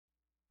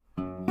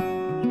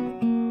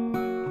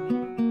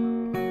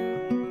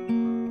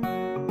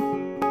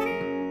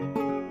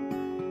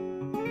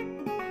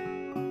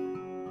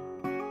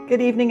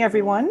Good evening,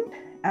 everyone.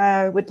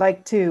 I would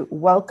like to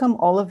welcome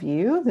all of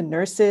you, the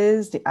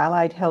nurses, the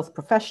allied health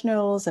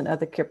professionals, and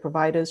other care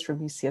providers from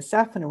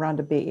UCSF and around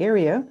the Bay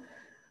Area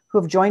who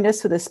have joined us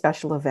for this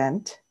special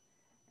event.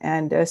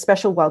 And a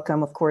special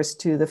welcome, of course,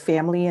 to the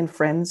family and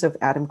friends of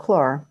Adam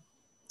Clar.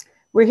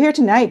 We're here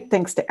tonight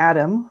thanks to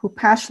Adam, who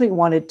passionately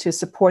wanted to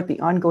support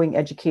the ongoing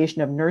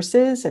education of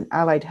nurses and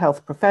allied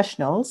health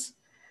professionals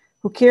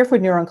who care for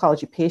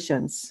neuro-oncology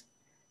patients.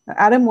 Now,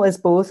 Adam was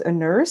both a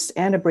nurse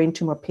and a brain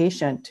tumor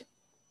patient.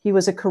 He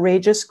was a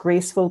courageous,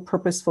 graceful,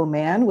 purposeful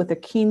man with a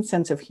keen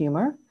sense of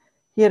humor.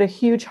 He had a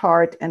huge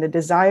heart and a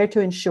desire to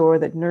ensure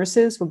that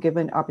nurses were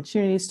given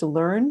opportunities to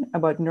learn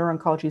about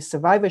neuro-oncology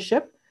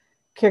survivorship,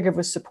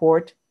 caregiver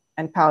support,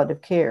 and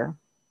palliative care.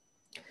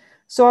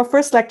 So our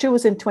first lecture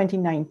was in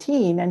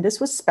 2019, and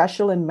this was a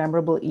special and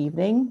memorable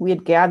evening. We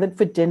had gathered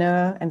for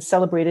dinner and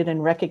celebrated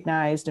and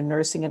recognized the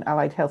nursing and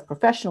allied health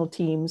professional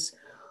teams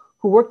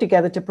who work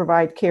together to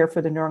provide care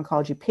for the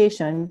neuro-oncology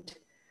patient.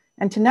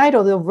 And tonight,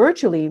 although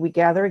virtually, we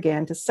gather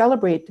again to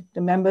celebrate the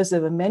members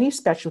of the many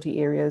specialty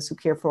areas who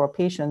care for our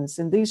patients.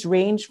 And these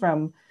range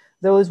from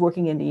those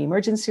working in the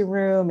emergency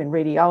room, in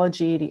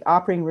radiology, the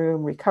operating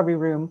room, recovery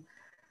room,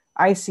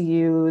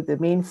 ICU, the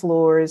main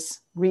floors,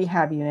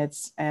 rehab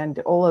units, and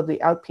all of the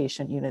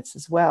outpatient units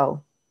as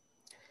well.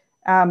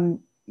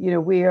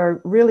 We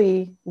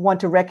really want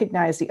to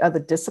recognize the other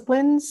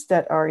disciplines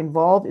that are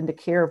involved in the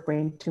care of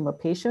brain tumor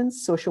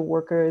patients: social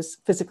workers,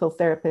 physical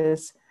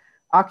therapists,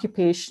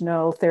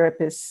 occupational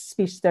therapists,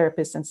 speech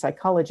therapists, and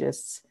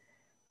psychologists.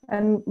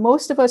 And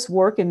most of us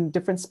work in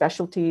different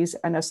specialties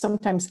and are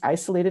sometimes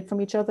isolated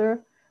from each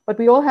other, but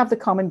we all have the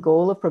common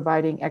goal of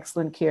providing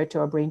excellent care to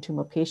our brain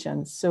tumor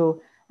patients.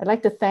 So I'd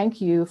like to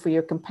thank you for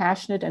your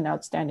compassionate and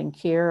outstanding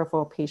care of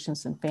our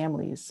patients and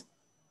families.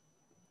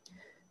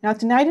 Now,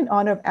 tonight, in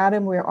honor of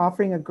Adam, we're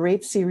offering a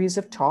great series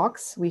of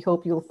talks we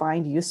hope you'll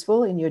find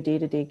useful in your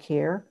day-to-day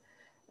care.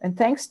 And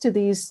thanks to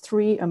these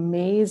three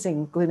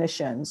amazing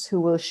clinicians who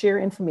will share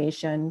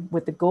information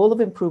with the goal of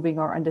improving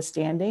our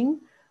understanding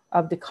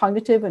of the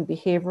cognitive and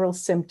behavioral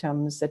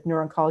symptoms that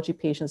neuro-oncology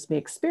patients may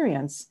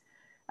experience,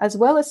 as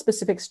well as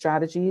specific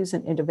strategies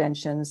and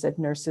interventions that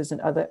nurses and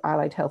other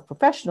allied health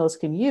professionals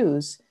can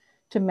use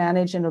to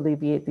manage and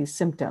alleviate these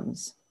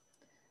symptoms.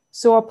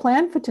 So our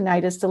plan for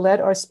tonight is to let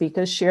our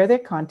speakers share their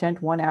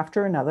content one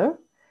after another.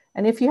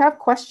 And if you have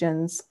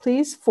questions,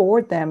 please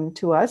forward them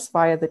to us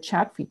via the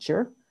chat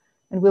feature,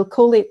 and we'll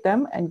collate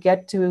them and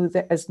get to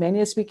as many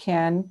as we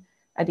can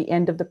at the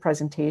end of the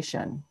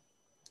presentation.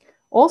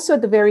 Also,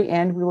 at the very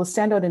end, we will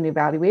send out an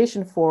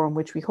evaluation form,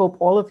 which we hope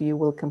all of you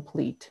will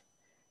complete.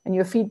 And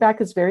your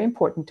feedback is very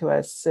important to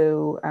us.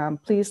 So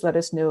please let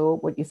us know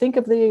what you think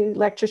of the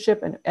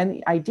lectureship and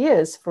any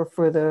ideas for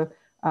further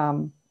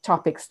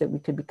topics that we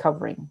could be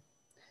covering.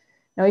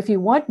 Now, if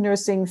you want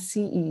nursing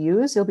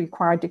CEUs, you'll be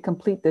required to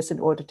complete this in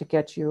order to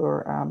get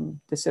your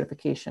the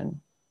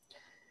certification.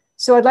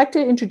 So I'd like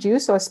to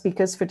introduce our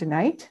speakers for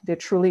tonight. They're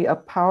truly a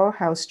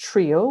powerhouse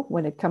trio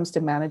when it comes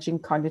to managing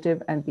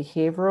cognitive and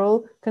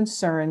behavioral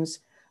concerns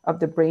of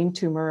the brain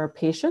tumor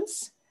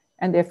patients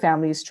and their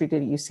families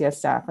treated at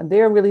UCSF. And they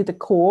are really the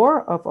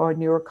core of our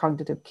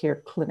neurocognitive care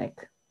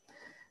clinic.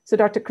 So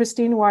Dr.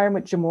 Christine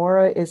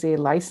Wire-Jamora is a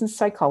licensed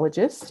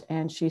psychologist,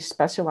 and she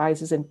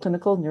specializes in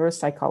clinical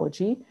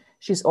neuropsychology.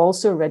 She's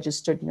also a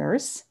registered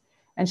nurse,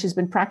 and she's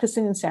been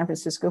practicing in San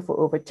Francisco for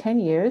over 10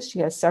 years. She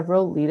has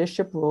several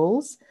leadership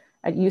roles.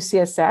 At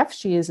UCSF,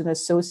 she is an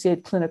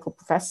associate clinical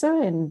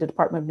professor in the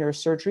Department of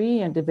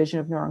Neurosurgery and Division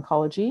of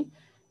Neuro-Oncology,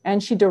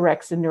 and she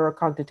directs the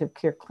neurocognitive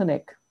care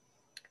clinic.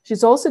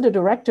 She's also the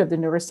director of the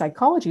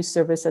neuropsychology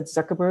service at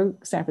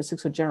Zuckerberg San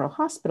Francisco General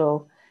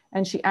Hospital,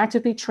 and she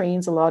actively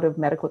trains a lot of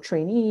medical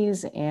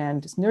trainees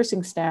and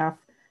nursing staff.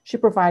 She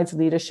provides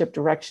leadership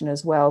direction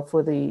as well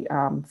for the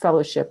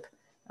fellowship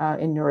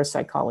in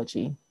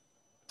neuropsychology.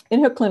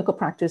 In her clinical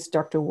practice,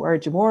 Dr.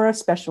 Wire-Jamora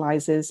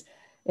specializes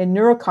in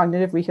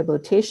neurocognitive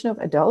rehabilitation of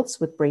adults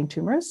with brain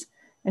tumors,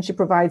 and she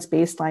provides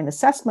baseline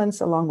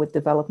assessments along with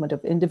development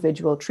of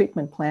individual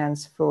treatment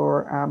plans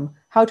for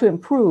how to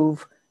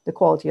improve the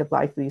quality of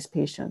life of these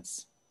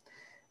patients.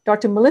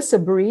 Dr. Melissa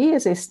Bree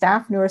is a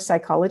staff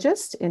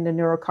neuropsychologist in the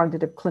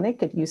neurocognitive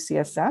clinic at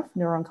UCSF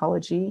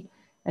Neuro-Oncology,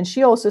 and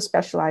she also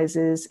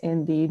specializes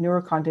in the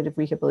neurocognitive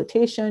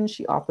rehabilitation.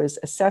 She offers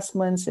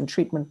assessments and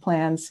treatment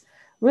plans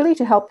really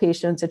to help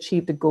patients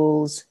achieve the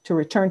goals to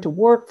return to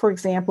work, for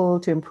example,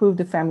 to improve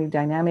the family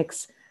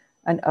dynamics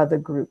and other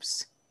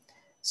groups.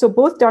 So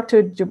both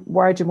Dr.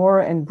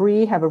 Wire-Jamora and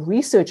Bree have a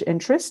research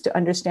interest to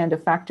understand the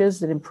factors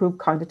that improve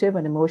cognitive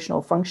and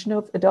emotional function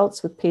of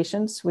adults with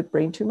patients with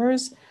brain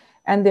tumors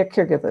and their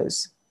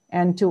caregivers,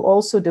 and to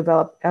also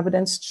develop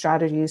evidence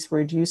strategies for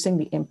reducing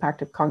the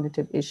impact of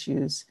cognitive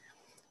issues.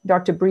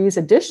 Dr. Bree's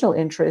additional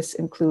interests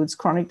includes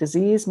chronic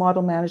disease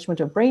model management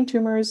of brain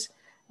tumors,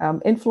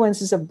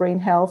 influences of brain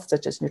health,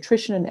 such as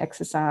nutrition and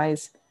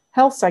exercise,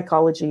 health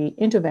psychology,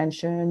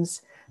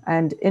 interventions,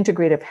 and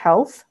integrative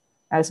health,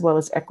 as well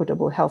as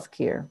equitable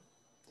healthcare.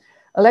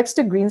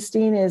 Alexa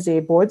Greenstein is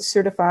a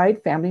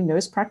board-certified family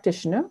nurse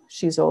practitioner.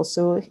 She's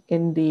also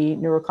in the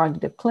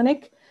neurocognitive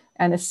clinic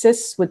and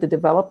assists with the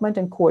development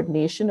and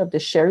coordination of the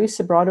Sherry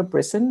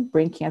Sobrato-Brisson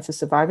Brain Cancer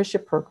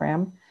Survivorship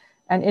Program.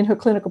 And in her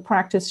clinical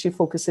practice, she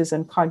focuses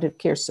on cognitive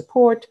care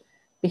support,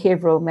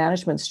 behavioral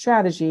management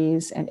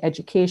strategies, and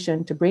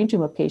education to brain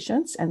tumor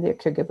patients and their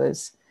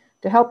caregivers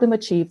to help them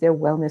achieve their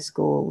wellness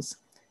goals.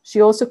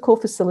 She also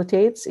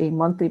co-facilitates a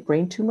monthly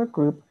brain tumor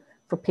group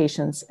for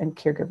patients and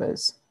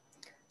caregivers.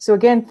 So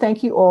again,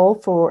 thank you all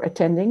for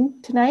attending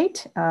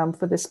tonight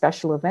for this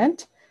special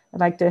event.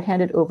 I'd like to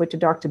hand it over to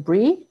Dr.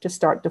 Bree to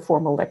start the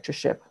formal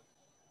lectureship.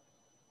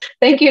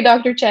 Thank you,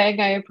 Dr. Chang.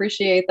 I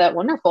appreciate that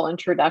wonderful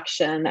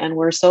introduction. And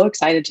we're so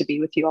excited to be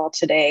with you all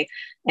today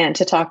and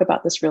to talk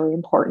about this really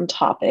important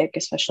topic,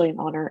 especially in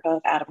honor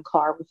of Adam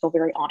Clar. We feel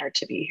very honored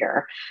to be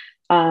here.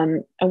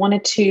 I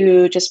wanted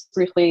to just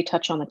briefly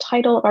touch on the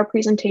title of our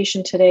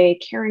presentation today,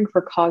 Caring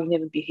for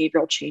Cognitive and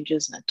Behavioral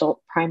Changes in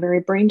Adult Primary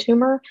Brain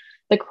Tumor,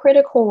 the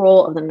critical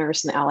role of the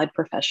nurse and allied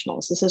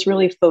professionals. This is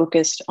really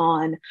focused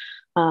on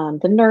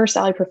the nurse,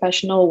 allied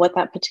professional, what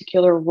that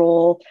particular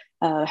role,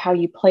 how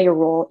you play a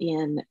role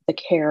in the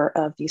care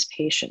of these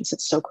patients.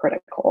 It's so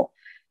critical.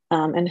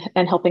 And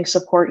helping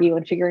support you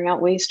in figuring out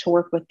ways to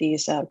work with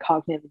these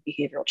cognitive and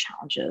behavioral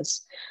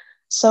challenges.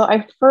 So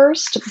I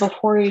first,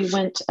 before we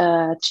went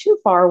too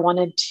far,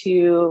 wanted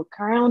to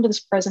ground this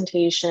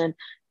presentation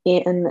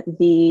in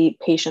the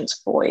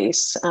patient's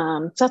voice.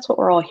 So that's what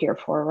we're all here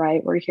for,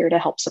 right? We're here to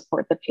help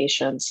support the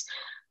patients.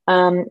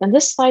 And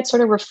this slide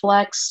sort of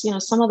reflects,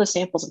 some of the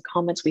samples of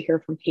comments we hear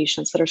from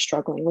patients that are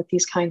struggling with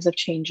these kinds of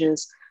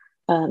changes.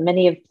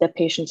 Many of the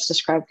patients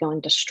describe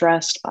feeling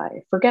distressed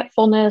by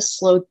forgetfulness,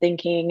 slowed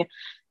thinking,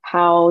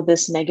 how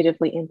this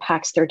negatively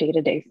impacts their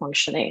day-to-day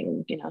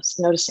functioning,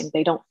 noticing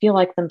they don't feel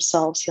like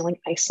themselves, feeling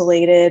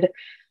isolated,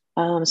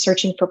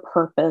 searching for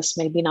purpose,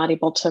 maybe not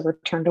able to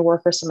return to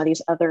work or some of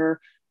these other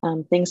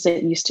things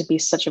that used to be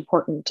such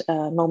important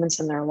moments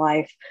in their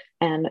life,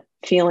 and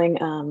feeling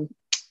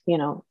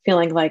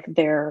like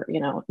they're,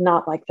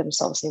 not like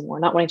themselves anymore,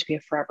 not wanting to be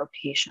a forever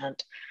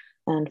patient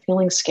and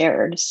feeling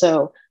scared.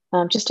 So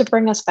just to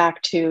bring us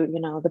back to,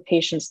 the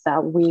patients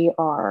that we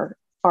are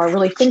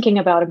really thinking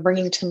about and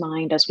bringing to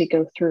mind as we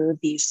go through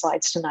these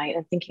slides tonight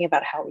and thinking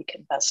about how we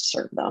can best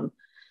serve them.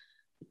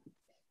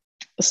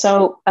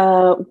 So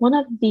one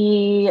of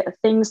the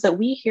things that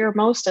we hear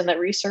most and that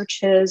research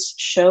has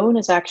shown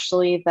is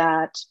actually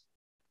that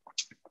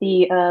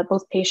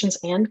both patients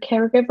and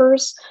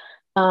caregivers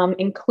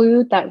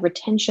include that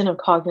retention of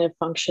cognitive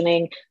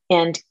functioning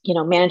and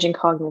managing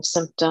cognitive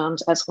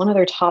symptoms as one of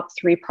their top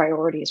 3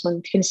 priorities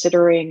when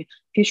considering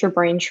future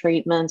brain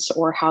treatments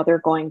or how they're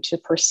going to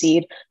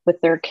proceed with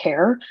their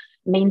care.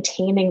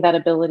 Maintaining that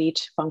ability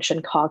to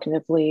function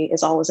cognitively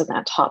is always in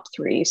that top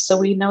 3. So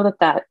we know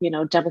that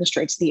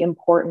demonstrates the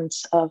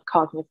importance of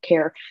cognitive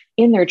care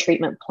in their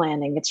treatment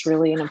planning. It's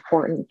really an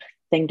important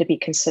thing to be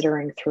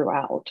considering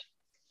throughout.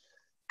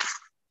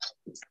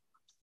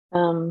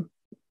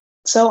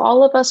 So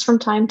all of us from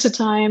time to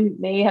time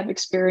may have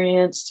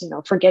experienced,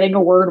 forgetting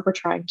a word we're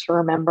trying to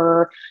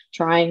remember,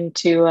 trying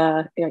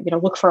to,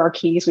 look for our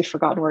keys. We've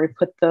forgotten where we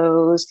put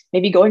those,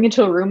 maybe going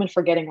into a room and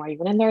forgetting why you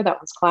went in there. That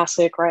one's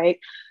classic, right?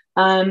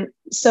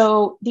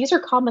 So these are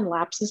common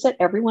lapses that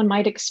everyone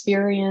might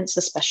experience,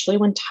 especially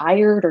when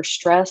tired or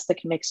stressed, that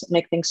can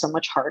make things so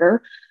much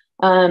harder.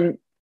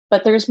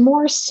 But there's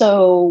more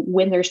so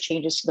when there's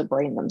changes to the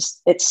brain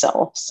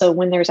itself. So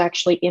when there's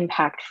actually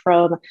impact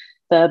from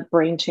the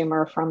brain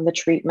tumor, from the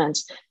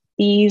treatments,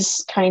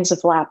 these kinds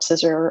of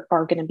lapses are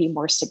going to be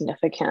more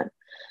significant.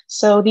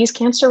 So these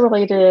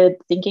cancer-related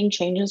thinking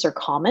changes are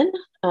common.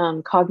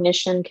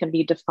 Cognition can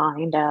be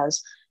defined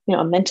as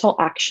a mental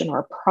action or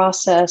a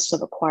process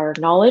of acquired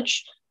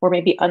knowledge, or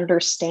maybe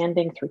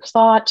understanding through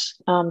thought.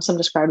 Some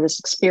describe it as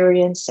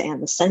experience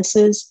and the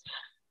senses.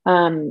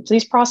 So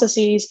these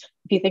processes,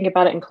 if you think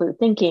about it, include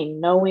thinking,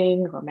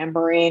 knowing,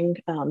 remembering,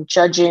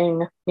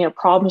 judging,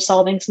 problem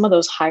solving, some of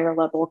those higher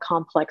level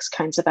complex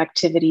kinds of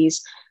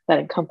activities that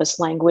encompass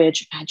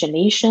language,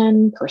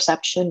 imagination,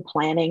 perception,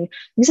 planning.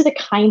 These are the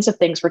kinds of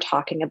things we're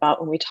talking about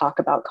when we talk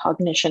about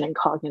cognition and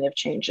cognitive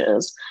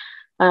changes.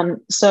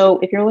 So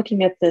if you're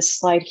looking at this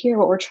slide here,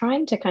 what we're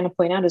trying to kind of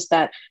point out is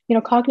that,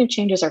 cognitive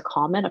changes are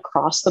common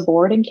across the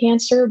board in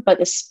cancer,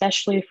 but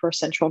especially for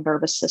central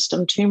nervous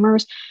system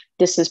tumors,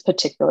 this is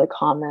particularly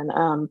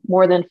common.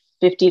 More than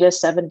 50 to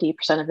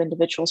 70% of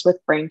individuals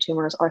with brain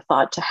tumors are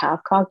thought to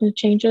have cognitive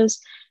changes,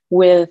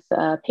 with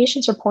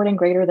patients reporting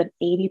greater than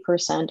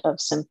 80%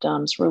 of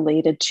symptoms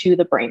related to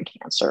the brain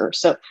cancer.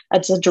 So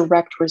that's a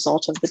direct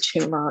result of the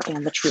tumor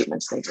and the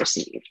treatments they've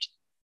received.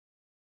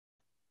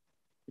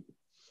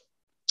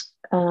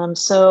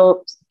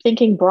 So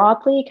thinking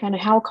broadly, kind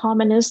of how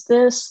common is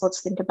this?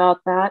 Let's think about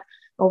that.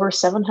 Over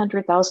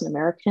 700,000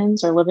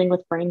 Americans are living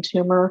with brain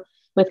tumor,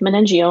 with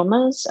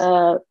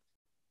meningiomas,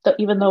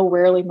 even though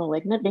rarely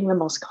malignant, being the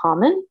most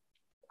common.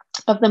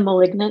 Of the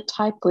malignant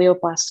type,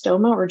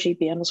 glioblastoma, or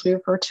GBM as we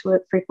refer to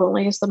it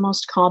frequently, is the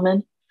most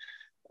common.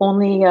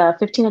 Only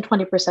 15 to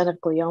 20% of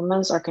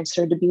gliomas are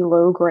considered to be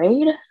low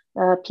grade.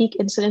 Peak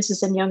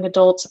incidences in young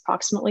adults,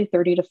 approximately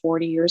 30 to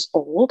 40 years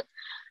old.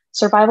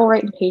 Survival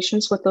rate in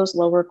patients with those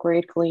lower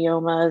grade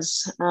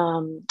gliomas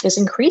is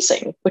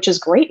increasing, which is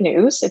great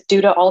news. It's due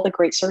to all the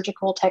great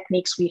surgical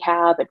techniques we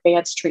have,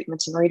 advanced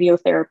treatments in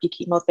radiotherapy,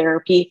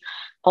 chemotherapy,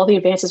 all the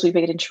advances we've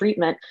made in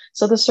treatment.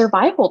 So the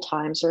survival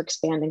times are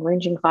expanding,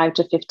 ranging 5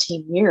 to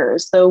 15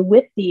 years. Though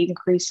with the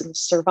increase in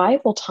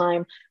survival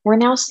time, we're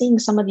now seeing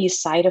some of these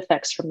side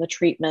effects from the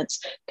treatments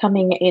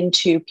coming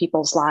into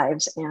people's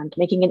lives and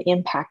making an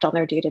impact on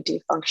their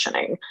day-to-day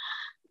functioning.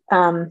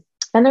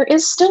 And there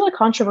is still a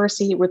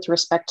controversy with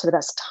respect to the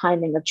best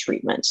timing of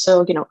treatment.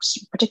 So,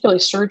 particularly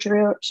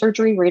surgery,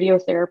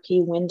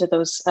 radiotherapy, when do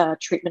those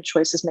treatment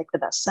choices make the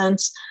best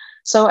sense?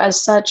 So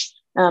as such,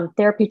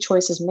 therapy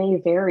choices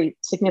may vary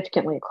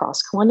significantly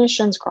across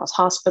clinicians, across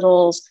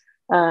hospitals.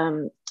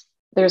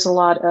 There's a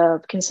lot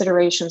of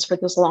considerations for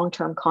those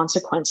long-term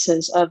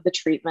consequences of the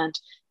treatment.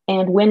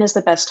 And when is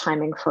the best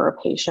timing for a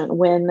patient?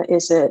 When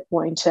is it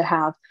going to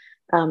have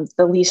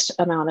the least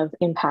amount of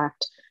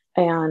impact?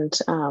 And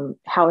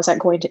how is that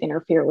going to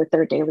interfere with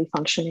their daily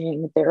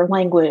functioning, their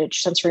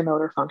language, sensory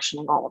motor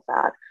functioning, all of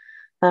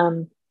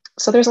that.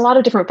 So there's a lot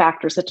of different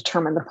factors that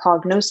determine the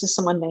prognosis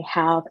someone may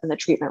have and the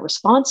treatment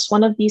response.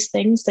 One of these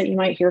things that you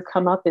might hear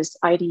come up is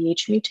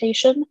IDH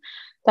mutation.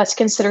 That's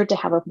considered to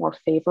have a more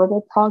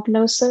favorable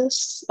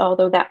prognosis.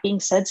 Although that being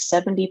said,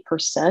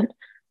 70%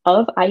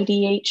 of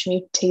IDH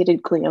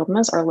mutated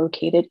gliomas are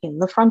located in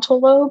the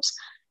frontal lobes.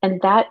 And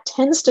that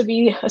tends to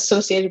be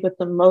associated with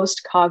the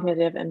most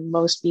cognitive and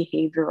most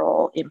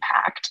behavioral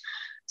impact.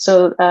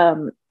 So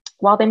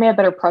while they may have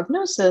better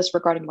prognosis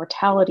regarding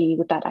mortality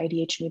with that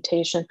IDH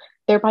mutation,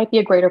 there might be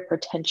a greater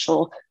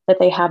potential that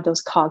they have those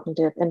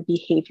cognitive and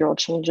behavioral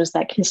changes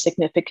that can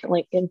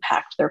significantly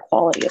impact their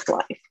quality of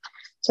life.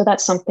 So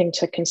that's something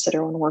to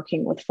consider when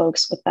working with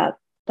folks with that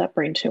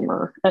brain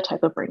tumor, that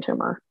type of brain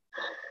tumor.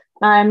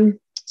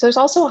 So there's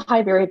also a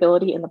high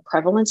variability in the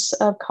prevalence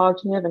of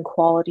cognitive and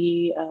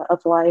quality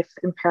of life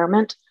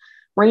impairment,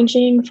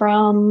 ranging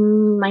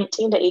from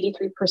 19 to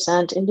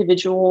 83%.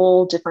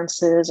 Individual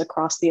differences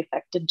across the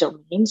affected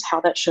domains. How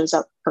that shows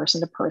up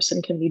person to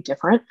person can be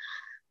different.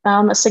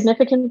 A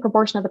significant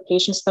proportion of the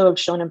patients, though, have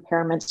shown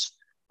impairments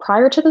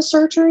prior to the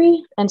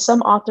surgery, and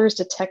some authors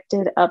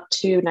detected up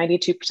to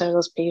 92% of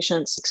those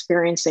patients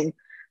experiencing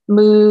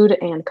mood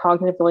and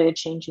cognitive-related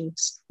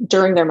changes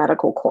during their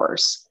medical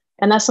course.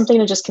 And that's something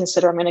to just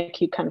consider. I'm going to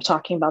keep kind of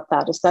talking about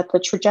that, is that the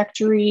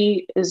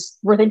trajectory is,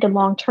 we're thinking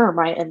long-term,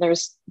 right? And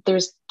there's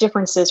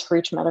differences for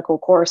each medical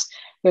course.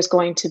 There's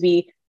going to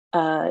be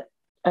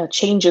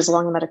changes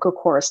along the medical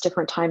course,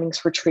 different timings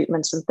for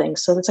treatments and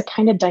things. So it's a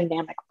kind of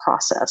dynamic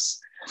process.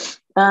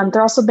 There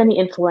are also many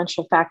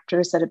influential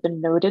factors that have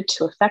been noted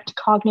to affect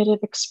cognitive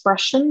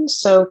expression.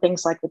 So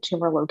things like the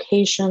tumor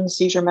location,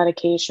 seizure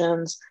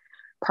medications,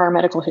 prior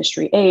medical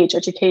history, age,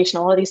 education,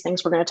 all of these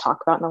things we're going to talk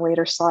about in a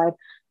later slide.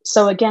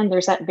 So again,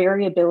 there's that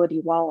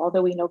variability.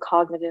 Although we know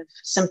cognitive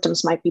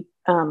symptoms might be,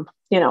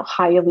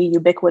 highly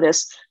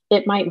ubiquitous,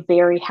 it might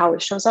vary how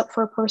it shows up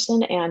for a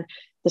person, and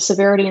the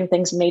severity and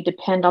things may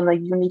depend on the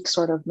unique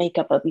sort of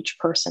makeup of each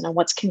person and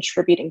what's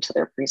contributing to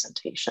their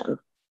presentation.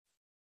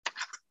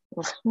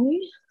 Okay,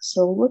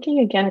 so looking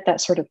again at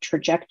that sort of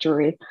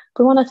trajectory,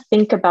 we want to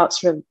think about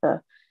sort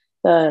of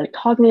the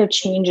cognitive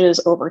changes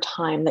over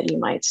time that you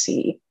might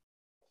see.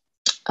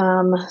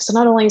 So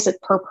not only is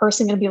it per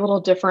person going to be a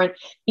little different,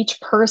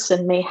 each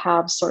person may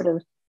have sort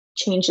of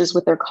changes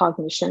with their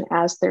cognition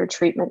as their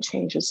treatment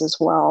changes as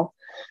well.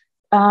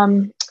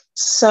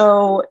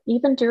 So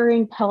even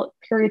during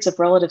periods of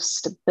relative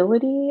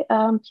stability,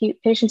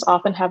 patients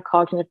often have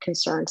cognitive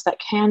concerns that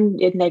can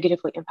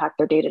negatively impact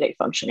their day-to-day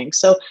functioning.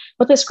 So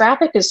what this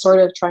graphic is sort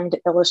of trying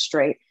to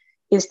illustrate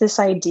is this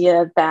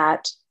idea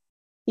that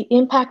the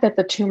impact that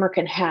the tumor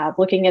can have.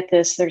 Looking at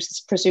this, there's this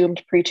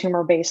presumed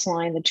pre-tumor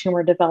baseline, the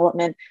tumor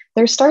development.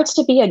 There starts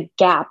to be a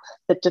gap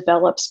that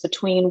develops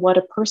between what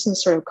a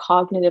person's sort of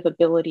cognitive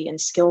ability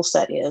and skill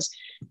set is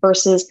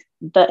versus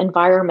the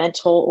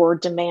environmental or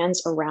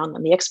demands around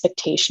them, the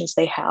expectations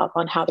they have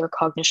on how their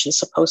cognition is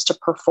supposed to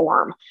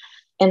perform.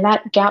 And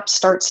that gap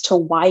starts to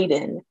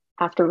widen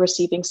after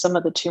receiving some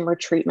of the tumor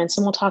treatments.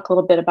 And we'll talk a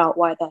little bit about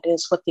why that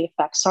is, what the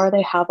effects are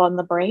they have on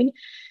the brain.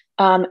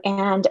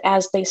 And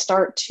as they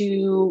start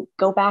to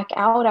go back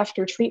out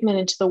after treatment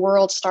into the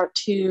world, start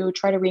to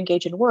try to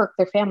reengage in work,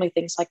 their family,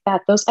 things like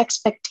that, those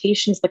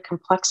expectations, the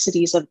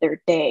complexities of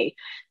their day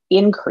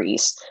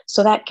increase.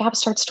 So that gap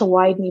starts to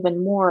widen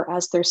even more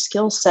as their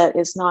skill set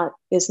is not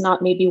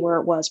maybe where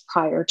it was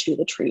prior to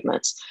the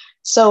treatments.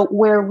 So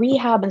where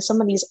rehab and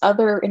some of these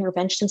other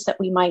interventions that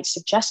we might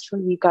suggest for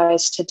you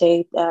guys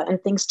today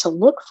and things to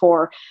look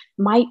for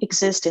might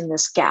exist in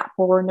this gap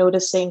where we're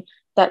noticing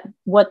that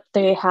what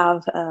they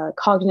have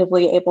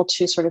cognitively able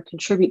to sort of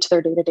contribute to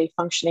their day-to-day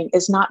functioning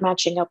is not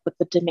matching up with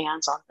the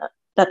demands on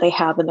that they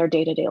have in their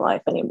day-to-day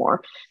life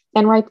anymore.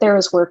 And right there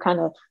is where kind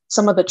of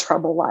some of the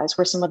trouble lies,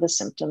 where some of the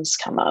symptoms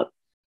come up.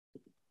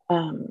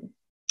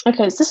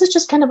 Okay, so this is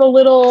just kind of a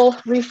little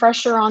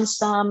refresher on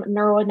some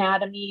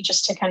neuroanatomy,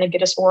 just to kind of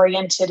get us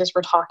oriented as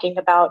we're talking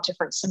about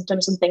different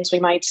symptoms and things we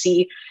might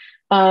see.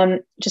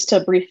 Just a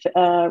brief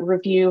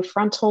review,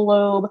 frontal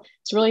lobe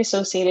is really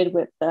associated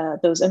with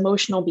those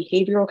emotional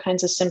behavioral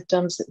kinds of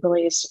symptoms that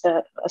really is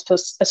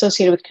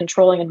associated with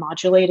controlling and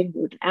modulating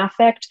mood and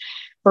affect.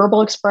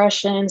 Verbal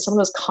expression, some of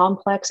those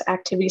complex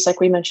activities like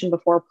we mentioned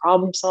before,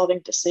 problem solving,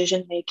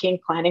 decision making,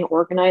 planning,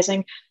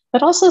 organizing,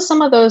 but also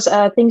some of those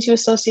things you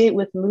associate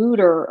with mood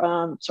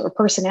or sort of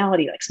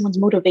personality, like someone's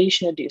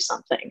motivation to do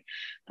something,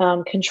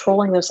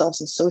 controlling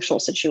themselves in social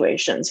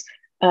situations,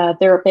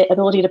 their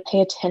ability to pay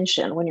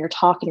attention when you're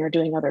talking or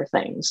doing other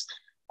things.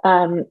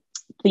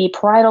 The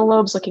parietal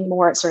lobe's looking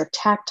more at sort of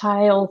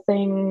tactile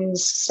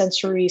things,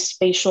 sensory,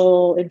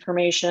 spatial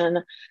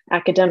information,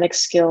 academic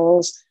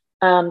skills.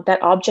 That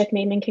object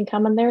naming can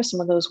come in there. Some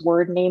of those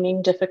word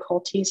naming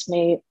difficulties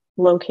may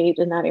locate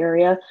in that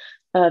area.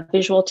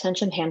 Visual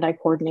attention, hand-eye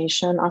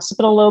coordination.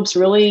 Occipital lobe's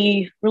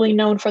really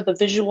known for the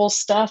visual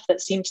stuff.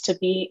 That seems to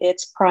be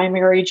its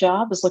primary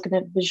job, is looking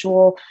at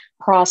visual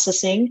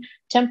processing.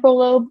 Temporal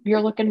lobe, you're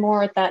looking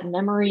more at that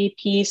memory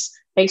piece,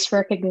 face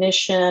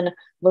recognition,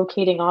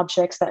 locating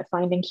objects, that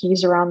finding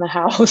keys around the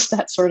house,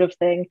 that sort of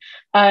thing.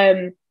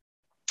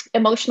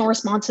 Emotional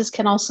responses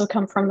can also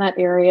come from that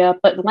area,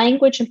 but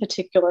language in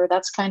particular,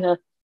 that's kind of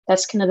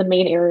the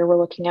main area we're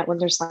looking at when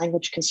there's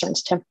language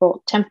concerns.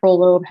 Temporal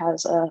lobe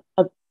has a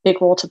big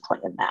role to play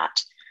in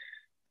that.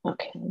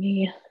 Okay, let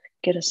me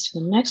get us to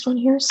the next one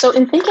here. So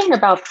in thinking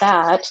about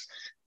that,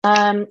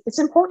 it's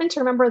important to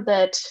remember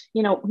that,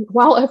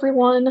 while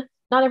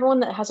not everyone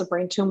that has a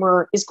brain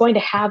tumor is going to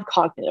have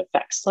cognitive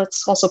effects.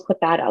 Let's also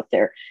put that out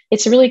there.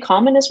 It's really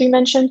common, as we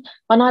mentioned,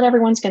 but not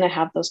everyone's going to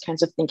have those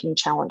kinds of thinking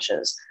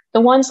challenges.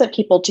 The ones that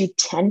people do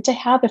tend to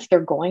have, if they're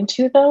going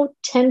to, though,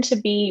 tend to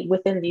be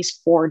within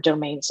these 4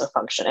 domains of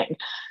functioning.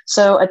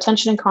 So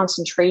attention and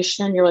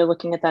concentration, you're really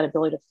looking at that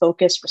ability to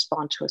focus,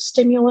 respond to a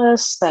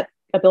stimulus, that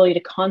ability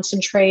to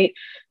concentrate.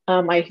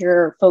 I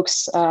hear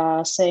folks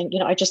saying,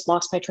 I just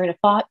lost my train of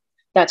thought.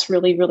 That's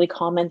really, really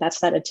common.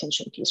 That's that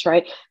attention piece,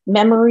 right?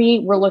 Memory,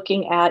 we're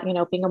looking at,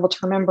 being able to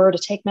remember to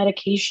take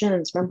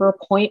medications, remember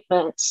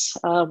appointments,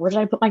 where did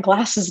I put my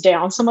glasses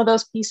down? Some of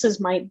those pieces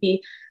might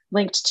be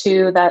linked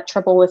to that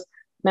trouble with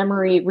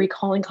memory,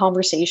 recalling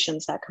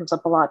conversations. That comes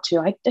up a lot too.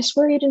 I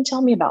swear you didn't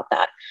tell me about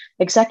that.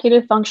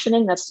 Executive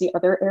functioning, that's the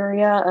other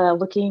area,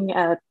 looking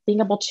at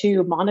being able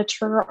to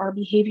monitor our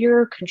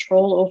behavior,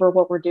 control over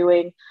what we're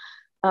doing.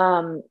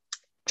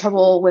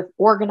 Trouble with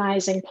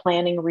organizing,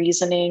 planning,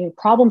 reasoning,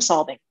 problem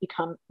solving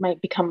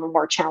might become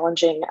more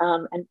challenging,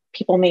 and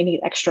people may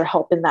need extra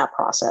help in that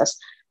process.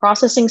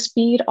 Processing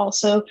speed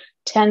also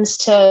tends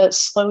to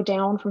slow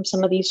down from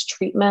some of these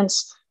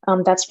treatments.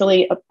 That's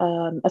really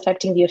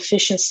affecting the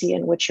efficiency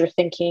in which you're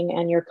thinking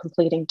and you're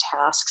completing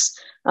tasks.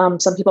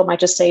 Some people might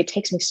just say, it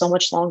takes me so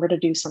much longer to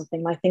do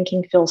something. My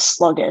thinking feels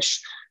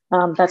sluggish.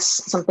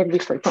 That's something we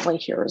frequently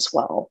hear as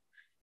well.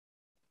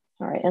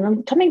 All right, and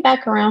then coming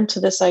back around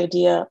to this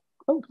idea,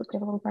 we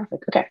have a little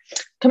graphic. Okay,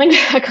 coming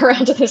back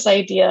around to this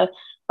idea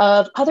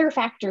of other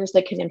factors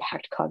that can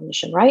impact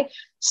cognition, right?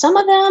 Some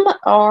of them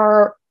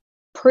are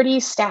pretty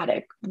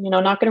static,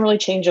 not going to really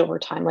change over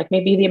time, like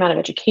maybe the amount of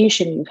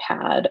education you've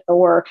had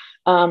or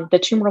the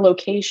tumor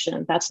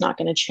location, that's not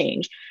going to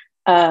change.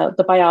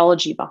 The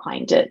biology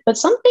behind it. But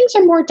some things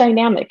are more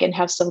dynamic and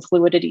have some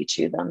fluidity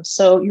to them.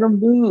 So your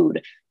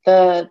mood,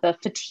 the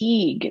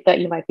fatigue that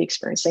you might be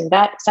experiencing,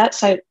 that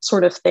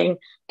sort of thing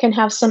can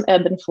have some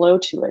ebb and flow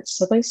to it.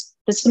 So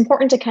it's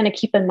important to kind of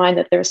keep in mind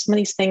that there's some of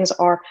these things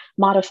are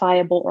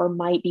modifiable or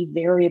might be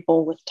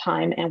variable with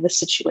time and with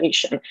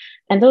situation.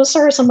 And those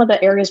are some of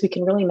the areas we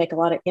can really make a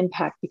lot of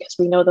impact because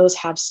we know those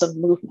have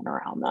some movement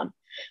around them.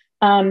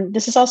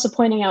 This is also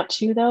pointing out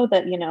too, though,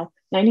 that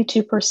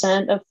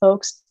 92% of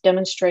folks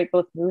demonstrate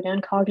both mood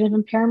and cognitive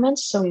impairments.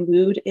 So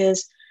mood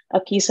is a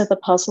piece of the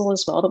puzzle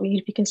as well that we need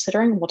to be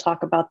considering. We'll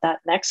talk about that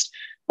next.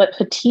 But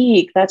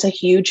fatigue, that's a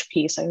huge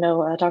piece. I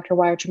know Dr.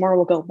 Wire-Jamar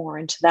will go more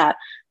into that.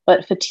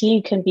 But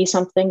fatigue can be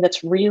something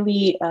that's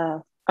really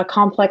a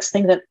complex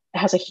thing that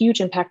has a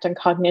huge impact on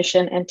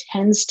cognition and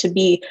tends to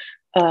be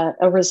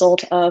a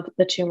result of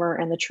the tumor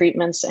and the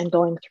treatments and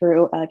going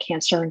through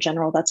cancer in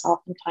general. That's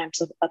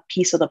oftentimes a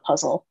piece of the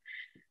puzzle.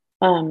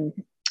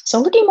 So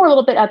looking more a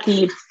little bit at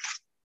the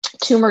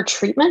tumor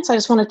treatments, I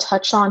just want to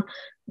touch on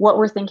what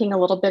we're thinking a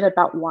little bit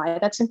about why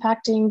that's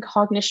impacting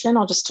cognition.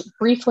 I'll just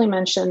briefly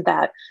mention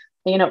that,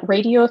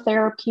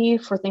 radiotherapy,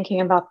 if we're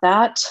thinking about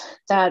that,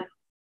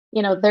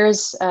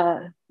 there's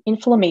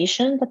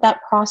inflammation that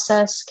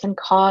process can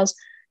cause.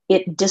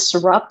 It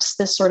disrupts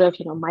this sort of,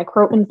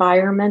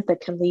 microenvironment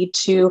that can lead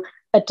to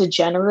a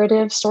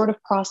degenerative sort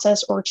of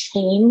process or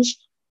change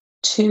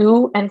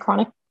to and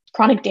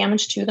chronic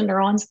damage to the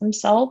neurons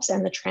themselves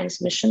and the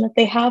transmission that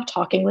they have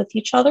talking with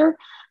each other.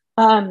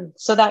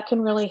 So that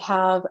can really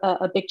have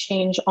a big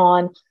change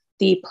on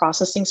the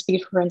processing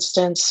speed, for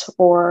instance,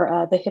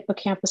 or the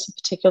hippocampus in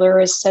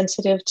particular is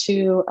sensitive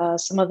to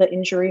some of the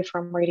injury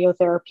from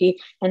radiotherapy,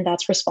 and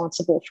that's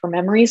responsible for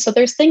memory. So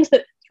there's things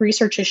that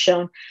research has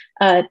shown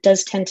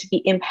does tend to be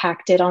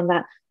impacted on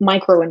that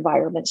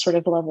microenvironment sort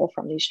of level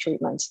from these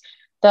treatments.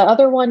 The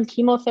other one,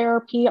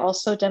 chemotherapy,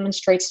 also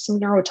demonstrates some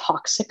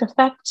neurotoxic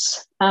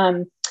effects.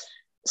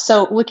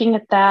 So looking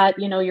at that,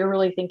 you're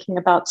really thinking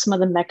about some of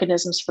the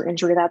mechanisms for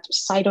injury.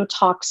 That's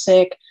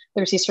cytotoxic.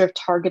 There's these sort of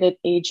targeted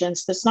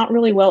agents that's not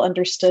really well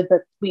understood,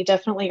 but we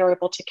definitely are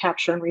able to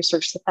capture and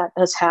research that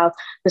does have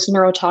this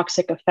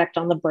neurotoxic effect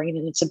on the brain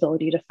and its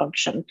ability to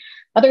function.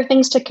 Other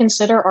things to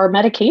consider are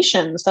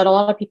medications that a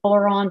lot of people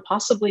are on,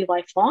 possibly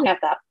lifelong at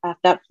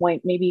that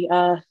point. Maybe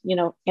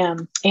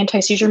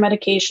anti-seizure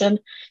medication.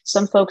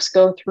 Some folks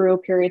go through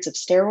periods of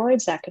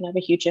steroids that can have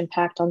a huge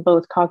impact on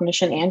both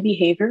cognition and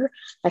behavior.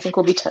 I think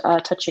we'll be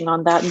touching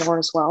on that more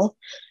as well.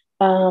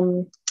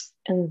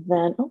 And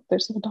then,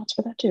 there's little dots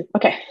for that too.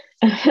 Okay.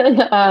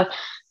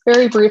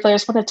 Very briefly, I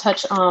just want to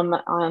touch on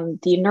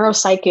the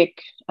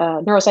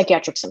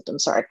neuropsychiatric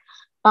symptoms, sorry.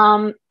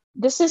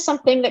 This is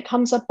something that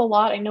comes up a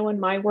lot. I know in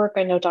my work,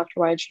 I know Dr.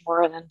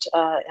 Wajimura and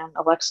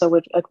Alexa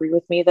would agree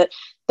with me that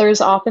there's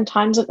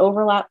oftentimes an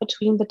overlap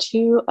between the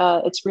two.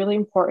 It's really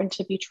important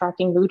to be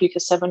tracking mood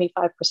because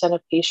 75%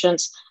 of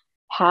patients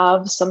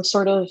have some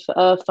sort of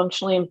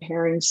functionally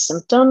impairing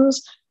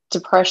symptoms.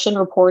 Depression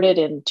reported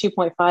in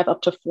 2.5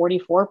 up to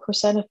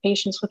 44% of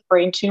patients with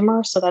brain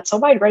tumor. So that's a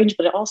wide range,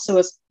 but it also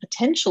is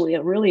potentially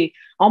a really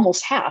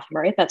almost half,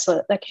 right?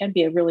 That can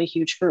be a really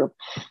huge group.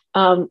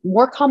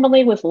 More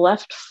commonly with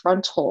left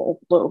frontal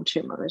lobe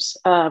tumors,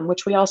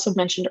 which we also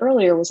mentioned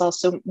earlier, was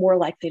also more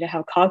likely to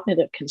have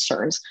cognitive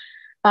concerns.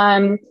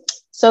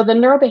 So the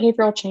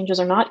neurobehavioral changes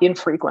are not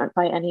infrequent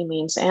by any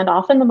means, and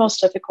often the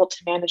most difficult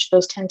to manage.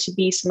 Those tend to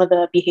be some of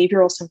the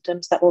behavioral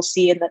symptoms that we'll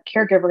see and that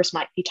caregivers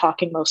might be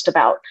talking most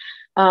about.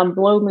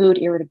 Low mood,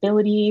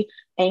 irritability,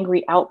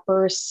 angry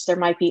outbursts. There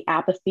might be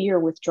apathy or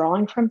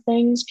withdrawing from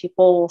things.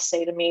 People will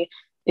say to me,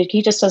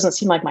 he just doesn't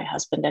seem like my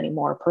husband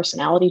anymore.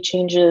 Personality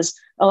changes,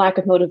 a lack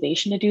of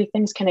motivation to do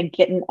things, kind of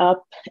getting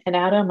up and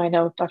at him. I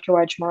know Dr.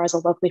 Wajimura has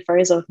a lovely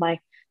phrase of my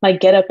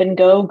get up and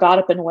go, got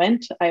up and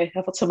went. I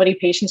have so many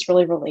patients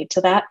really relate to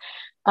that.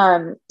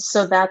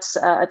 So that's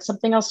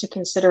something else to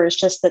consider, is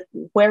just that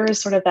where is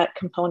sort of that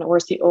component,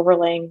 where's the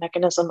overlaying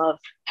mechanism of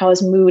how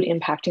is mood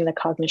impacting the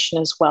cognition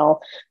as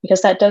well,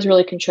 because that does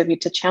really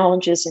contribute to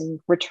challenges in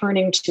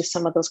returning to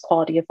some of those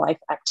quality of life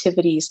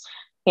activities.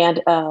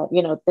 And,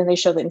 then they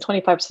show that in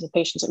 25% of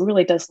patients, it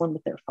really does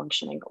limit their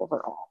functioning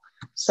overall.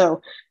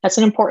 So that's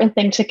an important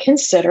thing to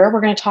consider. We're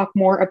going to talk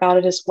more about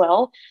it as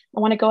well. I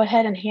want to go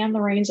ahead and hand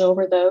the reins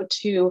over, though,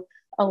 to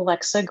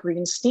Alexa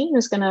Greenstein,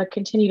 who's going to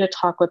continue to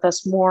talk with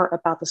us more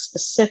about the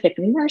specific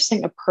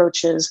nursing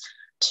approaches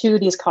to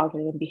these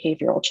cognitive and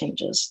behavioral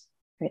changes.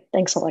 Great.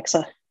 Thanks,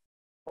 Alexa.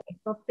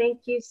 Well, thank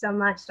you so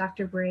much,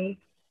 Dr. Brigg.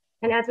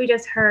 And as we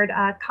just heard,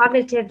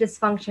 cognitive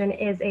dysfunction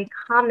is a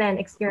common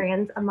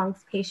experience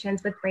amongst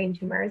patients with brain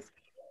tumors.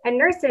 And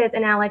nurses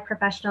and allied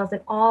professionals in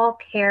all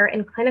care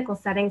and clinical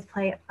settings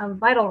play a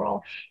vital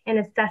role in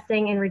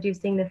assessing and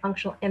reducing the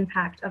functional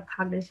impact of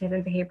cognitive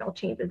and behavioral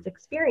changes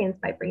experienced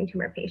by brain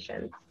tumor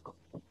patients.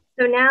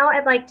 So now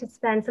I'd like to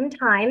spend some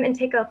time and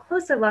take a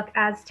closer look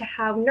as to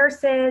how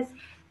nurses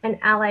and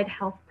allied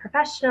health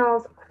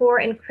professionals, core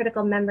and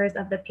critical members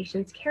of the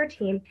patient's care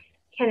team,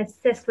 can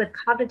assist with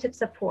cognitive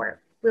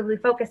support. We'll be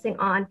focusing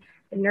on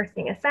the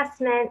nursing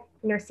assessment,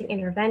 nursing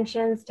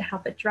interventions to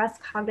help address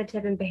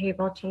cognitive and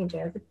behavioral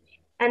changes,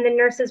 and the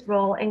nurse's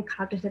role in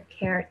cognitive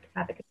care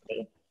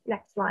advocacy.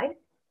 Next slide.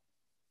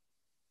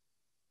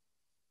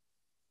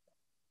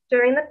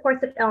 During the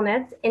course of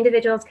illness,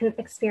 individuals can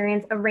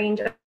experience a range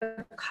of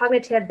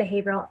cognitive,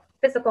 behavioral,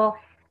 physical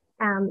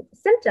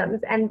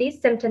symptoms, and these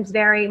symptoms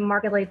vary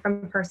markedly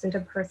from person to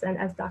person,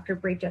 as Dr.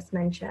 Bree just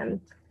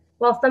mentioned.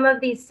 While some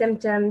of these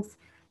symptoms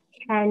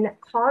can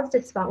cause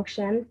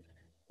dysfunction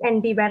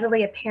and be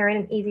readily apparent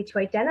and easy to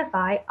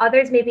identify,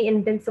 others may be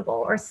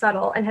invincible or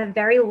subtle and have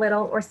very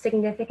little or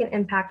significant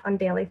impact on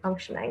daily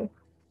functioning.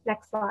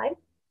 Next slide.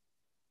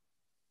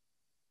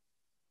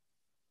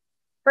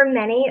 For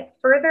many,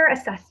 further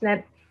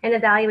assessment and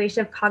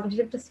evaluation of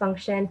cognitive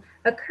dysfunction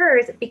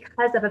occurs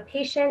because of a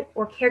patient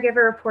or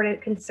caregiver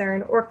reported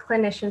concern or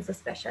clinician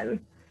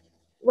suspicion.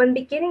 When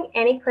beginning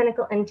any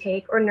clinical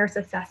intake or nurse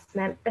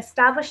assessment,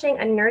 establishing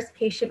a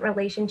nurse-patient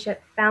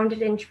relationship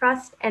founded in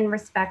trust and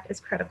respect is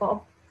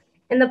critical.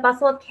 In the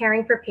bustle of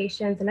caring for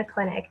patients in a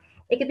clinic,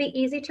 it can be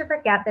easy to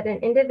forget that an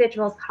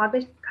individual's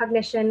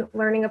cognition,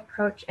 learning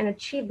approach, and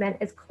achievement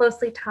is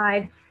closely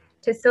tied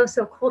to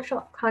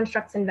sociocultural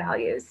constructs and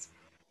values.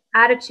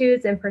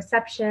 Attitudes and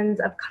perceptions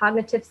of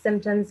cognitive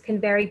symptoms can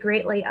vary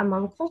greatly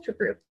among culture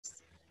groups.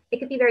 It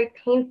can be very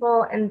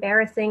painful,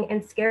 embarrassing,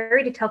 and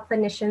scary to tell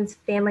clinicians,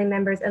 family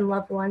members, and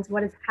loved ones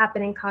what is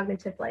happening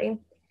cognitively.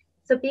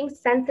 So being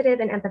sensitive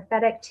and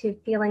empathetic to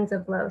feelings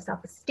of low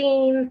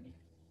self-esteem,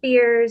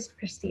 fears,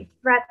 perceived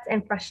threats,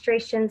 and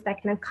frustrations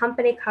that can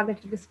accompany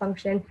cognitive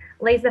dysfunction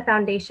lays the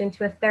foundation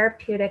to a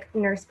therapeutic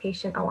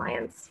nurse-patient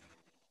alliance.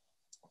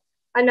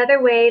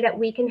 Another way that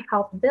we can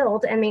help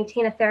build and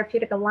maintain a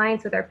therapeutic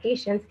alliance with our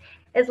patients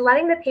is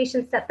letting the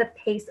patient set the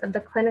pace of the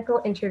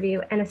clinical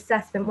interview and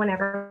assessment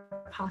whenever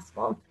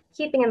possible,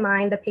 keeping in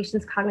mind the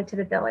patient's cognitive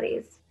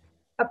abilities.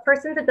 A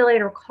person's ability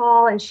to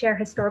recall and share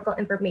historical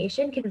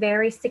information can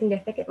vary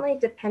significantly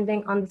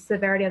depending on the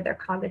severity of their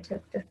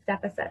cognitive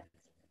deficits.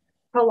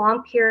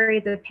 Prolonged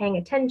periods of paying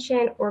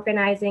attention,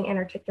 organizing, and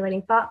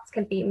articulating thoughts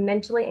can be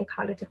mentally and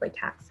cognitively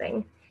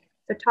taxing.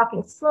 So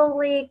talking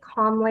slowly,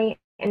 calmly,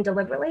 and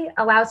deliberately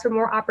allows for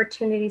more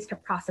opportunities to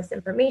process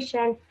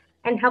information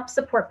and helps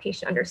support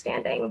patient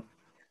understanding.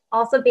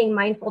 Also, being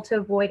mindful to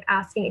avoid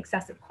asking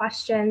excessive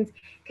questions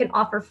can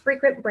offer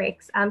frequent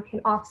breaks,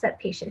 can offset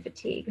patient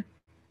fatigue.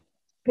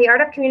 The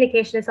art of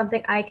communication is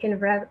something I can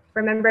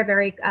remember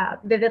very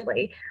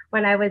vividly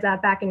when I was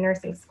back in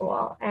nursing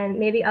school, and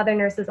maybe other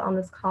nurses on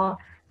this call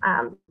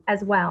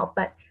as well.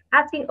 But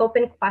asking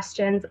open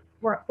questions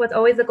was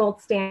always the gold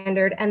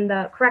standard and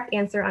the correct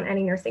answer on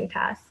any nursing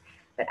test.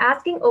 But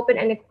asking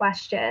open-ended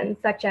questions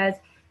such as,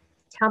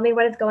 tell me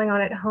what is going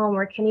on at home,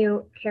 or can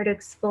you care to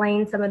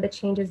explain some of the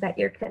changes that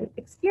you're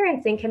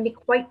experiencing, can be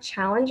quite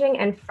challenging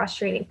and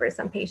frustrating for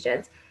some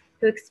patients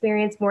who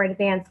experience more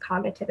advanced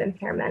cognitive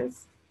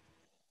impairments.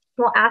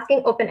 While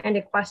asking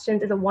open-ended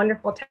questions is a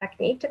wonderful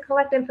technique to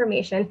collect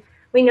information,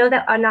 we know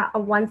that not a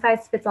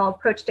one-size-fits-all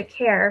approach to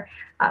care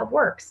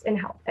works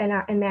in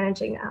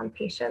managing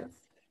patients.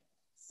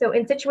 So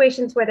in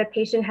situations where the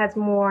patient has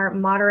more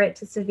moderate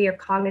to severe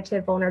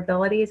cognitive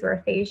vulnerabilities or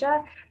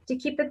aphasia, to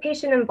keep the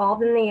patient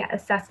involved in the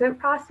assessment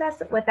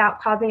process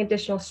without causing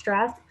additional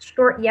stress,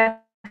 short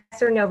yes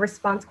or no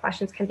response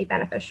questions can be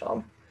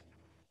beneficial.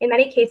 In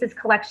many cases,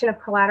 collection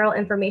of collateral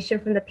information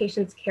from the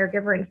patient's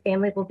caregiver and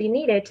family will be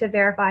needed to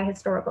verify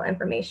historical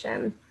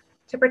information.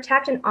 To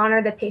protect and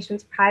honor the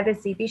patient's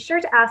privacy, be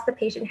sure to ask the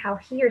patient how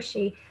he or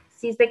she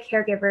sees the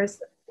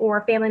caregiver's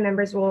or family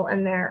member's role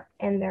in their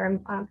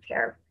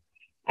care,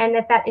 and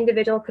if that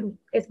individual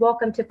is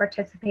welcome to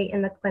participate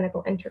in the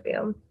clinical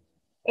interview.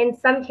 In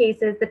some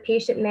cases, the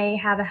patient may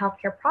have a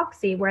healthcare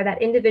proxy where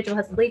that individual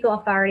has legal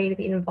authority to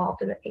be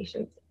involved in the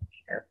patient's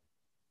care.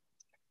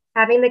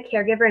 Having the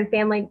caregiver and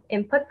family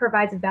input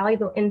provides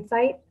valuable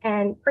insight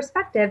and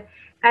perspective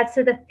as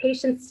to the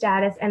patient's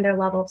status and their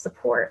level of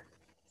support.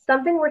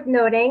 Something worth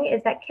noting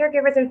is that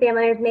caregivers and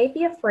family members may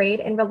be afraid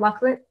and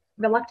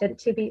reluctant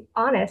to be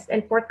honest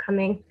and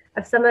forthcoming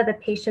of some of the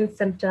patient's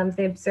symptoms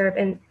they observe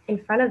in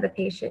front of the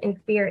patient in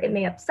fear it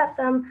may upset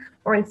them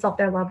or insult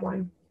their loved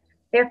one.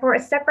 Therefore,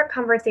 a separate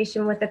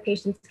conversation with the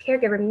patient's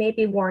caregiver may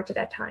be warranted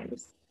at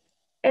times.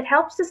 It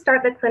helps to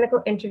start the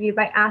clinical interview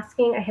by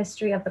asking a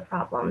history of the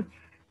problem,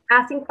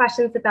 asking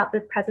questions about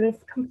the presence,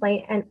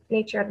 complaint, and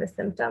nature of the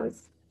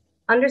symptoms.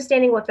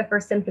 Understanding what the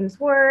first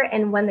symptoms were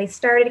and when they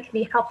started can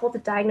be helpful to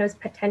diagnose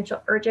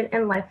potential urgent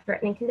and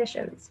life-threatening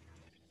conditions.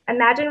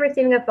 Imagine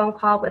receiving a phone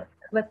call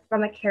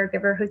from a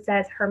caregiver who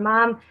says her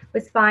mom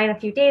was fine a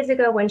few days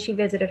ago when she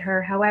visited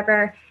her.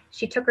 However,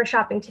 she took her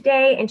shopping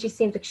today and she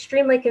seems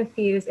extremely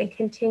confused and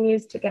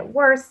continues to get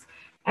worse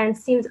and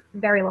seems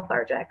very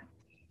lethargic.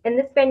 In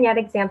this vignette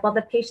example,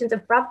 the patient's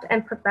abrupt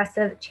and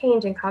progressive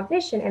change in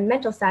cognition and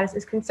mental status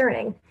is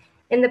concerning.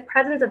 In the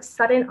presence of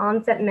sudden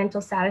onset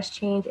mental status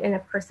change in a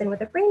person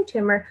with a brain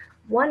tumor,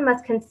 one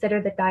must consider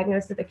the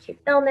diagnosis of acute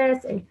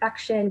illness,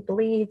 infection,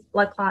 bleeds,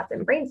 blood clots,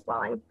 and brain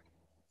swelling.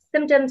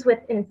 Symptoms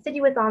with an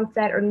insidious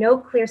onset or no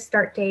clear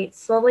start date,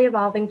 slowly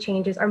evolving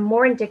changes are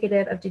more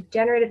indicative of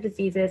degenerative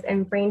diseases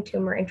and brain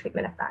tumor and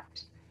treatment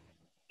effect.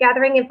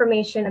 Gathering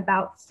information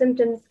about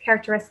symptoms,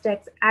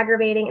 characteristics,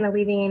 aggravating and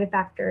alleviating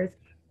factors,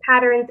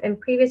 patterns, and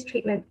previous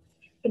treatments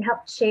can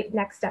help shape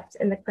next steps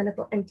in the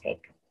clinical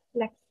intake.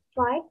 Next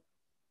slide.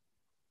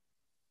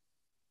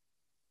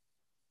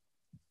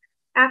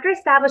 After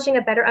establishing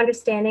a better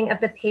understanding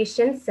of the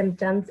patient's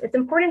symptoms, it's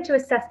important to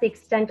assess the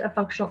extent of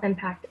functional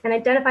impact and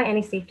identify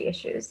any safety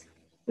issues.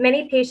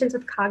 Many patients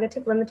with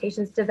cognitive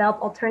limitations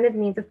develop alternative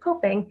means of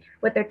coping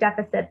with their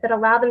deficits that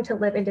allow them to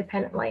live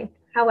independently.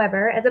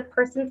 However, as a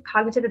person's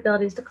cognitive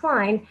abilities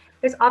decline,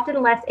 there's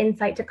often less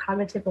insight to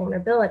cognitive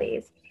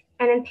vulnerabilities,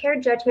 and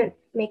impaired judgment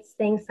makes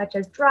things such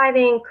as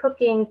driving,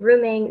 cooking,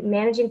 grooming,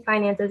 managing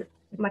finances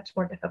much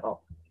more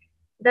difficult,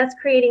 thus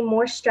creating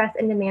more stress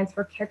and demands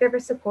for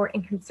caregiver support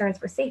and concerns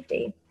for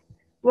safety.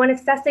 When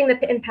assessing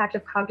the impact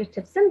of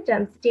cognitive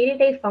symptoms,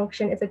 day-to-day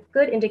function is a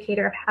good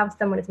indicator of how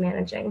someone is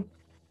managing.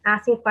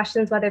 Asking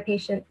questions whether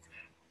patients'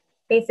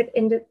 basic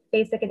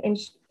and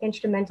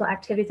instrumental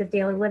activities of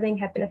daily living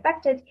have been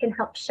affected can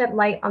help shed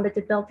light on the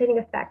debilitating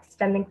effects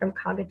stemming from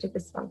cognitive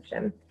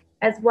dysfunction,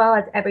 as well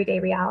as everyday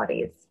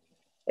realities.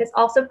 It's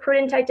also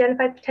prudent to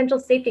identify potential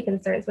safety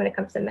concerns when it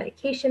comes to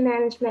medication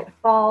management,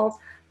 falls,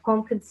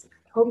 home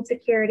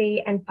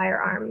security, and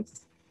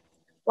firearms.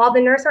 While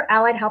the nurse or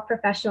allied health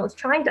professional is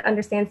trying to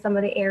understand some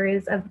of the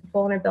areas of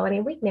vulnerability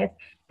and weakness,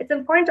 it's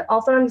important to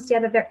also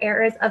understand that there are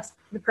areas of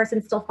the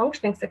person still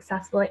functioning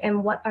successfully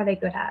and what are they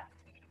good at.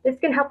 This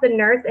can help the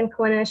nurse and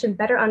clinician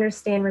better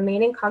understand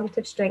remaining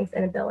cognitive strengths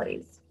and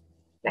abilities.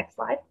 Next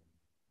slide.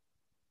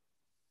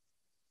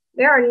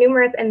 There are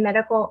numerous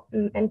mental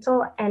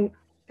and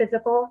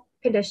physical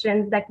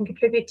conditions that can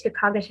contribute to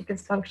cognitive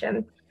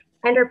dysfunction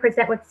and or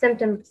present with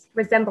symptoms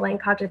resembling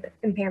cognitive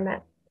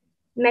impairment.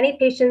 Many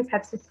patients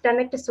have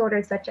systemic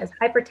disorders such as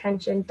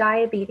hypertension,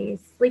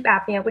 diabetes, sleep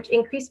apnea, which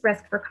increase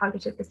risk for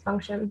cognitive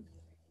dysfunction.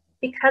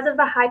 Because of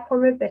the high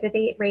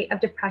comorbidity rate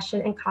of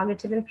depression and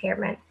cognitive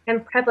impairment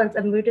and prevalence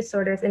of mood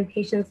disorders in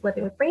patients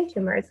living with brain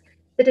tumors,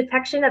 the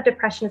detection of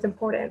depression is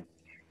important.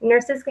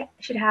 Nurses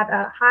should have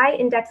a high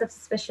index of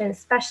suspicion,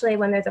 especially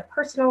when there's a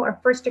personal or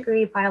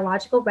first-degree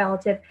biological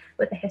relative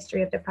with a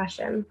history of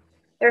depression.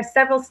 There are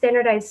several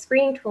standardized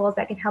screening tools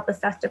that can help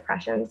assess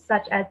depression,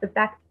 such as the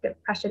Beck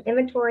Depression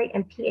Inventory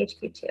and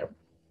PHQ-2.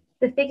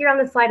 The figure on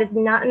the slide is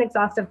not an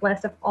exhaustive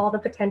list of all the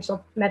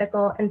potential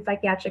medical and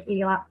psychiatric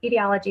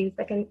etiologies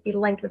that can be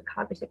linked with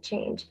cognitive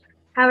change.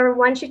 However,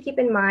 one should keep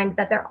in mind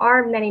that there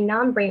are many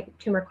non-brain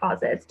tumor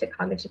causes to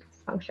cognitive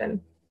dysfunction.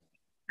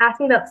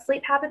 Asking about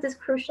sleep habits is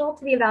crucial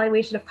to the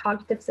evaluation of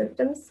cognitive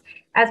symptoms.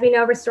 As we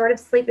know, restorative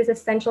sleep is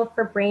essential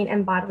for brain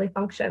and bodily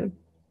function.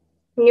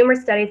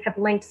 Numerous studies have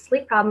linked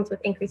sleep problems with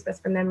increased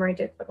risk for memory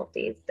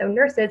difficulties. So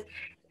nurses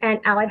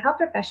and allied health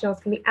professionals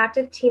can be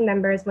active team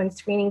members when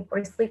screening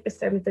for sleep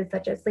disturbances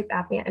such as sleep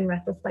apnea and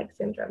restless leg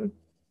syndrome.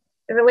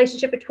 The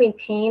relationship between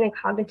pain and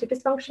cognitive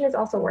dysfunction is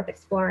also worth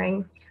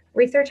exploring.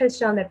 Research has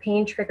shown that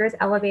pain triggers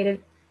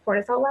elevated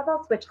cortisol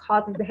levels, which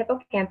causes the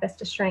hippocampus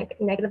to shrink,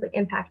 negatively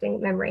impacting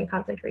memory and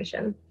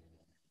concentration.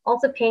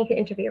 Also, pain can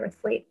interfere with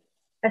sleep.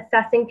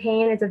 Assessing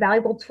pain is a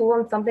valuable tool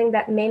and something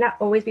that may not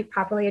always be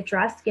properly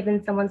addressed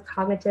given someone's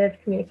cognitive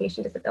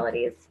communication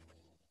disabilities.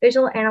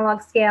 Visual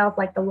analog scales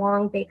like the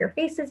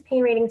Wong-Baker-Faces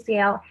pain rating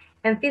scale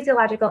and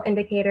physiological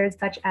indicators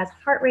such as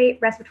heart rate,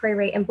 respiratory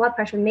rate, and blood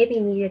pressure may be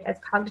needed as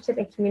cognitive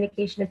and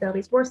communication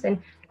abilities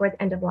worsen towards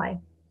end of life.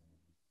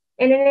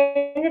 When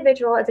an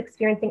individual is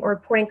experiencing or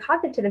reporting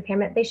cognitive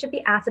impairment, they should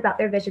be asked about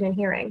their vision and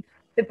hearing.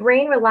 The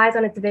brain relies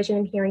on its vision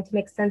and hearing to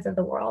make sense of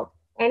the world.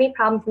 Any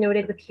problems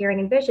noted with hearing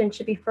and vision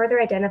should be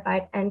further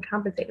identified and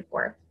compensated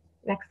for.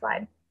 Next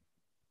slide.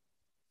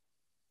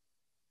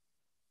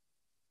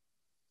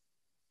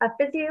 A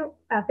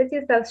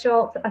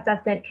physiosocial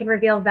assessment can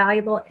reveal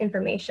valuable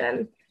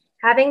information.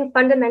 Having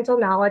fundamental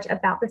knowledge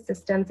about the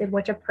systems in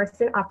which a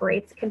person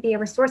operates can be a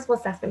resourceful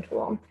assessment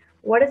tool.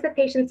 What is the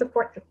patient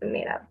support system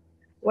made of?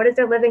 What is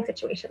their living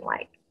situation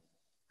like?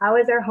 How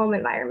is their home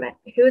environment?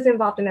 Who is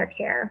involved in their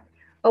care?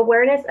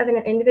 Awareness of an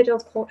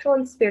individual's cultural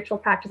and spiritual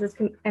practices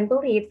and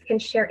beliefs can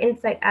share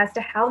insight as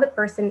to how the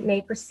person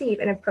may perceive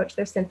and approach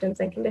their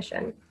symptoms and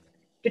condition.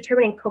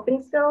 Determining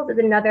coping skills is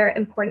another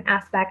important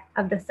aspect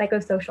of the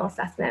psychosocial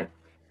assessment.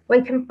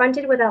 When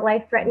confronted with a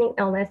life-threatening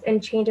illness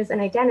and changes in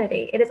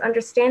identity, it is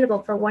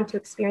understandable for one to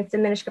experience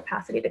diminished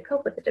capacity to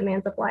cope with the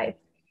demands of life.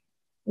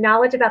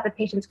 Knowledge about the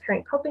patient's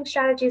current coping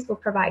strategies will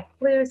provide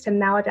clues to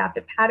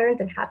maladaptive patterns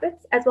and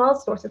habits, as well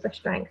as sources of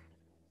strength.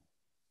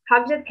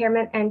 Cognitive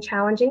impairment and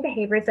challenging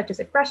behaviors such as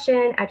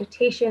aggression,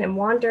 agitation, and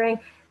wandering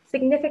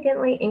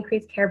significantly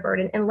increase care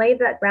burden and lay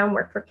the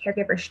groundwork for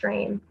caregiver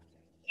strain.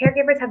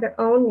 Caregivers have their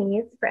own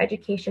needs for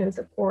education and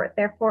support.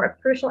 Therefore, a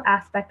crucial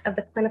aspect of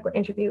the clinical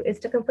interview is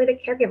to complete a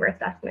caregiver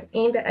assessment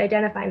aimed at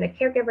identifying the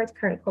caregiver's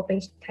current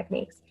coping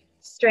techniques,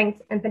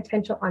 strengths, and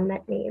potential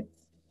unmet needs.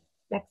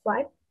 Next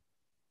slide.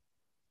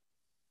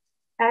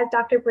 As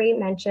Dr. Bray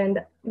mentioned,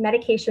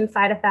 medication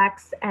side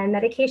effects and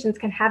medications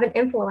can have an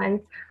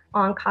influence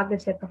on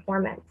cognitive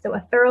performance. So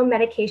a thorough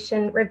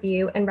medication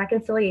review and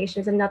reconciliation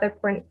is another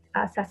important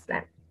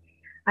assessment.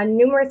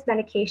 Numerous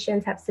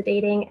medications have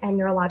sedating and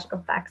neurological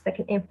effects that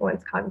can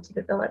influence cognitive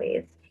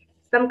abilities.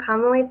 Some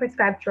commonly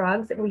prescribed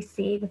drugs that we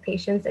see with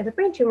patients with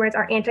brain tumors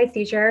are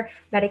anti-seizure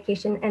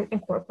medication and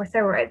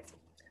corticosteroids.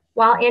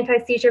 While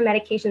anti-seizure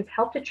medications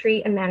help to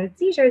treat and manage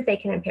seizures, they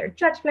can impair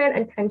judgment,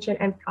 attention,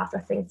 and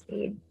processing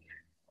speed.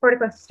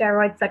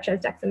 Corticosteroids such as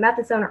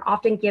dexamethasone are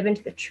often given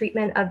to the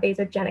treatment of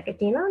vasogenic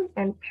edema,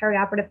 and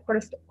perioperative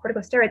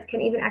corticosteroids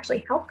can even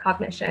actually help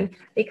cognition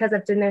because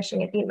of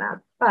diminishing edema.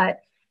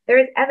 But there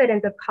is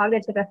evidence of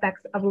cognitive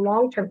effects of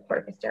long-term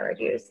corticosteroid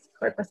use.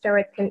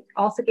 Corticosteroids can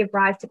also give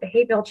rise to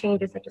behavioral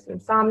changes such as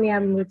insomnia,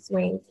 mood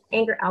swings,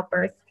 anger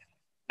outbursts,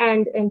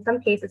 and in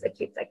some cases,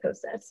 acute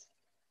psychosis.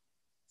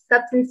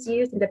 Substance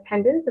use and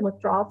dependence and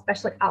withdrawal,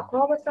 especially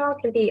alcohol withdrawal,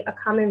 can be a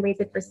common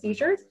reason for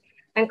seizures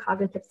and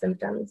cognitive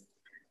symptoms.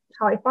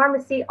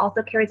 Polypharmacy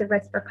also carries a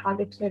risk for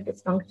cognitive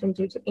dysfunction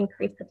due to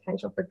increased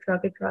potential for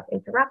drug-to-drug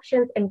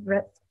interactions and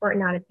risk for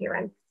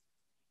non-adherence.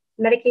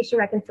 Medication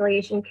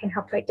reconciliation can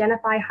help to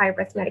identify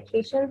high-risk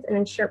medications and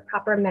ensure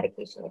proper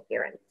medication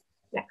adherence.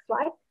 Next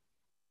slide.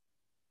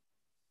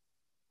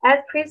 As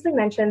previously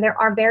mentioned, there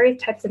are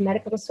various types of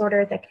medical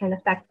disorders that can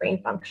affect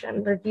brain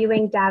function.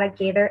 Reviewing data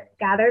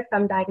gathered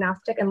from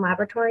diagnostic and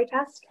laboratory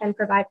tests can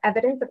provide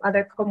evidence of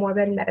other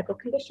comorbid medical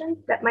conditions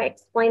that might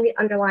explain the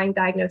underlying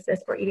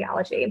diagnosis or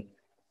etiology.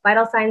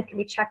 Vital signs can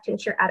be checked to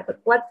ensure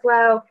adequate blood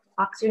flow,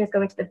 oxygen is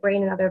going to the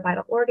brain and other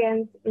vital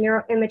organs.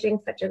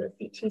 Neuroimaging, such as a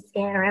CT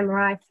scan or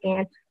MRI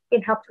scan,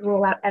 can help to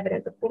rule out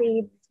evidence of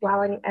bleeds,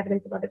 swelling, and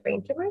evidence of other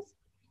brain tumors.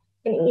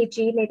 An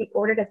EEG may be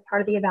ordered as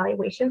part of the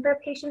evaluation for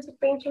patients with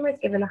brain tumors,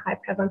 given the high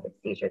prevalence of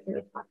seizures in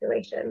this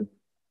population.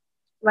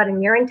 Blood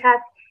and urine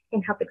tests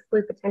can help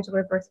exclude potential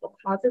reversible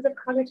causes of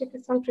cognitive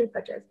dysfunction,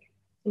 such as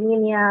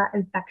anemia,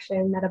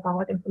 infection,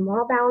 metabolic and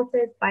hormonal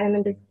balances,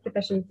 vitamin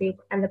deficiencies,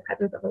 and the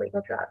presence of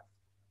illegal drugs.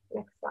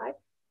 Next slide.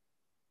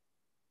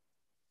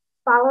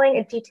 Following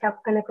a detailed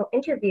clinical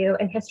interview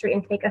and history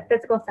intake, a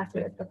physical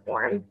assessment is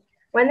performed.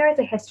 When there is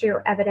a history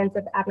or evidence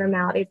of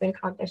abnormalities in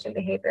cognition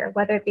behavior,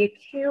 whether it be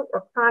acute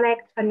or chronic,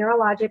 a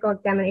neurological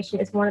examination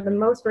is one of the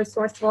most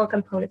resourceful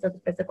components of the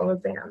physical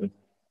exam.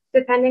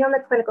 Depending on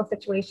the clinical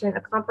situation,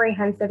 a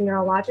comprehensive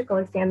neurological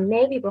exam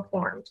may be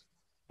performed.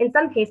 In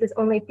some cases,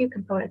 only a few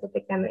components of the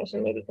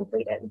examination may be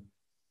completed.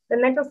 The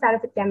mental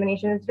status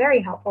examination is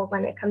very helpful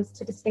when it comes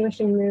to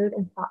distinguishing mood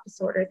and thought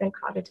disorders and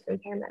cognitive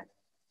impairment.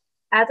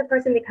 As a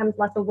person becomes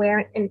less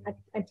aware and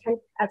as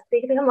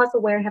they become less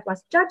aware and have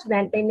less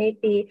judgment, they may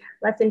be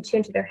less in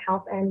tune to their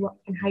health and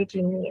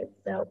hygiene needs.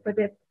 So for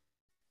the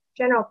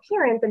general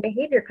appearance and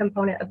behavior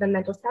component of the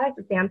mental status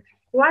exam,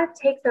 you want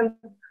to take some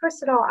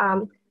personal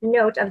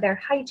note of their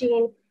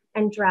hygiene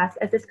and dress,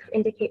 as this could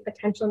indicate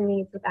potential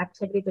needs with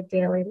activities of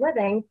daily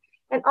living,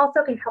 and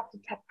also can help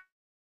detect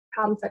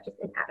problems such as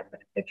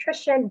inadequate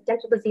nutrition,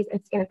 dental disease,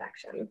 and skin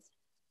infections.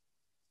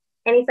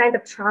 Any signs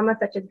of trauma,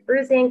 such as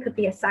bruising, could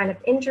be a sign of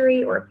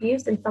injury or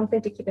abuse and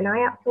something to keep an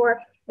eye out for,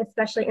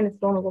 especially in this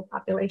vulnerable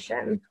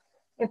population.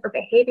 And for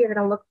behavior, you're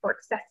going to look for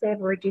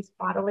excessive or reduced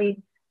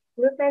bodily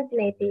movements,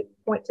 maybe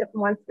point to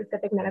one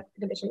specific medical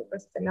condition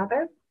versus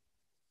another.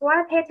 You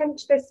want to pay attention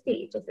to their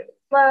speech. Is it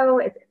slow?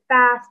 Is it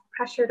fast,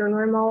 pressured, or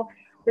normal?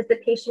 Does the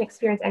patient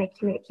experience any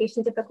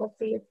communication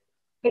difficulties?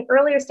 In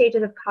earlier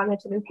stages of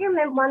cognitive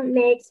impairment, one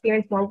may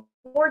experience more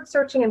word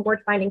searching and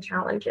word finding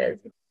challenges.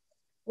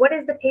 What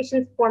is the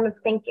patient's form of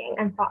thinking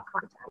and thought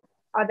content?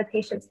 Are the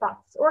patient's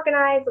thoughts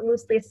disorganized,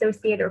 loosely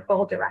associated, or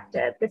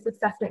goal-directed? This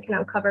assessment can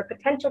uncover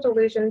potential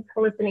delusions,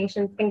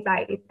 hallucinations,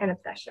 anxieties, and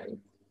obsessions.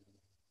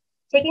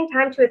 Taking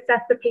time to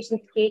assess the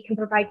patient's gait can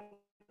provide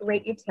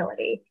great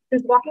utility,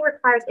 since walking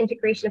requires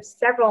integration of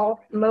several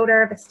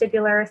motor,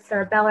 vestibular,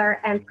 cerebellar,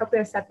 and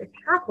proprioceptive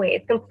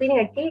pathways. Completing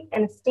a gait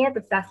and a stance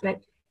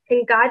assessment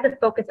can guide the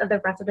focus of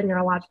the rest of the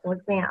neurological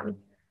exam.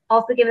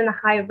 Also, given the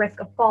high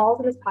risk of falls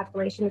in this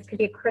population, this could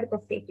be a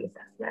critical safety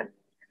assessment.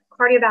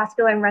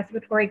 Cardiovascular and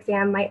respiratory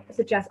exam might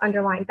suggest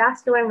underlying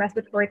vascular and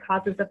respiratory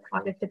causes of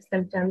cognitive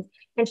symptoms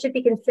and should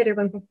be considered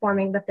when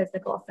performing the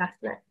physical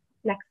assessment.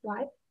 Next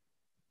slide.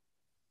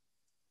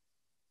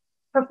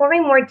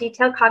 Performing more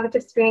detailed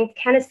cognitive screenings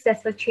can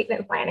assist with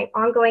treatment planning,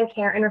 ongoing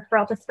care, and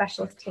referral to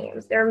specialist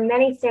teams. There are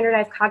many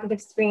standardized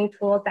cognitive screening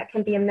tools that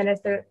can be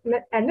administered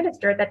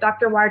that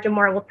Dr.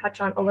 Warjamora will touch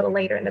on a little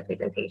later in the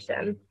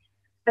presentation.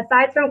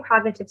 Aside from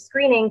cognitive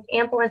screenings,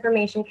 ample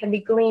information can be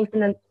gleaned from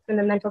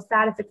the mental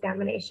status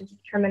examination to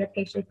determine a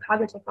patient's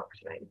cognitive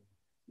functioning.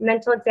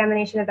 Mental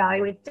examination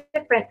evaluates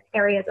different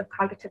areas of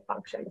cognitive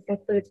function. This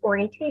includes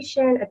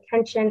orientation,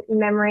 attention,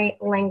 memory,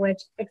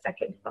 language,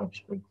 executive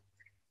function.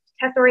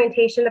 To test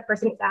orientation, the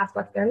person is asked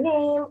what's their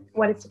name,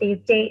 what is today's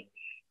date,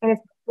 and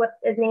what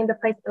is named the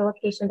place or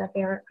location that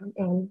they are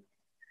in.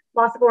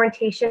 Loss of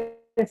orientation,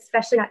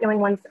 especially not knowing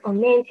one's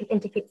own name, can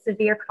indicate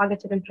severe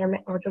cognitive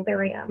impairment or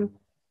delirium.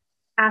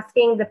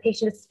 Asking the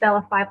patient to spell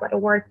a 5-letter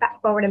word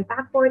forward and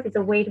backwards is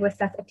a way to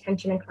assess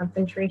attention and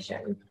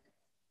concentration.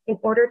 In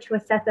order to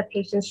assess the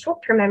patient's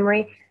short-term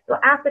memory, you'll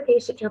ask the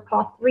patient to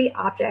recall 3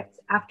 objects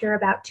after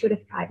about 2 to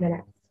 5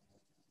 minutes.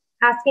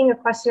 Asking a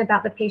question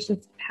about the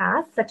patient's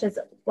past, such as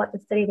what the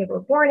city they were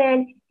born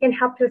in, can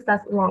help to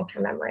assess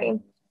long-term memory.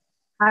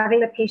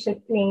 Having the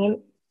patient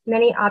name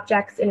many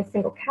objects in a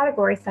single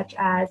category, such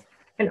as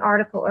an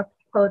article or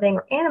clothing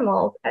or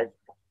animals,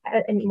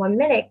 in 1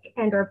 minute,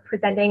 and or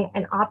presenting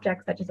an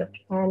object such as a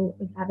pen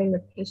and having the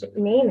patient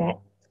name it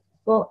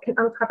can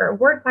uncover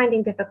word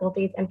finding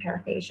difficulties and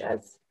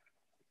paraphasias.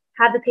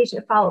 Have the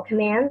patient follow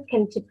commands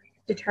can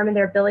determine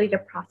their ability to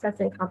process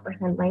and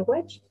comprehend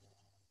language.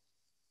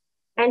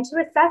 And to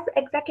assess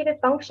executive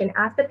function,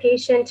 ask the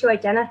patient to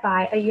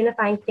identify a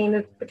unifying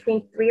theme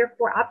between 3 or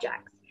 4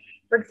 objects.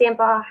 For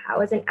example,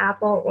 how is an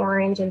apple,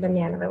 orange, and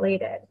banana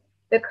related?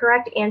 The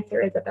correct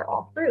answer is that they're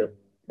all fruit.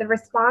 The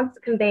response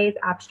conveys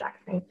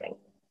abstract thinking.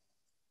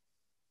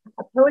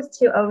 Opposed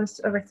to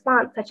a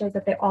response such as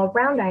that they're all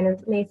round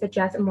items may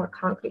suggest a more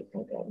concrete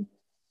thinking.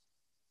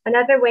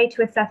 Another way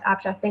to assess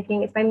abstract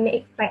thinking is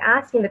by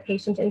asking the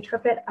patient to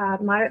interpret a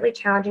moderately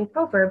challenging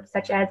proverb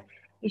such as,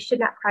 "You should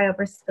not cry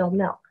over spilled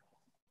milk."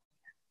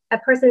 A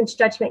person's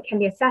judgment can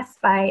be assessed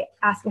by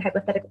asking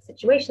hypothetical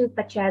situations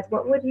such as,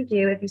 "What would you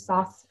do if you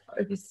saw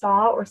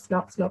or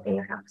smelled smoke in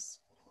your house?"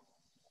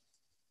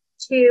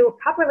 To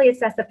properly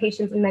assess the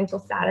patient's mental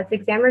status,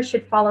 examiners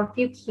should follow a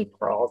few key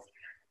roles.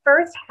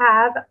 First,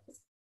 have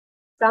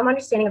some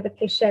understanding of the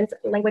patient's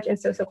language and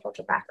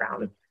sociocultural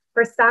background.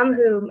 For some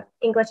whom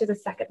English is a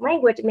second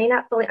language, may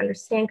not fully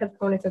understand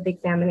components of the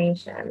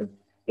examination.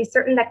 Be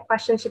certain that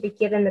questions should be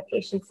given the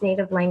patient's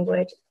native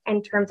language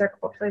and terms are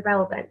culturally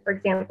relevant. For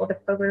example, the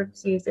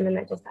proverbs used in the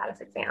mental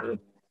status exam.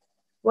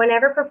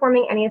 Whenever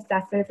performing any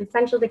assessment, it's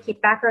essential to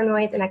keep background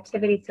noise and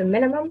activity to a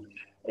minimum.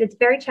 It is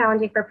very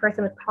challenging for a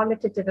person with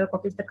cognitive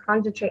difficulties to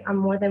concentrate on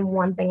more than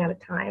one thing at a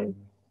time.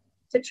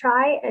 to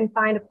try and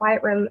find a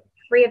quiet room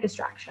free of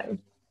distraction.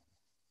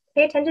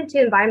 Pay attention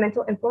to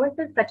environmental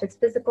influences such as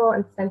physical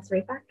and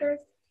sensory factors,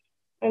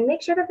 and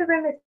make sure that the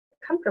room is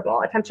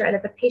comfortable, a temperature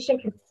that the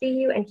patient can see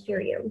you and hear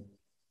you.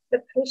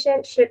 The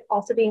patient should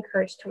also be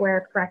encouraged to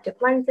wear corrective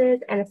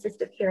lenses and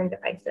assistive hearing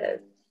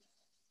devices.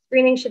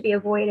 Screening should be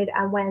avoided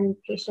when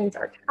patients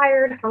are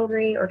tired,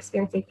 hungry, or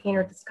experiencing pain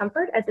or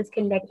discomfort, as this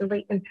can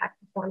negatively impact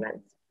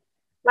performance.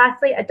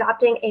 Lastly,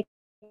 adopting a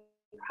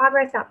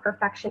progress, not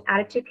perfection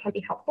attitude can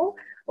be helpful.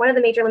 One of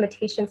the major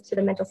limitations to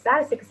the mental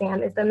status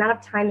exam is the amount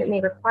of time it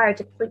may require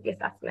to complete the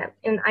assessment.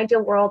 In an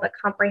ideal world, a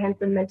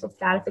comprehensive mental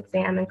status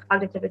exam and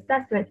cognitive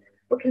assessment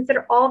will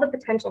consider all the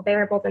potential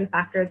variables and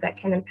factors that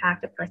can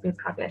impact a person's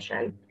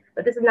cognition.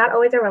 But this is not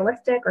always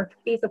realistic or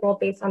feasible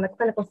based on the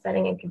clinical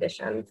setting and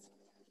conditions.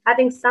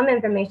 Having some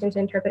information to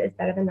interpret is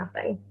better than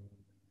nothing.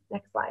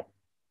 Next slide.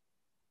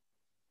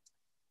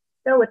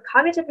 So with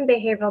cognitive and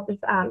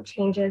behavioral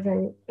changes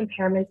and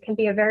impairments can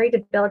be a very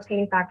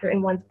debilitating factor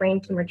in one's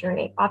brain tumor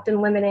journey, often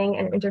limiting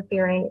and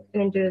interfering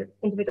in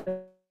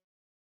individual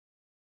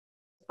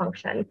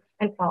function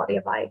and quality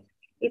of life.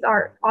 These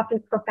are often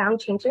profound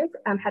changes,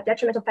 have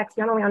detrimental effects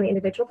not only on the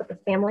individual, but the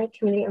family,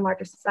 community, and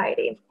larger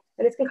society.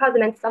 And this can cause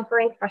immense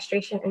suffering,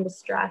 frustration, and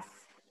distress.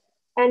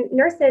 And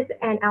nurses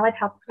and allied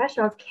health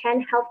professionals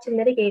can help to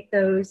mitigate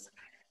those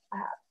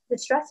the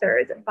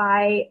stressors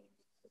by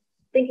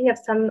thinking of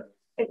some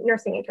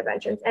nursing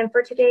interventions. And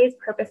for today's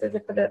purposes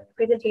and for the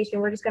presentation,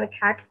 we're just going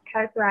to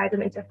categorize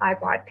them into 5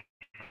 broad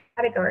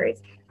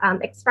categories: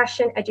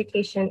 expression,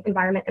 education,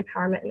 environment,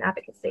 empowerment, and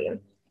advocacy.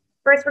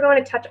 First, we're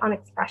going to touch on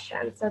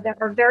expression. So there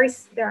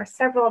are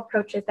several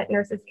approaches that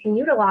nurses can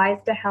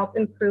utilize to help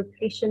improve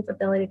patients'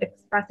 ability to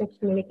express and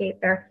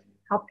communicate their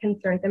health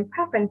concerns and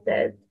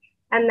preferences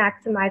and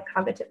maximize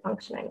cognitive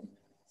functioning.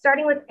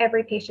 Starting with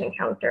every patient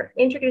encounter,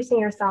 introducing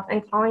yourself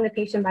and calling the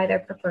patient by their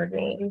preferred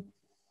name.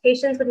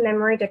 Patients with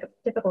memory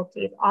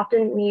difficulties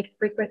often need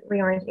frequent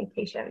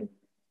reorientation.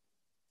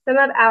 Some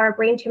of our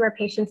brain tumor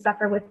patients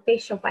suffer with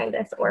facial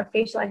blindness or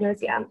facial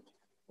agnosia,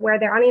 where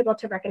they're unable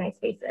to recognize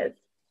faces.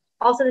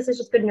 Also, this is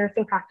just good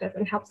nursing practice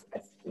and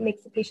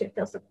makes the patient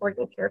feel supported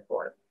and cared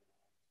for.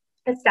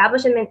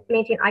 Establish and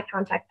maintain eye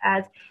contact,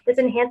 as this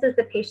enhances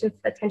the patient's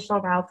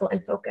attentional arousal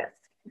and focus,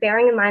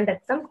 bearing in mind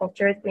that some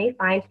cultures may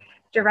find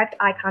direct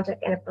eye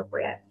contact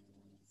inappropriate.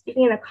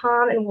 Speaking in a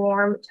calm and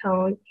warm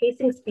tone,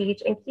 pacing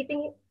speech, and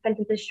keeping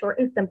sentences short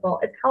and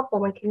simple is helpful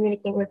when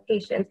communicating with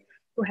patients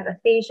who have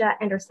aphasia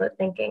and are slow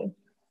thinking.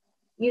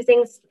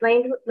 Using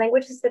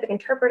language-specific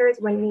interpreters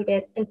when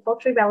needed in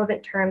culturally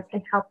relevant terms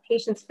can help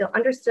patients feel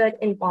understood,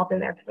 involved in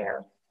their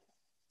care.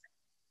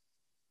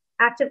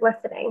 Active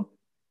listening.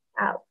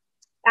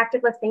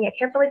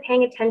 Carefully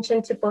paying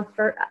attention to both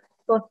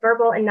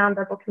verbal and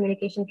nonverbal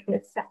communication can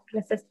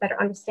assist better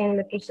understanding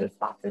the patient's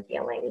thoughts and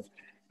feelings.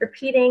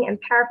 Repeating and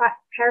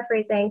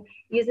paraphrasing,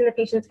 using the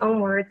patient's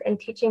own words, and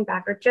teaching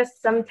back are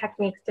just some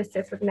techniques to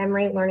assist with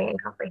memory, learning, and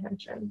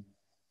comprehension.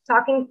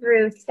 Talking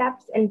through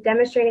steps and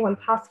demonstrating when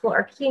possible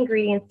are key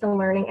ingredients to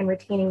learning and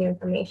retaining new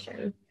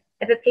information.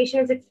 If a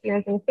patient is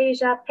experiencing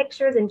aphasia,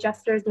 pictures and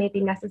gestures may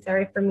be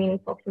necessary for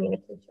meaningful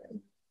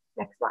communication.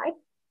 Next slide.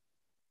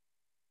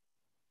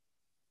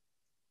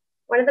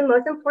 One of the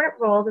most important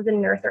roles as a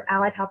nurse or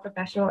allied health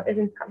professional is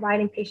in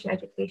providing patient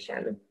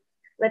education.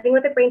 Living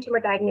with a brain tumor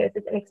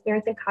diagnosis and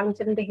experiencing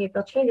cognitive and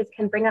behavioral changes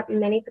can bring up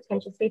many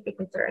potential safety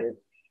concerns.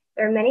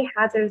 There are many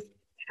hazards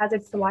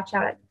to watch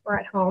out for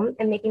at home,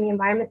 and making the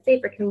environment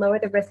safer can lower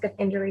the risk of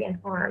injury and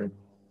harm.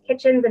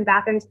 Kitchens and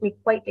bathrooms can be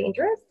quite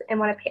dangerous, and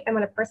when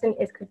a person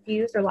is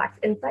confused or lacks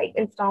insight,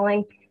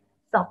 installing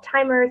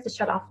self-timers to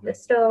shut off the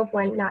stove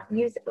when not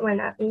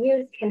being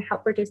used can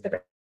help reduce the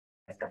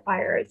risk of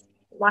fires.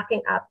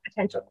 Locking up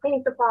potential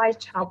cleaning supplies,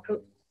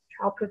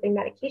 child-proofing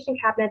medication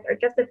cabinets, or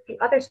just a few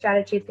other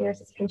strategies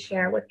nurses can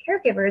share with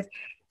caregivers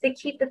to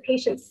keep the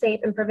patient safe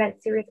and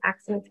prevent serious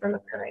accidents from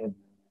occurring.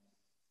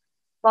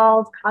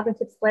 Falls,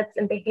 cognitive slips,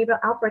 and behavioral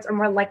outbursts are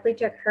more likely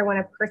to occur when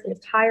a person is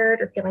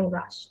tired or feeling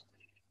rushed.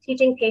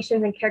 Teaching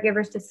patients and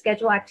caregivers to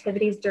schedule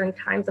activities during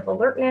times of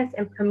alertness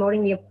and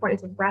promoting the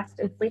importance of rest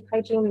and sleep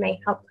hygiene may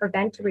help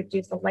prevent or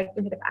reduce the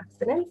likelihood of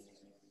accidents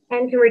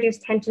and can reduce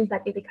tensions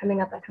that may be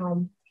coming up at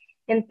home.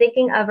 And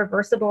thinking of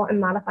reversible and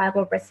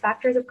modifiable risk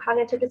factors of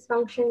cognitive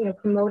dysfunction,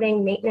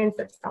 promoting maintenance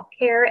of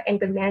self-care and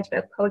good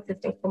management of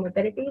coexisting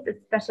comorbidities,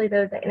 especially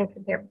those that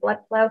interfere blood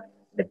flow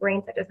to the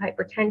brain, such as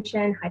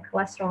hypertension, high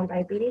cholesterol, and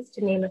diabetes,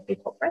 to name a few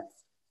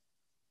culprits.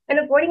 And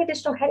avoiding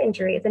additional head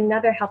injury is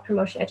another health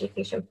promotion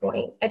education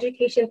point.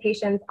 Education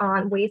patients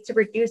on ways to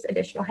reduce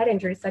additional head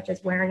injuries, such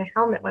as wearing a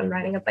helmet when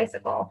riding a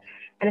bicycle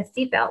and a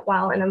seatbelt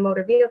while in a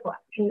motor vehicle,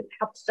 can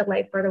help to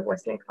delay further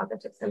worsening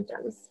cognitive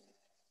symptoms.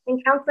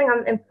 And counseling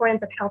on the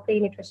importance of healthy,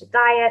 nutritious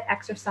diet,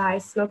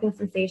 exercise, smoking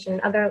cessation,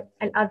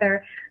 and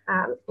other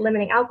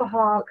limiting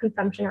alcohol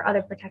consumption or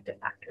other protective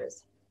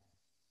factors.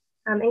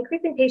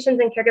 Increasing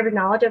patients' and caregivers'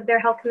 knowledge of their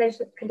health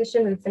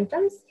conditions and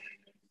symptoms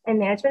and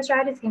management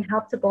strategies can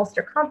help to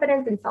bolster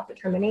confidence and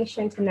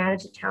self-determination to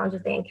manage the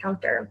challenges they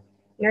encounter.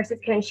 Nurses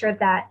can ensure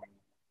that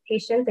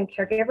Patients and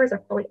caregivers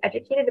are fully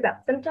educated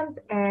about symptoms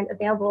and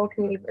available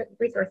community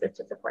resources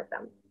to support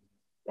them.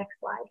 Next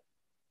slide.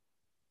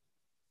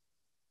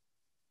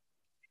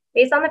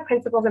 Based on the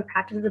principles and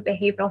practices of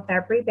behavioral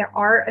therapy, there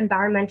are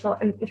environmental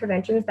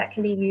interventions that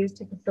can be used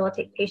to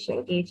facilitate patient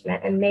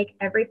engagement and make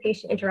every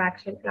patient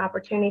interaction an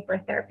opportunity for a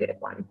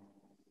therapeutic one.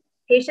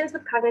 Patients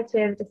with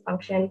cognitive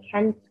dysfunction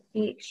can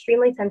be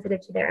extremely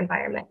sensitive to their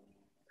environment.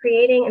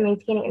 Creating and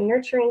maintaining a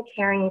nurturing,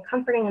 caring, and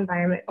comforting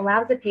environment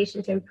allows the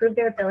patient to improve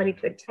their ability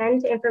to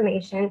attend to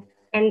information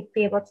and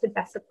be able to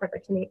best support their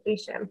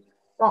communication,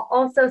 while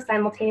also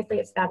simultaneously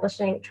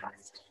establishing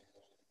trust.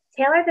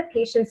 Tailor the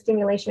patient's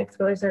stimulation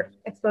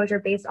exposure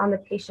based on the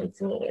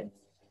patient's needs.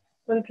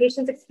 When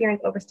patients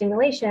experience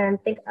overstimulation,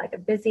 think like a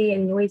busy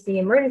and noisy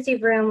emergency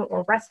room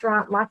or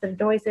restaurant, lots of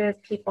noises,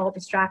 people,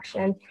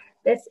 distraction.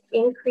 This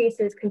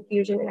increases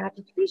confusion and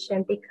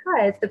agitation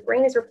because the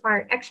brain is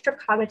requiring extra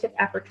cognitive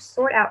effort to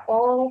sort out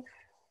all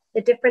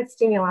the different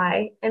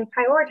stimuli and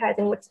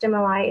prioritizing what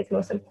stimuli is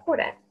most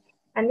important.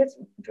 And this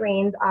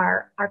drains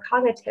our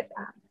cognitive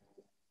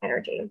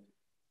energy.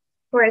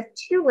 Whereas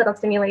too little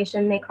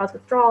stimulation may cause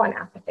withdrawal and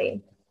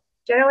apathy.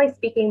 Generally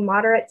speaking,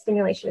 moderate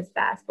stimulation is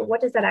best, but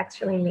what does that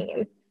actually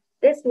mean?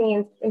 This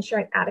means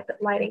ensuring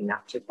adequate lighting,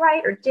 not too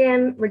bright or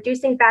dim,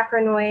 reducing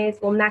background noise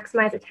will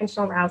maximize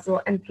attentional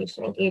arousal and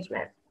patient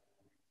engagement.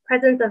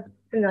 Presence of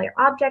familiar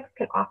objects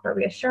can offer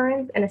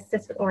reassurance and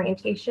assist with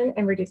orientation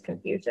and reduce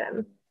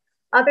confusion.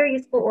 Other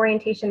useful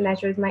orientation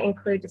measures might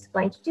include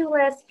displaying to-do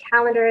lists,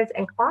 calendars,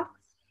 and clocks.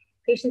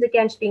 Patients,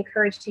 again, should be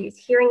encouraged to use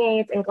hearing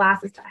aids and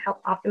glasses to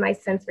help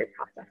optimize sensory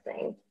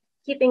processing.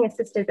 Keeping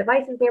assistive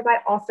devices nearby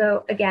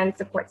also, again,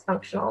 supports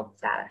functional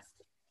status.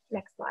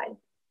 Next slide.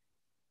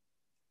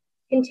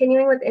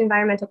 Continuing with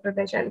environmental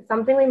provision,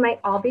 something we might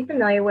all be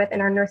familiar with in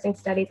our nursing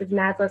studies is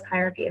Maslow's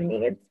hierarchy of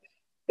needs.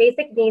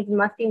 Basic needs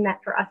must be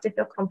met for us to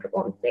feel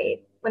comfortable and safe.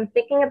 When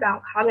thinking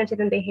about cognitive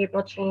and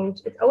behavioral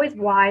change, it's always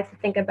wise to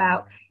think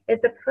about, is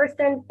the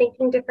person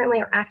thinking differently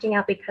or acting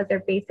out because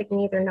their basic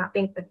needs are not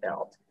being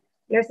fulfilled?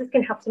 Nurses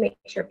can help to make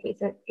sure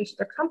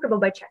patients are comfortable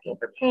by checking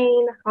for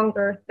pain,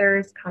 hunger,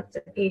 thirst,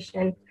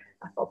 constipation,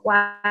 a full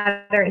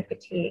bladder, and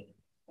fatigue.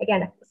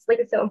 Again, sleep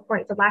is so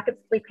important. So lack of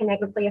sleep can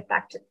negatively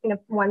affect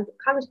one's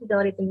cognitive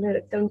abilities and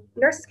mood. So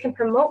nurses can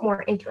promote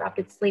more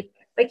interrupted sleep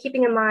by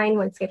keeping in mind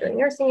when scheduling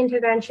nursing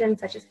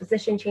interventions, such as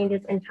position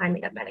changes and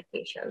timing of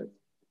medications.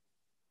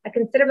 A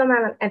considerable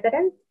amount of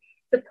evidence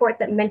supports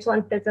that mental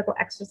and physical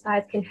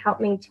exercise can help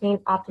maintain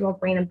optimal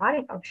brain and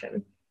body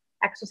function.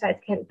 Exercise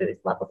can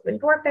boost levels of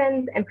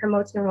endorphins and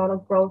promotes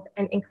neuronal growth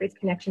and increase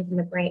connections in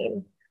the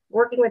brain.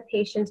 Working with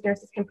patients,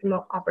 nurses can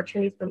promote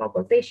opportunities for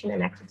mobilization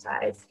and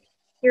exercise.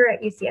 Here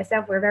at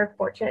UCSF, we're very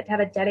fortunate to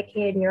have a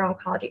dedicated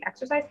neuro-oncology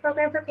exercise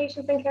program for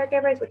patients and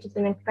caregivers, which is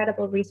an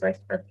incredible resource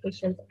for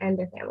patients and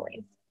their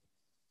families.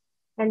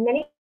 And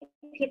many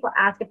people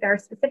ask if there are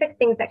specific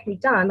things that can be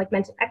done, like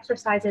mental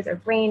exercises or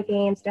brain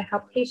games, to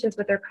help patients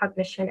with their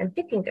cognition and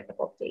thinking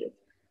difficulties.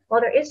 While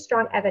there is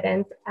strong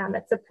evidence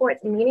that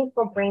supports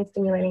meaningful brain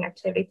stimulating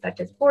activities such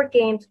as board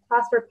games,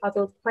 crossword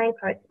puzzles, playing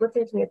cards,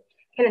 listening to music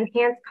can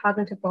enhance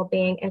cognitive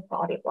well-being and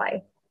quality of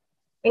life.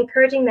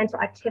 Encouraging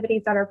mental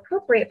activities that are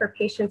appropriate for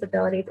patients'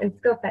 abilities and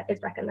skill set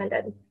is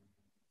recommended.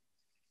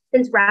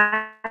 Since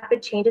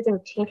rapid changes in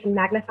routine can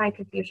magnify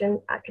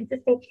confusion,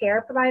 consistent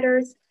care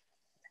providers,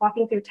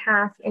 walking through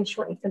tasks in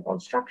short and simple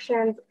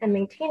instructions, and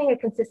maintaining a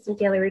consistent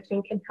daily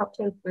routine can help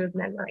to improve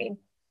memory.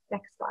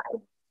 Next slide.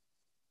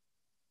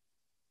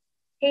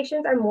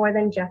 Patients are more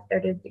than just their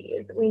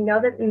disease. We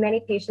know that many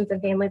patients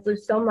and families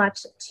lose so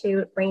much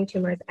to brain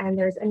tumors, and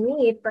there's a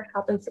need for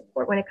help and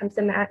support when it comes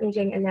to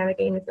managing and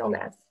navigating this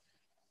illness.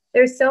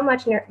 There's so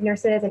much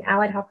nurses and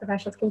allied health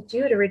professionals can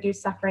do to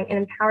reduce suffering and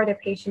empower their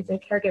patients and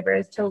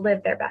caregivers to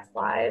live their best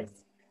lives.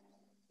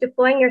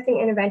 Deploying nursing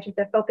interventions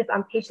that focus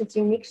on patients'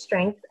 unique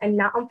strengths and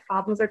not on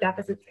problems or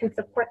deficits can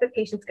support the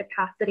patient's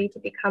capacity to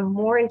become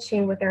more in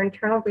tune with their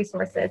internal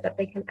resources that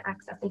they can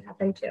access and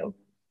tap into.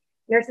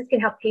 Nurses can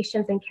help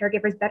patients and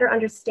caregivers better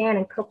understand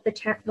and cope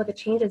with the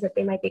changes that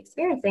they might be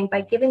experiencing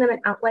by giving them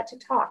an outlet to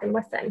talk and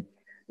listen.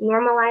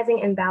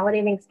 Normalizing and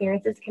validating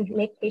experiences can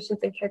make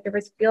patients and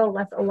caregivers feel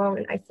less alone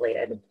and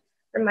isolated.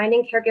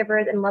 Reminding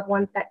caregivers and loved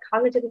ones that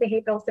cognitive and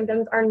behavioral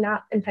symptoms are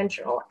not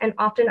intentional and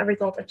often a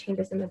result of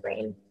changes in the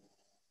brain.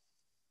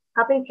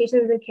 Helping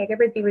patients and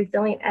caregivers be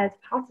resilient as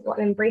possible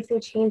and embracing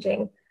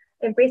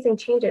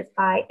changes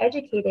by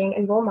educating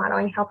and role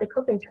modeling healthy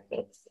coping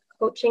techniques.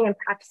 Coaching and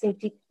practicing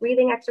deep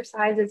breathing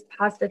exercises,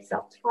 positive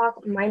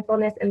self-talk,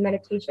 mindfulness, and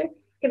meditation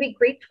can be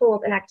great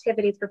tools and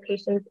activities for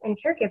patients and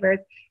caregivers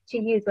to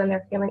use when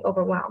they're feeling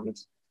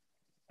overwhelmed.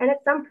 And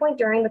at some point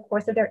during the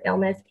course of their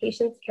illness,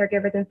 patients,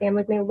 caregivers, and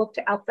families may look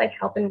to outside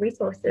help and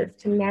resources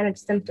to manage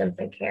symptoms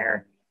and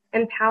care.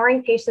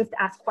 Empowering patients to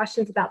ask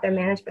questions about their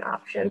management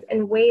options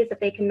and ways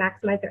that they can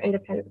maximize their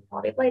independence and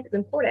quality of life is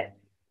important.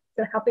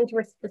 So helping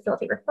to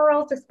facilitate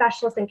referrals to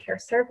specialists and care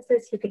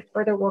services who could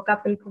further work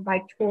up and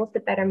provide tools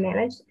to better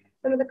manage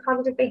some of the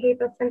cognitive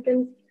behavioral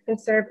symptoms can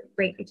serve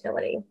great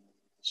utility.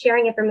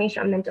 Sharing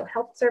information on mental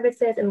health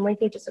services and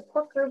linking to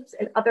support groups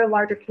and other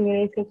larger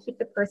communities can keep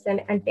the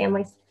person and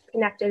families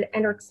connected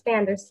and or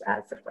expand their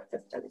support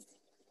systems.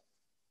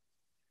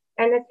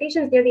 And as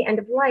patients near the end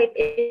of life,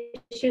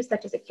 issues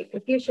such as acute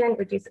confusion,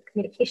 reduced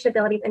communication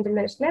abilities, and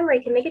diminished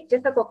memory can make it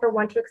difficult for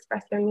one to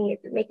express their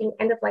needs, making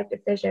end-of-life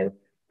decisions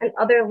and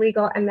other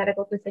legal and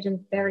medical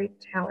decisions very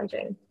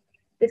challenging.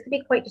 This can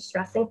be quite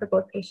distressing for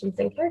both patients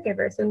and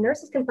caregivers, so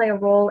nurses can play a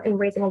role in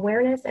raising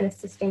awareness and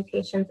assisting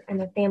patients and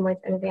their families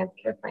in advanced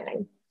care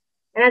planning.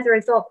 And as a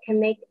result, can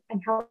make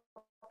and help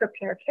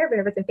prepare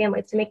caregivers and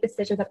families to make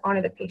decisions that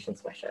honor the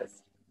patient's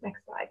wishes.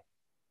 Next slide.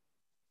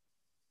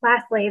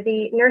 Lastly,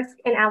 the nurse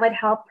and allied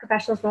health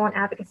professionals' role in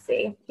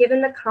advocacy.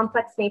 Given the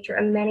complex nature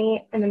of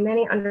many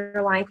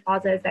underlying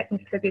causes that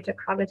contribute to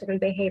cognitive and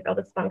behavioral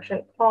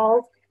dysfunction,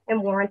 calls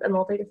and warrants a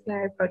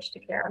multidisciplinary approach to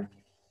care.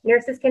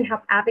 Nurses can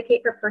help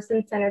advocate for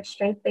person-centered,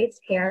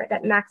 strength-based care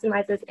that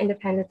maximizes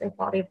independence and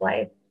quality of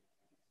life.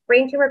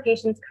 Brain tumor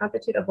patients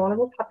constitute a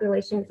vulnerable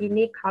population with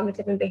unique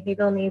cognitive and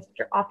behavioral needs,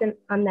 which are often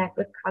unmet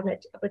with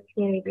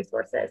community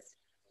resources.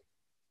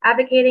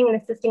 Advocating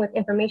and assisting with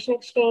information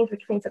exchange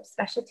between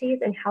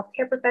subspecialties and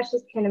healthcare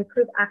professionals can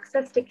improve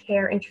access to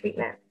care and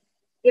treatment.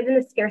 Given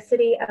the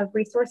scarcity of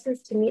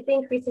resources to meet the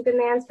increasing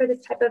demands for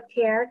this type of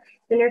care,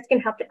 the nurse can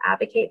help to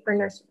advocate for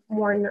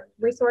more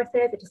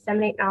resources and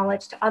disseminate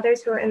knowledge to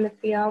others who are in the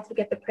field to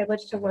get the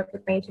privilege to work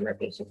with brain tumor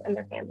patients and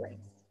their families.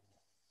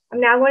 I'm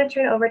now going to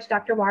turn it over to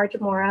Dr. Laura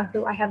Jamora,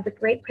 who I have the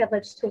great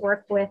privilege to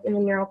work with in the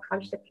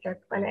Neuro-Oncology Care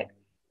Clinic.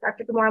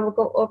 Dr. Jamora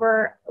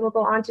will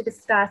go on to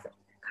discuss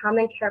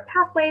common care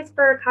pathways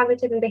for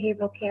cognitive and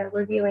behavioral care,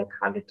 reviewing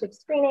cognitive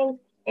screening,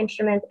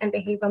 instruments, and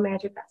behavioral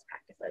management best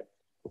practices.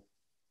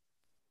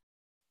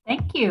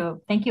 Thank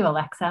you. Thank you,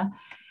 Alexa.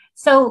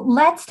 So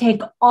let's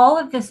take all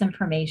of this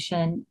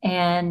information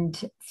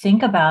and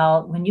think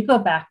about when you go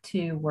back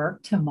to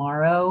work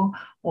tomorrow,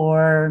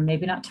 or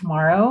maybe not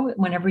tomorrow,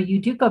 whenever you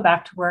do go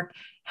back to work,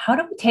 how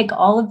do we take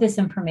all of this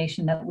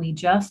information that we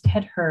just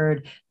had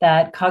heard,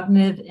 that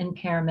cognitive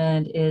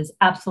impairment is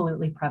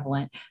absolutely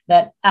prevalent,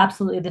 that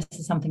absolutely this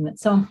is something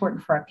that's so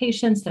important for our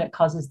patients, that it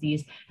causes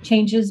these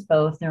changes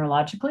both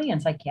neurologically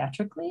and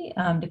psychiatrically,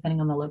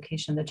 depending on the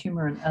location of the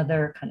tumor and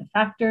other kind of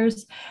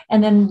factors.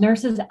 And then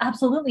nurses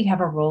absolutely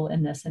have a role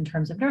in this in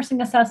terms of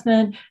nursing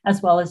assessment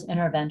as well as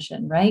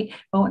intervention, right?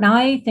 But when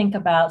I think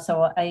about,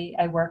 so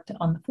I worked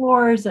on the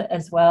floors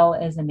as well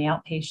as in the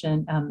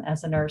outpatient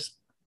as a nurse.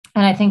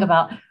 And I think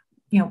about,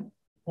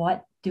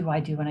 what do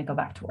I do when I go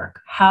back to work?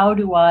 How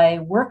do I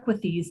work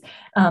with these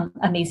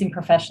amazing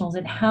professionals,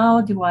 and how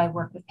do I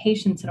work with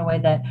patients in a way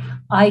that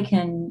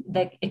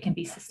that it can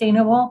be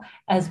sustainable,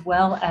 as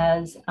well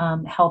as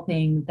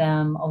helping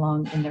them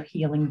along in their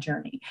healing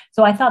journey?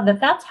 So I thought that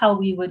that's how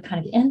we would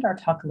kind of end our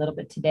talk a little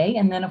bit today.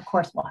 And then of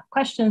course we'll have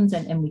questions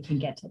and we can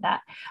get to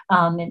that.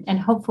 And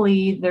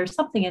hopefully there's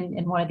something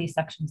in one of these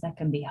sections that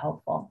can be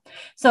helpful.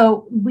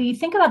 So we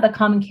think about the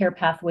common care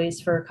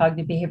pathways for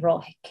cognitive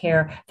behavioral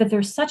care, that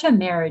there's such a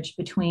marriage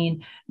between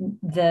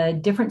the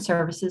different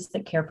services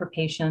that care for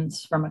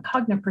patients from a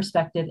cognitive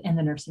perspective and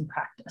the nursing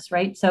practice,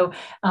 right? So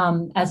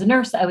as a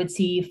nurse, I would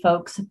see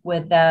folks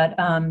with that,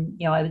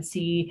 I would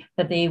see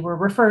that they were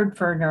referred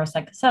for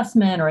neuropsych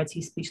assessment, or I'd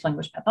see speech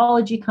language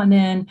pathology come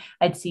in.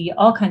 I'd see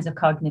all kinds of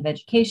cognitive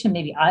education.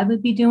 Maybe I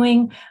would be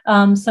doing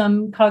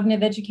some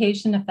cognitive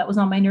education if that was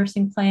on my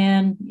nursing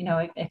plan,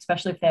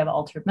 especially if they have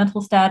altered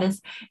mental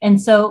status.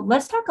 And so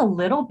let's talk a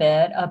little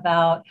bit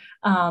about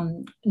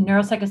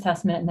neuropsych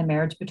assessment and the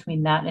marriage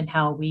between that and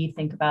how we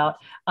think about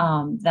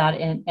that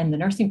in the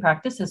nursing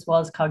practice, as well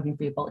as cognitive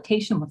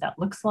rehabilitation, what that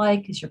looks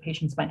like, because your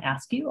patients might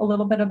ask you a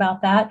little bit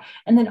about that.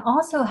 And then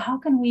also, how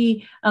can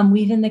we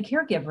weave in the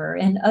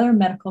caregiver and other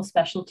medical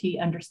specialty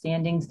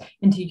understandings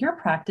into your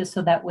practice,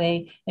 so that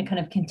way it kind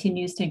of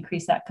continues to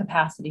increase that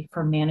capacity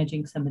for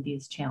managing some of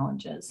these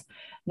challenges.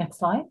 Next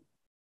slide.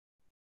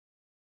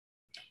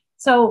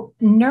 So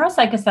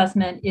neuropsych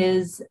assessment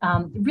is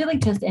really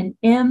just an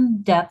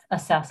in-depth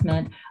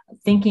assessment,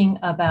 thinking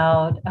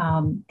about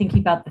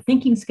the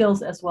thinking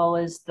skills as well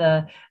as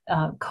the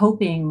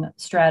coping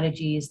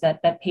strategies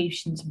that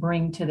patients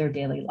bring to their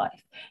daily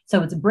life.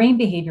 So it's brain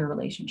behavior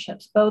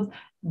relationships, both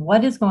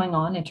what is going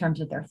on in terms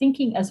of their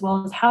thinking, as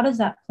well as how does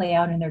that play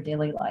out in their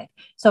daily life.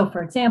 So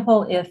for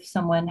example, if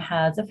someone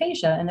has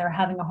aphasia and they're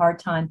having a hard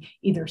time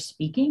either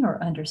speaking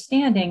or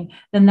understanding,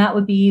 then that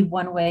would be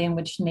one way in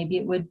which maybe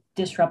it would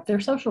disrupt their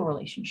social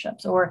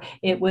relationships, or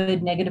it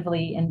would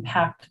negatively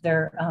impact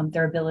their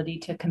ability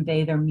to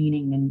convey their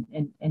meaning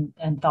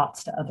and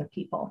thoughts to other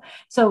people.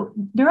 So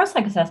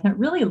neuropsych assessment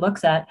really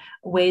looks at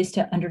ways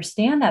to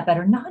understand that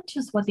better, not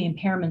just what the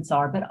impairments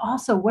are, but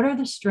also what are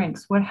the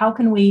strengths. How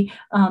can we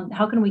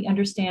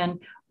understand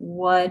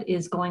what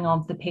is going on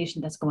with the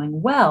patient that's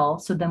going well,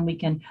 so then we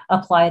can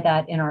apply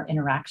that in our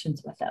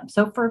interactions with them.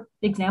 So for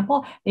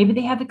example, maybe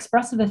they have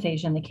expressive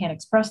aphasia and they can't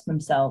express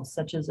themselves,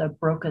 such as a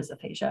Broca's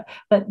aphasia,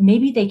 but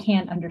maybe they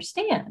can't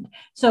understand.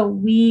 So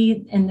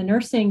we, in the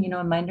nursing,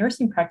 in my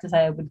nursing practice,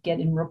 I would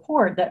get in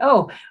report that,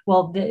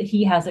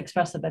 he has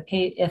expressive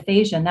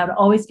aphasia, and that would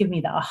always give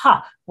me the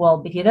aha, well,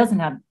 but he doesn't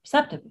have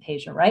receptive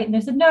aphasia, right? And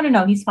they said,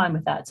 no, he's fine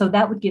with that. So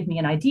that would give me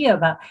an idea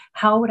about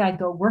how would I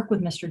go work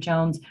with Mr.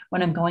 Jones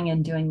when I'm going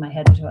in doing my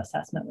head-to-toe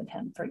assessment with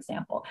him, for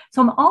example.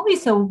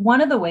 So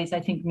one of the ways I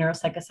think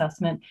neuropsych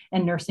assessment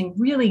and nursing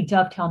really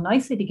dovetail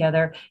nicely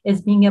together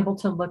is being able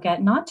to look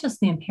at not just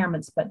the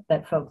impairments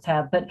that folks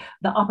have, but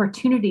the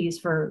opportunities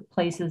for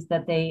places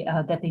that they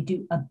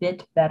do a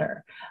bit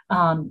better.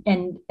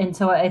 And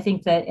so I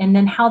think that, and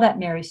then how that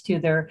marries to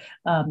their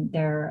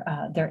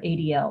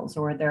ADLs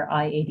or their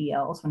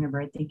IADLs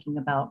whenever I'm thinking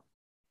about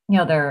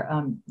they're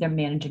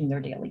managing their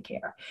daily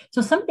care. So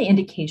some of the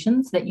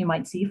indications that you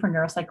might see for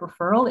neuropsych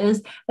referral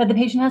is that the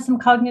patient has some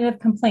cognitive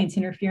complaints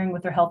interfering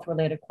with their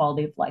health-related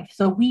quality of life.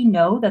 So we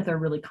know that they're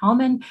really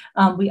common.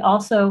 We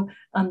also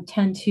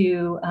tend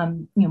to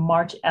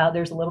march out.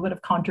 There's a little bit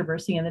of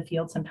controversy in the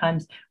field.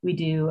 Sometimes we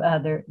do.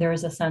 There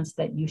is a sense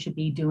that you should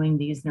be doing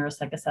these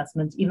neuropsych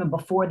assessments even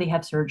before they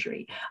have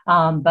surgery.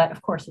 But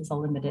of course, it's a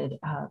limited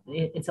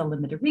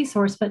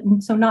resource. But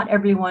so not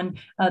everyone.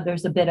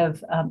 There's a bit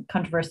of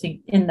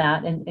controversy in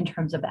that in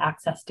terms of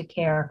access to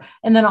care,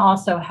 and then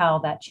also how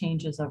that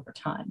changes over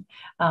time.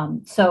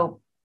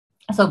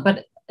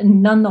 But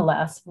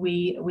nonetheless,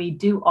 we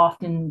do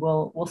often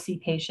will see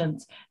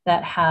patients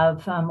that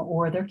have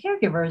or their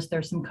caregivers,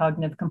 there's some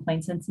cognitive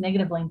complaints and it's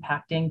negatively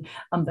impacting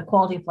the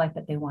quality of life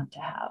that they want to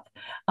have.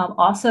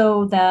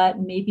 Also, that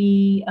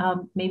maybe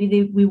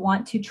we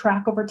want to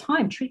track over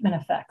time treatment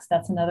effects.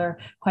 That's another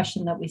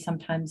question that we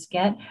sometimes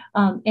get,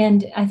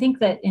 and I think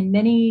that in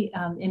many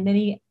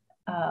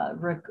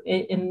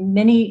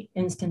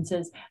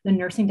instances, the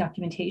nursing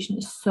documentation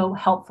is so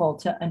helpful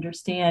to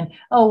understand,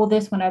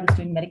 when I was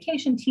doing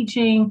medication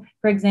teaching,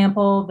 for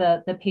example,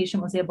 the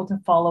patient was able to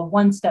follow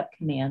one-step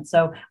command.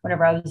 So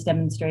whenever I was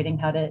demonstrating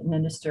how to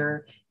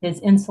administer his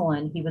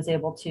insulin, he was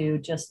able to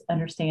just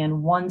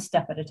understand one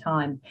step at a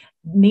time.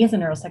 Me as a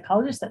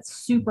neuropsychologist, that's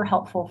super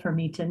helpful for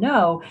me to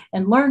know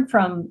and learn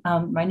from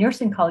my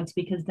nursing colleagues,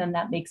 because then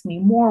that makes me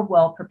more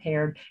well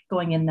prepared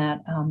going in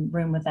that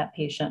room with that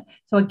patient.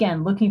 So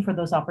again, looking for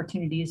those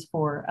opportunities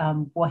for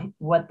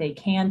what they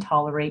can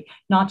tolerate,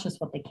 not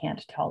just what they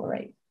can't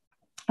tolerate.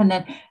 And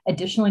then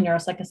additionally,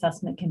 neuropsych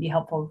assessment can be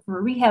helpful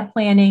for rehab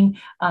planning,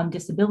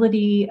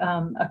 disability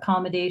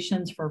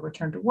accommodations for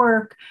return to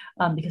work,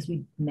 because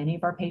many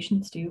of our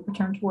patients do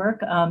return to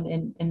work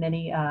in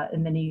many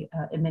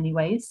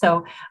ways.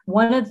 So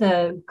one of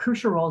the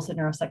crucial roles in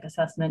neuropsych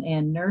assessment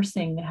and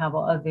nursing have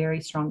a very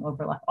strong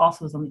overlap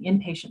also is on the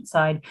inpatient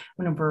side.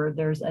 Whenever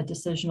there's a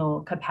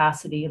decisional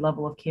capacity,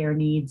 level of care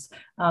needs,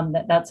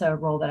 that's a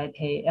role that I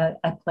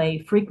play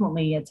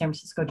frequently at San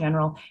Francisco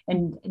General,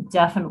 and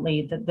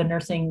definitely the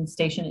nursing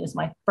station is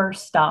my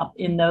first stop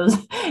in those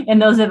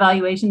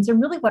evaluations. And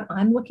really what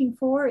I'm looking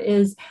for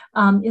is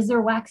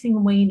there waxing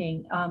and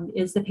waning?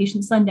 Is the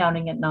patient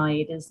sundowning at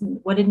night?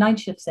 What did night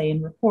shift say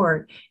and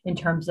report in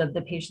terms of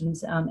the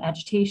patient's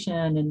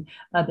agitation and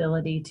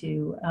ability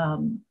to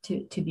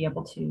be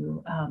able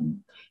to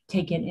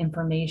take in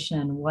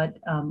information? What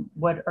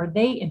are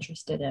they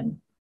interested in?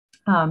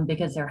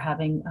 Because they're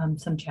having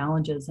some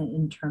challenges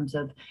in terms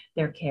of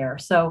their care.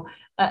 So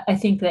I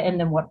think that, and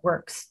then what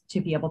works to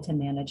be able to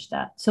manage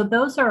that. So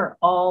those are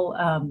all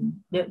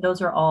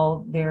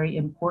very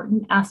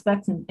important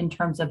aspects in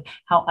terms of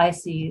how I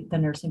see the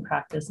nursing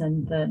practice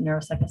and the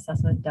neuropsych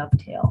assessment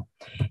dovetail.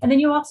 And then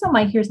you also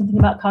might hear something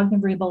about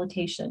cognitive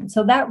rehabilitation.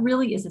 So that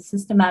really is a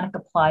systematic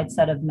applied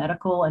set of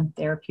medical and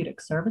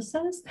therapeutic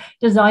services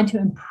designed to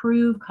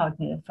improve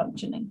cognitive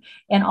functioning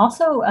and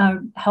also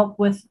help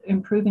with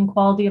improving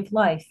quality of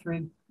life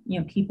through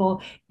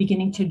people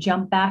beginning to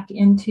jump back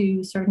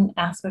into certain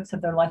aspects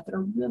of their life that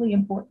are really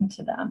important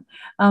to them.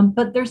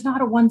 But there's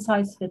not a one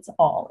size fits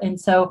all. And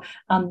so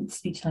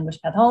speech language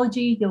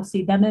pathology, you'll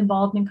see them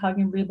involved in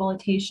cognitive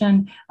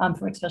rehabilitation,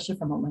 especially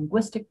from a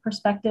linguistic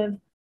perspective.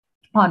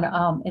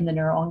 In the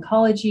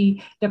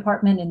neuro-oncology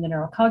department, in the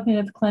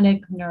neurocognitive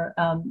clinic,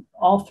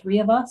 all three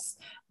of us,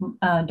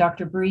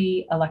 Dr.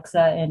 Bree, Alexa,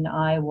 and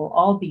I will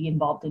all be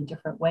involved in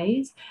different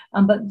ways.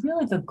 But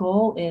really the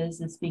goal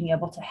is being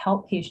able to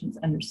help patients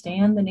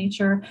understand the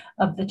nature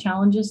of the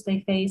challenges they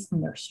face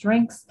and their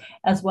strengths,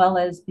 as well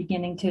as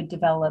beginning to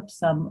develop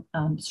some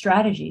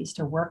strategies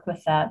to work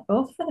with that,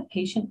 both for the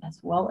patient as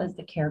well as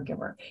the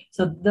caregiver.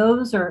 So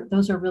those are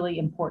really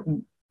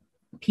important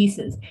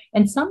pieces.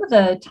 And some of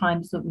the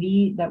times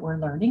that we're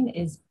learning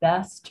is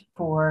best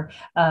for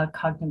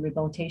cognitive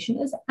rehabilitation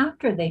is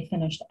after they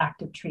finished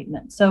active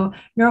treatment. So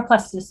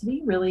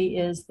neuroplasticity really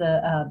is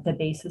the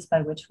basis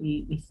by which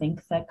we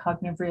think that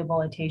cognitive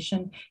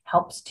rehabilitation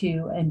helps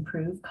to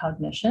improve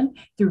cognition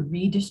through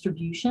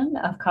redistribution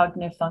of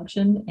cognitive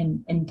function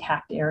in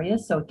intact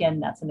areas. So again,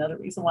 that's another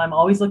reason why I'm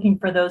always looking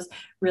for those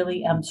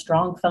really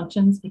strong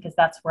functions, because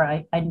that's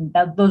where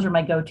those are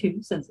my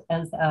go-tos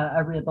as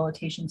a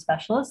rehabilitation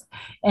specialist.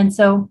 And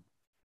so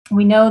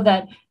We know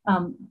that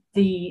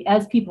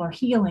as people are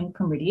healing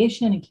from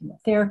radiation and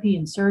chemotherapy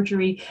and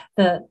surgery,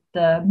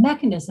 the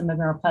mechanism of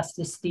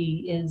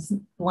neuroplasticity is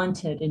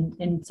blunted,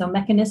 and so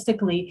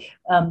mechanistically,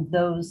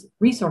 those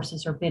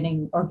resources are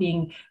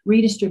being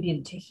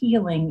redistributed to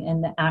healing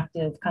in the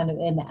active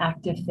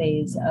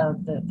phase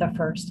of the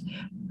first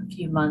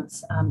few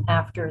months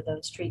after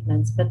those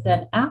treatments. But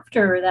then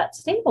after that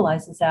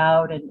stabilizes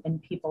out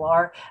and people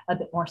are a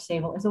bit more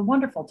stable, is a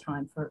wonderful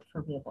time for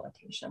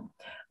rehabilitation.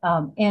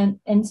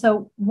 And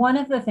so one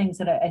of the things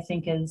that I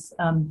think is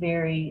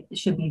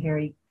should be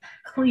very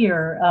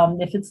clear,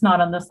 if it's not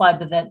on the slide,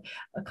 but that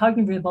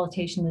cognitive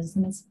rehabilitation is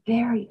in its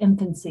very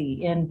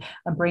infancy in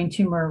brain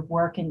tumor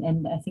work,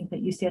 and I think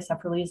that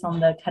UCSF really is on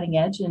the cutting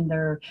edge in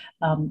their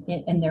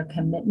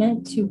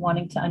commitment to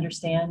wanting to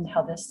understand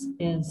how this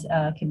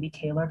can be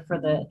tailored for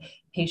the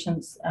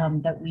patients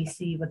that we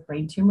see with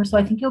brain tumors. So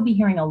I think you'll be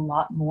hearing a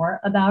lot more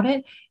about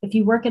it. If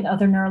you work in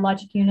other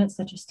neurologic units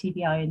such as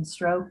TBI and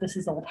stroke, this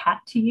is old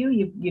hat to you.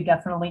 You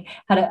definitely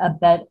had a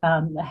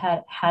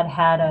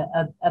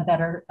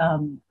better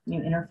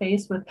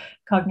interface with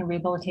cognitive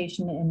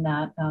rehabilitation in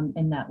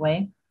that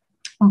way.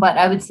 But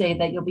I would say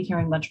that you'll be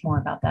hearing much more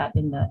about that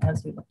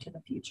as we look to the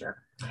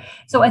future.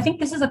 So I think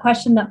this is a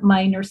question that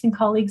my nursing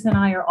colleagues and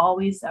I are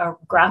always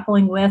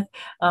grappling with,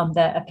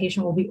 that a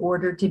patient will be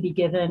ordered to be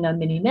given a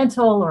mini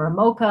mental or a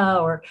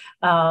MoCA,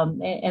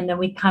 and then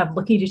we kind of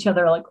look at each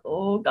other like,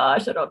 oh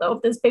gosh, I don't know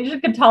if this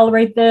patient can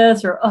tolerate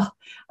this, or oh,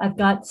 I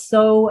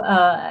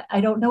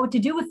don't know what to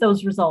do with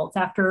those results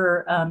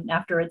after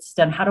it's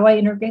done. How do I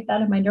integrate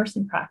that in my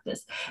nursing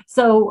practice?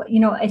 So,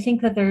 I think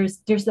that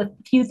there's a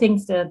few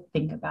things to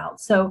think about.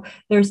 So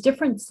there's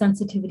different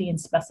sensitivity and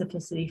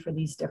specificity for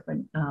these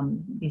different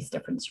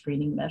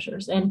screening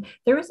measures, and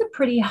there is a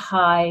pretty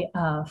high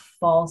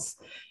false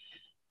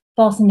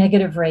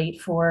negative rate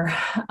for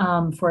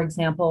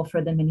example,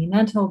 for the mini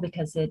mental,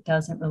 because it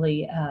doesn't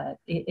really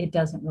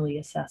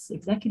assess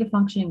executive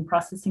functioning,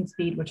 processing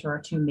speed, which are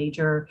our two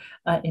major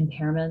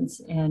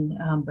impairments in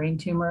brain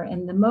tumor.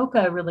 And the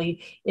MoCA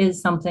really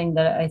is something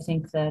that I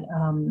think that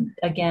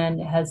again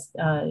has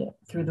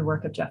through the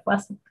work of Jeff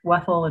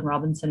Weffel and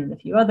Robinson and a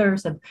few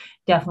others have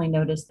definitely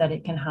noticed that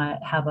it can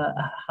have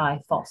a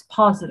high false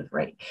positive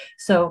rate.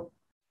 So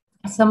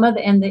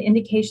the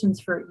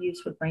indications for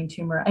use with brain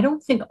tumor, I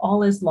don't think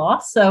all is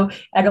lost. So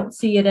I don't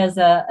see it as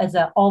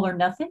a all or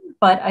nothing,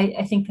 but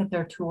I think that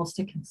there are tools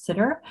to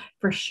consider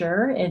for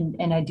sure.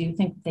 And I do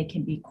think they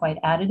can be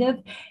quite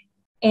additive.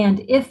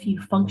 And if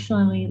you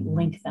functionally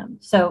link them.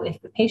 So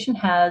if the patient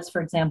has,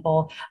 for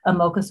example, a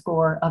MoCA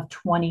score of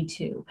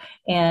 22,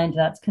 and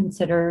that's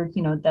considered,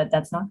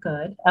 that's not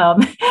good.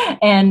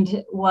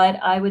 And what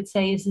I would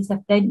say is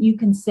that then you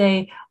can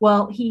say,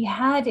 well, he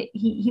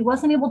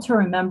wasn't able to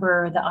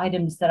remember the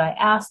items that I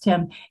asked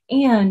him.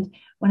 And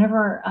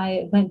whenever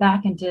I went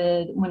back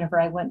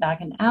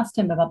and asked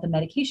him about the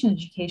medication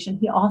education,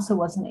 he also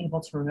wasn't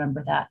able to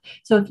remember that.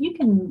 So if you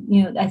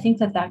can, I think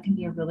that can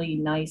be a really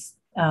nice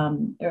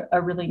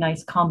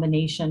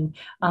combination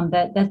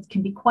that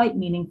can be quite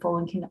meaningful,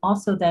 and can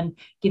also then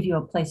give you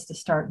a place to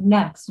start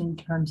next in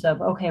terms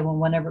of, okay, well,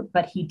 whenever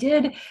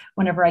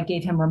I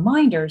gave him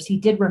reminders, he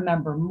did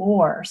remember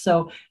more.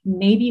 So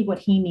maybe what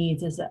he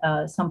needs is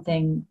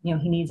something,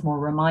 he needs more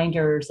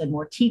reminders and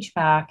more teach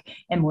back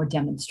and more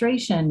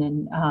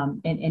demonstration,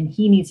 and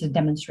he needs to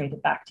demonstrate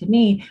it back to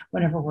me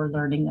whenever we're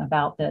learning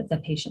about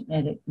the patient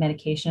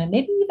medication, and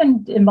maybe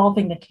even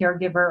involving the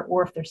caregiver,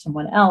 or if there's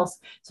someone else,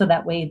 so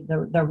that way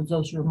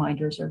those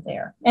reminders are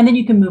there. And then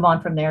you can move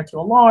on from there to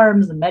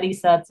alarms and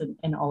medisets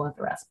and all of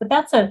the rest. But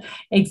that's an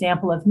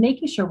example of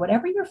making sure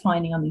whatever you're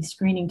finding on these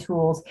screening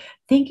tools,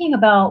 thinking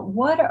about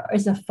what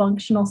is a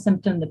functional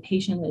symptom the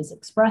patient is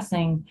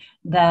expressing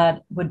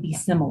that would be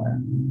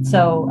similar.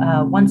 So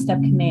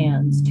one-step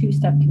commands,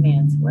 two-step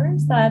commands, where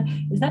is that?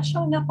 Is that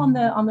showing up on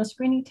the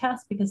screening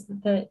test? Because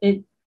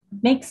it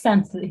makes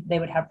sense that they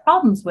would have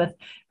problems with,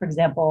 for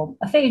example,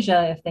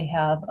 aphasia if they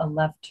have a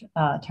left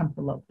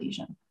temporal lobe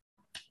lesion.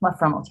 Left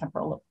frontal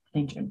temporal lobe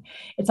lesion.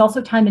 It's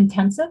also time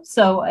intensive.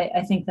 So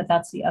I think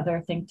that's the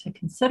other thing to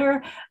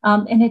consider.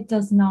 And it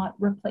does not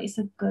replace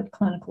a good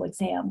clinical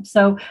exam.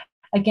 So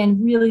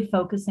again, really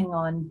focusing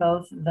on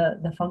both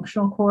the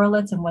functional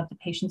correlates and what the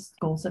patient's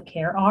goals of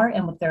care are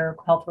and what their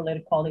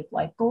health-related quality of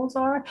life goals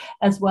are,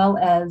 as well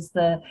as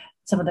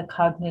some of the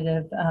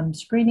cognitive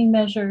screening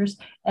measures,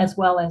 as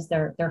well as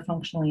their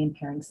functionally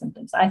impairing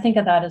symptoms. I think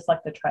of that as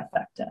like the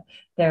trifecta: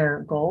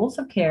 their goals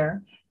of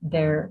care,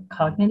 their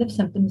cognitive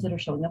symptoms that are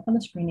showing up on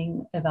the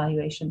screening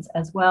evaluations,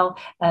 as well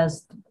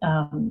as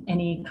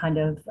any kind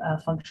of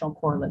functional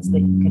correlates that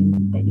you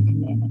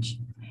can manage.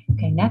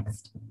 Okay,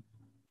 next.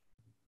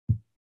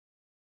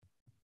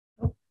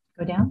 Oh,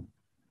 go down.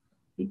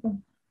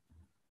 People.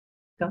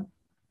 Go.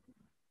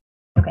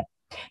 Okay.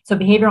 So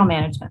behavioral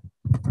management.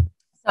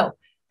 So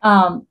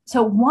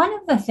So one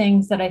of the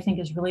things that I think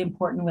is really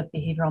important with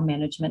behavioral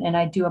management, and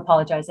I do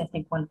apologize, I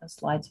think one of the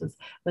slides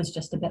was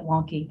just a bit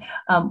wonky.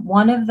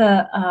 One of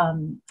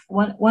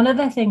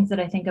the things that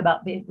I think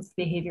about with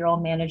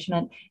behavioral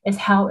management is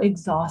how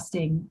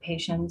exhausting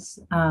patients,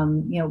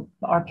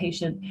 our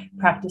patient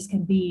practice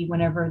can be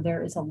whenever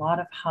there is a lot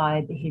of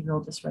high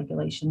behavioral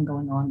dysregulation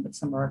going on with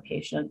some of our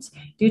patients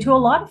due to a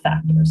lot of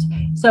factors.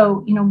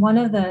 So, one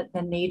of the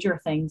major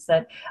things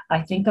that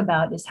I think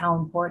about is how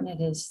important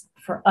it is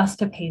for us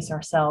to pace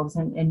ourselves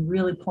and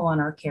really pull on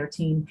our care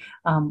team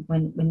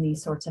when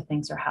these sorts of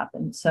things are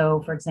happening.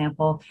 So, for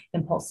example,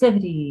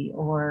 impulsivity,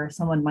 or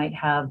someone might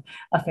have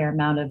a fair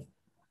amount of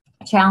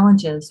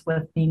challenges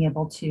with being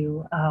able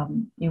to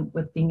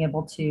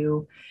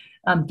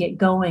get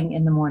going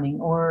in the morning,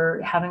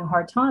 or having a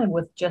hard time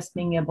with just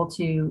being able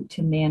to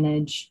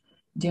manage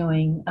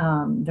doing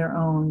their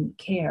own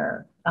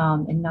care,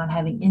 and not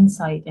having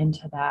insight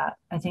into that.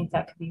 I think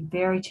that could be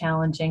very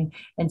challenging.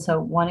 And so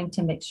wanting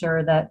to make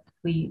sure that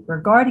we're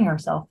guarding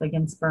ourselves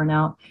against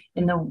burnout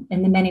in the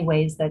many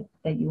ways that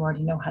you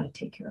already know how to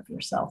take care of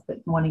yourself,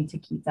 but wanting to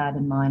keep that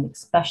in mind,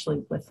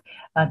 especially with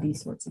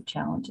these sorts of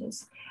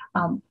challenges.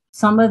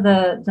 Some of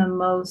the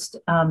most,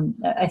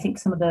 I think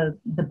some of the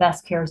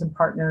best cares and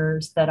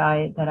partners that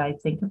I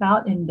think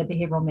about in the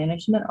behavioral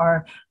management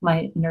are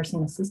my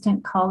nursing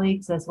assistant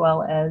colleagues, as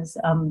well as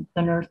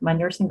my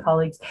nursing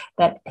colleagues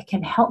that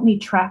can help me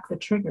track the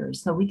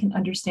triggers, so we can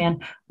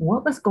understand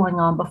what was going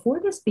on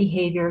before this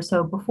behavior.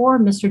 So before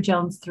Mr.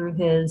 Jones threw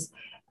his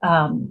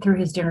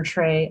dinner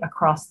tray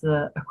across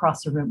the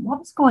room, what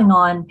was going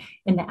on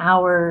in the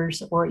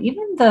hours or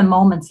even the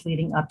moments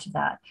leading up to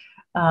that?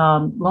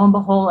 Lo and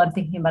behold, I'm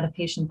thinking about a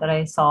patient that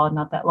I saw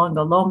not that long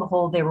ago. Lo and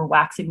behold, they were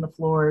waxing the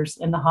floors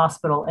in the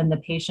hospital, and the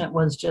patient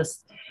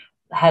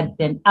had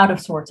been out of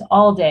sorts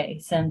all day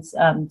since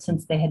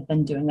they had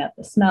been doing that,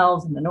 the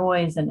smells and the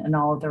noise and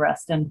all of the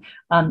rest. And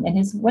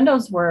his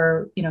windows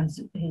were,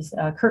 his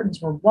curtains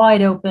were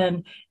wide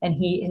open, and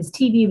his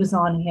TV was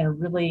on. He had a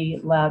really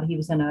loud, he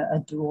was in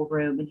a dual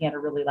room, and he had a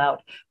really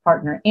loud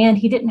partner. And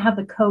he didn't have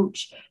the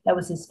coach that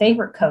was his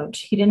favorite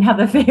coach. He didn't have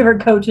the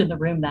favorite coach in the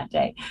room that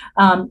day.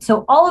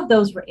 So all of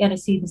those were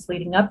antecedents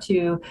leading up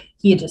to,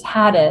 he had just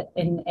had it,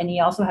 and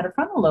he also had a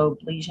frontal lobe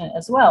lesion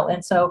as well.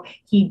 And so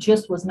he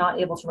just was not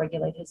able to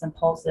regulate his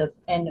impulsive,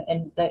 and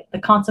the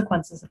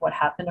consequences of what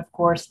happened, of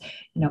course,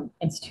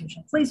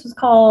 institutional police was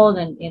called,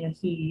 and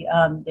he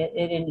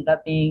ended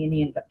up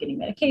getting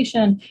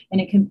medication,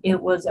 and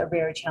it was a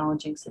very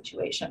challenging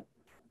situation.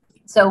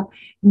 So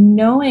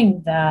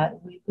knowing that,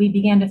 we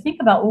began to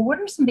think about, well, what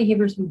are some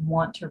behaviors we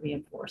want to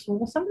reinforce?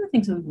 Well, some of the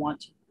things that we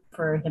want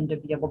for him to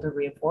be able to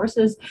reinforce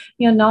is,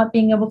 not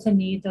being able to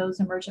need those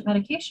emergent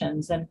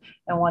medications, and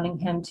wanting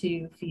him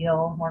to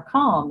feel more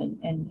calm,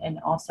 and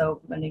also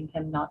wanting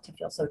him not to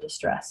feel so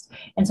distressed.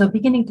 And so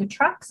beginning to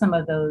track some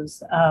of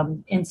those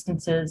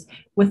instances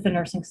with the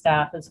nursing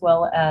staff, as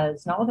well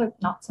as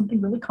not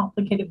something really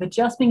complicated, but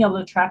just being able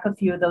to track a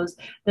few of those,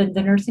 the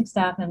nursing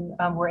staff, and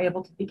we're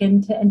able to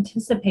begin to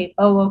anticipate,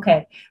 oh,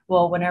 okay,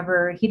 well,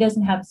 whenever he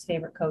doesn't have his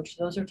favorite coach,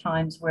 those are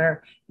times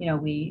where,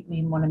 we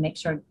want to make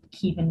sure,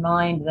 keep in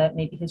mind that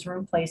maybe his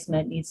room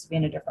placement needs to be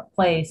in a different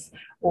place,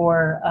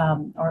 or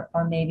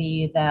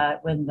maybe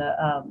that when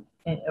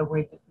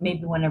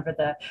maybe whenever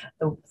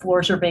the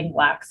floors are being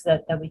waxed,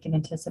 that we can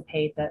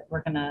anticipate that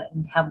we're going to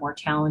have more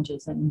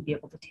challenges and be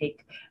able to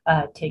take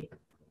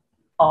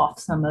off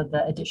some of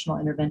the additional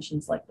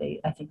interventions, like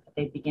I think that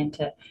they begin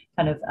to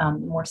kind of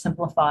more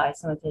simplify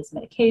some of his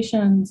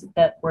medications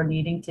that were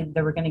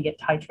going to get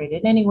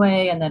titrated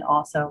anyway, and then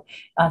also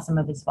some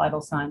of his vital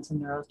signs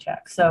and neuro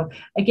checks. So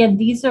again,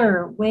 these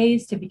are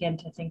ways to begin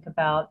to think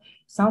about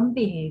some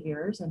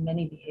behaviors, and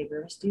many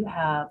behaviors do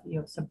have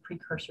some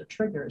precursor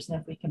triggers, and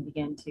if we can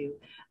begin to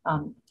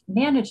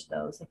manage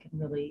those, it can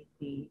really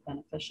be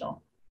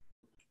beneficial.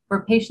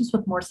 For patients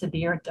with more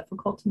severe and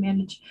difficult to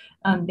manage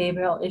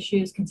behavioral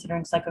issues,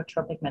 considering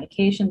psychotropic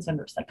medications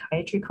and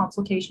psychiatry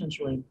consultation is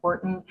really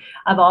important.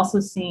 I've also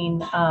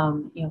seen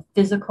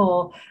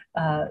physical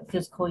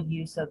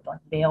use of like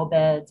bail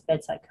beds,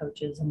 bedside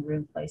coaches, and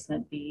room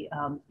placement be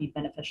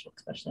beneficial,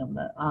 especially on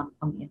the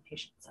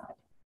inpatient side.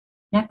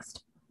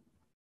 Next.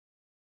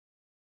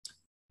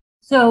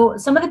 So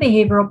some of the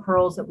behavioral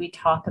pearls that we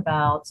talk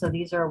about, so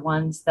these are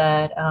ones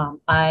that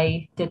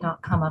I did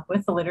not come up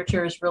with. The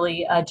literature is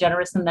really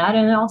generous in that,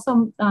 and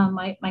also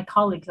my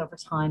colleagues over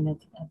time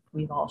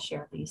we've all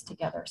shared these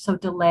together. So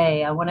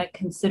delay, I want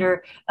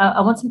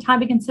some time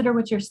to consider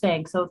what you're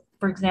saying. So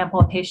for example,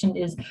 a patient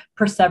is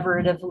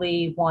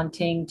perseveratively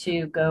wanting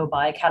to go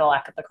buy a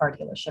Cadillac at the car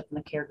dealership, and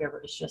the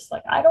caregiver is just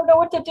like, I don't know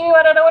what to do.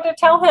 I don't know what to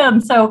tell him.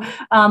 So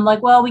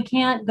well, we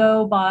can't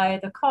go buy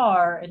the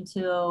car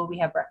until we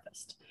have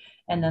breakfast.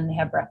 and then they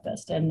have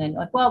breakfast, and then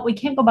like, well, we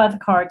can't go buy the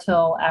car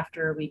till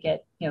after we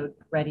get,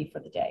 ready for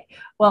the day.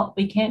 Well,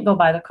 we can't go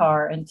buy the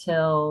car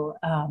until,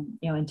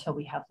 until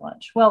we have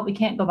lunch. Well, we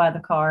can't go buy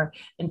the car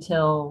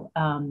until,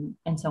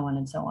 and so on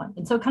and so on.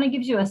 And so it kind of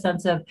gives you a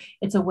sense of,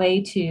 it's a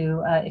way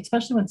to,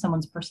 especially when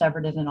someone's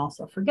perseverative and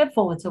also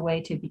forgetful, it's a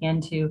way to begin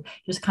to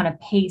just kind of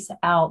pace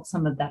out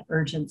some of that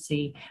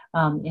urgency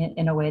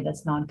in a way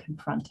that's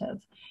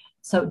non-confrontive.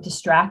 So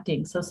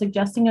distracting, so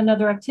suggesting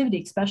another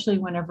activity, especially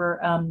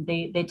whenever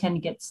they tend to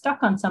get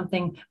stuck on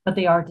something, but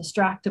they are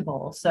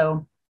distractible.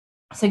 So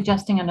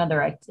suggesting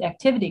another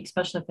activity,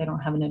 especially if they don't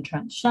have an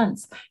entrenched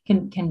sense,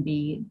 can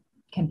be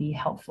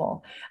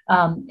helpful.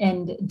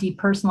 And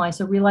depersonalize,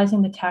 so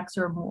realizing the attacks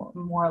are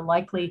more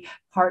likely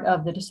part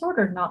of the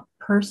disorder, not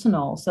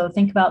personal. So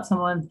think about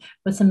someone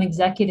with some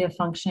executive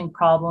functioning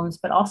problems,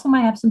 but also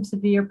might have some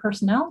severe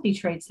personality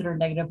traits that are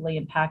negatively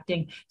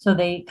impacting. So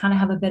they kind of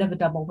have a bit of a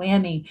double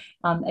whammy.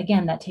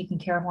 Again, that taking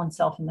care of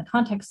oneself in the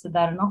context of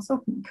that, and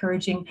also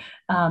encouraging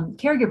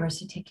caregivers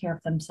to take care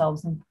of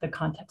themselves in the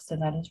context of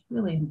that is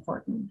really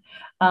important.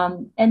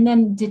 And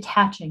then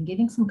detaching,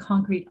 giving some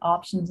concrete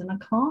options in a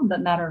calm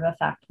but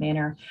matter-of-fact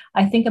manner.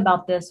 I think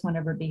about this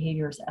whenever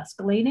behavior is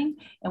escalating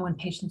and when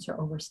patients are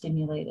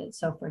overstimulated.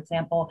 So for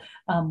example,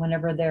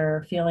 whenever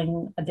they're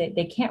feeling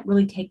they can't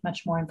really take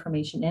much more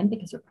information in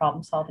because their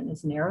problem solving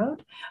is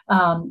narrowed,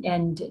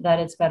 and that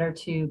it's better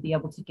to be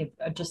able to give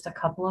just a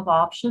couple of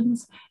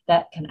options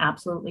that can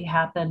absolutely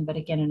happen, but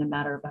again, in a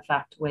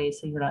matter-of-fact way,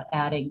 so you're not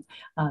adding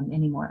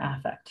any more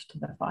affect to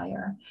the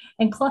fire.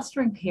 And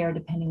clustering care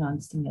depending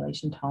on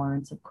stimulation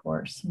tolerance, of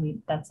course.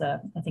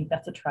 I think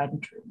that's a tried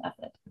and true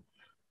method.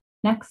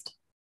 Next.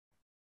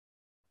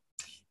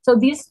 So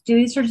these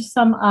are just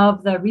some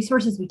of the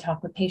resources we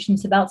talk with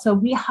patients about. So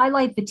we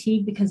highlight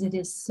fatigue because it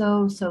is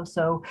so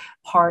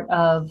part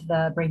of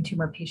the brain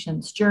tumor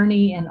patient's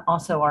journey and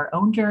also our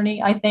own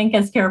journey, I think,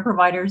 as care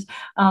providers.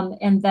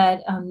 And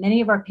that many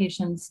of our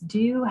patients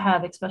do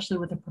have, especially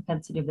with the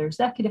propensity of their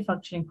executive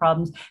functioning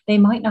problems, they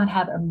might not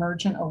have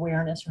emergent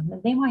awareness, or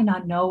they might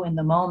not know in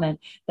the moment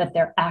that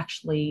they're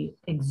actually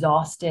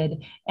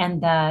exhausted,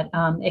 and that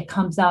it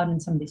comes out in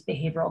some of these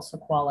behavioral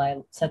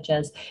sequelae, such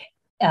as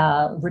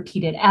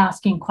repeated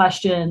asking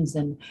questions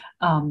and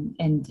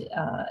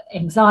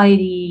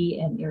anxiety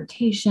and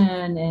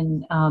irritation,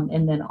 and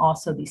then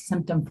also these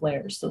symptom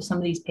flares. So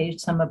some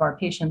of our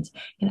patients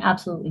can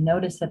absolutely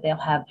notice that they'll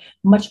have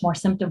much more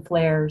symptom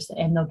flares,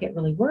 and they'll get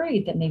really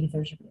worried that maybe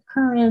there's a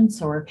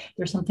recurrence or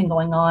there's something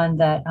going on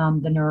that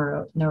the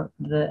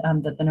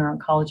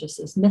neuro-oncologist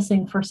is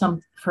missing for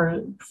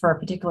a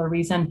particular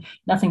reason.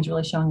 Nothing's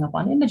really showing up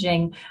on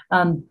imaging,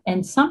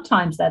 and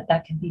sometimes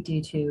that can be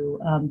due to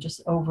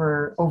just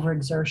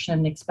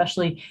overexertion,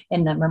 especially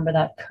in that, remember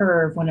that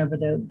curve, whenever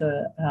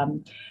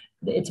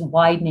it's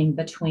widening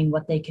between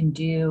what they can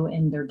do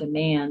and their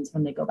demands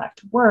when they go back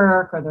to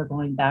work, or they're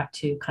going back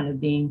to kind of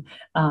being,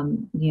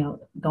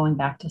 going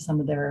back to some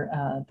of their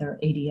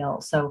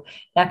ADL. So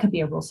that could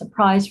be a real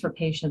surprise for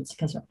patients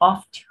because they're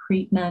off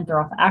treatment,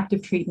 they're off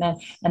active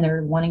treatment, and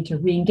they're wanting to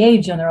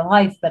re-engage in their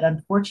life. But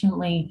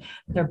unfortunately,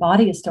 their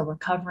body is still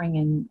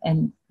recovering,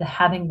 and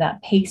having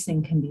that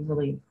pacing can be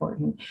really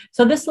important.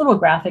 So this little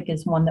graphic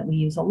is one that we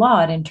use a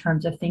lot in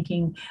terms of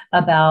thinking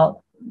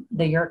about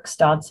the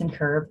Yerkes-Dodson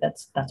curve.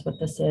 That's what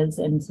this is,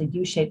 and it's a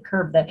U-shaped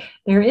curve, that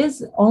there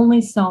is only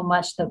so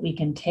much that we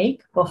can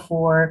take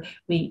before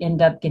we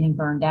end up getting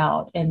burned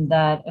out, and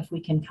that if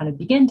we can kind of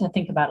begin to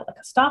think about it like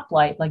a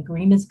stoplight, like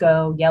green is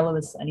go, yellow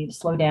is I need to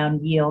slow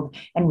down, yield,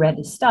 and red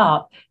is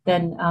stop,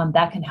 then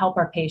that can help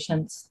our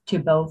patients to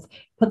both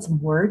put some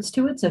words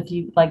to it. So if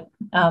you like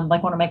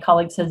one of my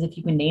colleagues says, if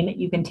you can name it,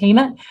 you can tame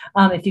it.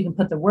 If you can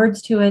put the words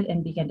to it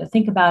and begin to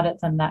think about it,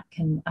 then that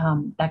can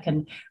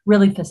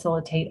really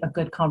facilitate a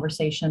good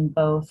conversation,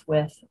 both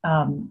with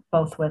the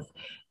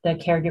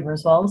caregiver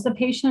as well as the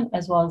patient,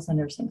 as well as the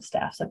nursing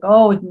staff. So,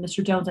 oh,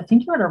 Mr. Jones, I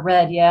think you're at a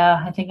red.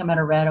 Yeah, I think I'm at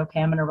a red.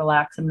 Okay, I'm going to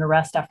relax. I'm going to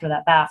rest after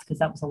that bath because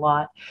that was a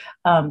lot.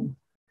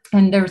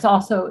 And there's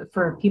also,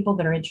 for people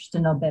that are interested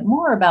in a bit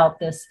more about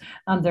this,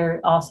 there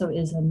also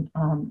is in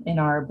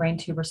our Brain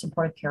Tumor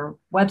Supportive Care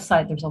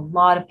website, there's a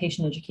lot of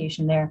patient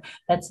education there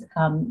that's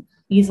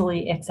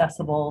easily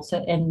accessible.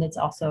 So, and it's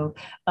also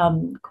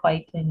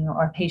quite,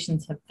 our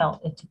patients have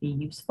felt it to be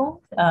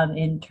useful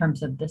in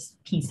terms of this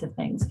piece of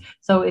things.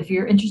 So if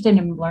you're interested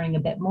in learning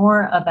a bit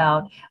more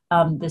about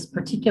this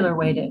particular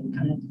way to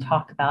kind of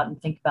talk about and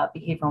think about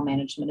behavioral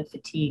management of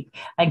fatigue,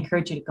 I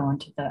encourage you to go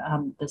into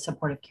the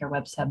supportive care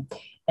website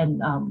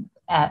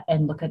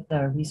and look at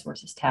the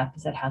resources tab,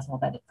 because it has all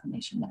that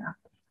information there.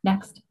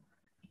 Next.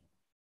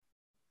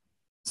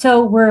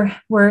 So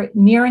we're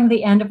nearing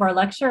the end of our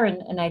lecture,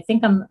 and I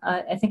think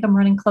I'm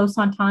running close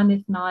on time,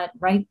 if not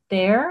right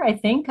there, I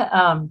think.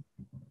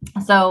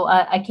 So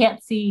I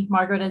can't see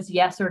Margaret as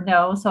yes or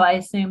no, so I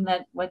assume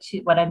that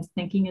what I'm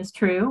thinking is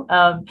true.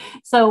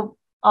 So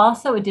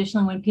Also,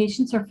 additionally, when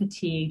patients are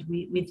fatigued,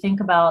 we think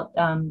about,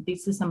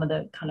 these are some of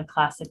the kind of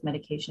classic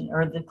medication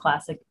or the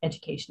classic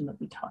education that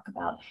we talk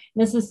about.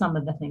 And this is some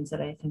of the things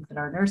that I think that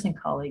our nursing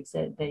colleagues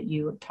that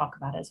you talk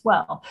about as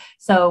well.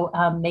 So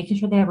making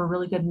sure they have a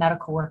really good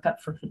medical workup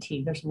for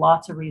fatigue. There's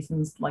lots of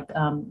reasons, like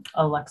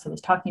Alexa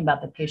was talking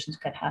about, that patients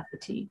could have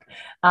fatigue,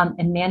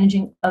 and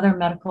managing other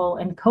medical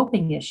and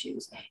coping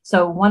issues.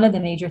 So one of the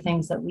major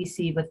things that we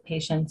see with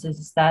patients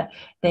is that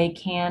they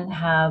can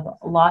have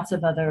lots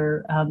of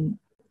other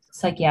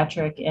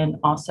psychiatric and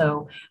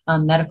also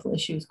medical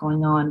issues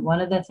going on.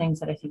 One of the things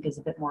that I think is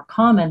a bit more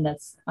common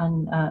that's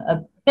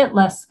a bit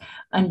less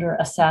under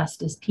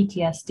assessed is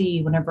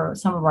PTSD. Whenever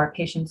some of our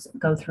patients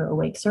go through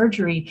awake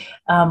surgery,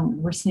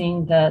 we're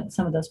seeing that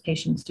some of those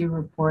patients do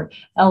report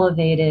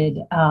elevated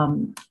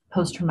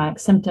post-traumatic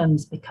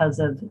symptoms because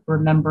of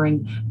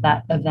remembering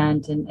that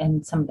event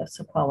and some of the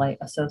sequelae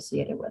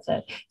associated with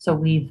it. So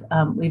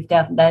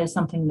that is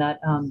something that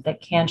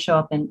that can show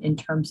up in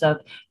terms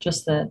of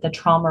just the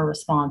trauma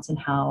response and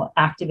how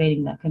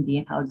activating that can be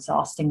and how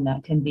exhausting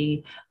that can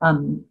be.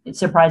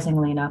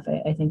 Surprisingly enough,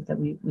 I think that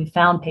we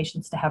found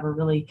patients to have a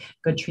really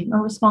good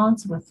treatment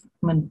response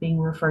when being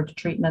referred to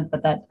treatment,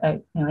 but that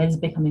is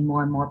becoming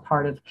more and more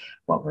part of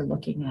what we're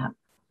looking at.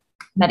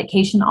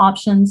 Medication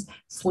options,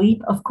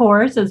 sleep, of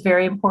course, is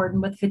very important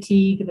with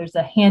fatigue. There's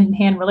a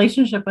hand-in-hand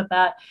relationship with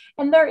that.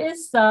 And there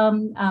is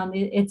some,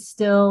 it's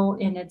still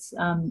in its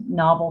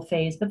novel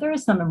phase, but there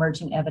is some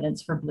emerging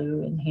evidence for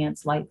blue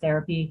enhanced light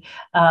therapy,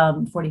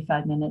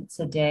 45 minutes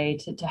a day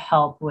to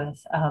help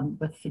with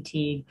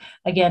fatigue.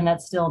 Again,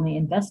 that's still on the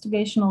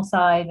investigational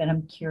side, and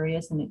I'm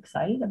curious and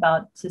excited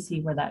to see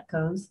where that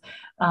goes.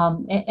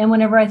 And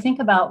whenever I think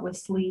about with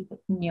sleep,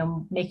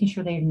 making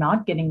sure they're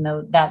not getting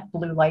that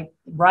blue light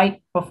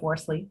right before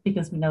sleep,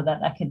 because we know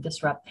that that can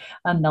disrupt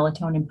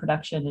melatonin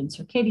production and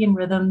circadian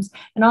rhythms.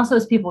 And also,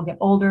 as people get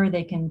older,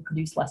 they can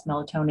produce less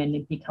melatonin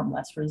and become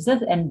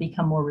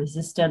become more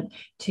resistant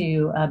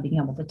to being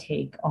able to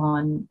take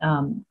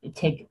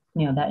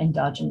that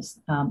endogenous,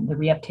 the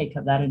reuptake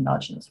of that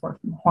endogenous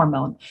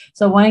hormone.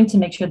 So wanting to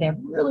make sure they have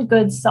really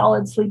good,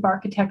 solid sleep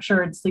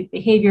architecture and sleep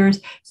behaviors.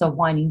 So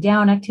winding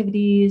down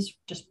activities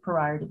just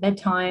prior to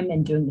bedtime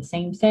and doing the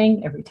same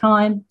thing every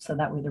time. So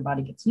that way their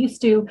body gets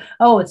used to,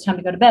 oh, it's time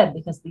to go to bed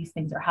because these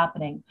things are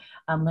happening.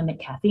 Limit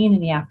caffeine in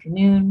the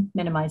afternoon,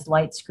 minimize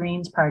light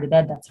screens prior to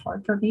bed. That's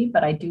hard for me,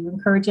 but I do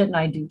encourage it and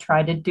I do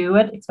try to do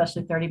it,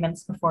 especially 30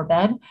 minutes before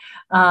bed.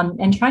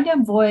 And trying to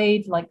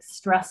avoid like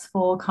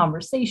stressful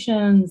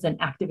conversations and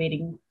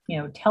activating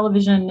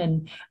television.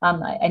 And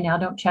I now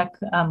don't check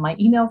my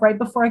email right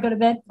before I go to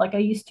bed like I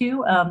used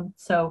to.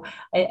 So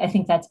I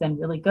think that's been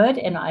really good.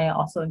 And I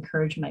also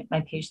encourage my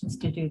patients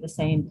to do the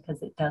same,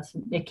 because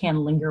it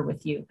can linger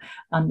with you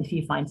if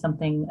you find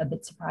something a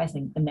bit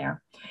surprising in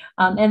there.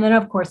 And then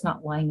of course,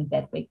 not lying in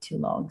bed way too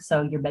long.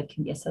 So your bed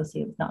can be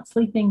associated with not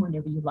sleeping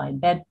whenever you lie in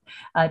bed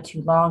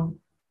too long.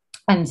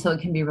 And so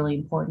it can be really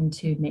important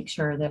to make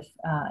sure that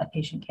a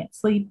patient can't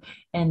sleep,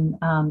 and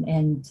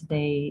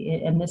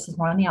this is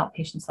more on the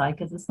outpatient side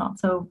because it's not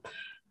so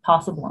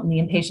possible on the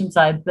inpatient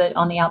side. But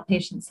on the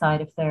outpatient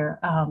side, if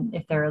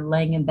they're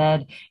laying in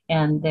bed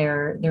and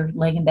they're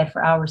laying in bed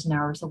for hours and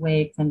hours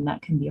awake, then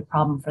that can be a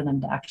problem for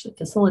them to actually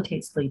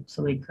facilitate sleep.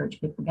 So we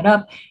encourage people to get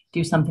up,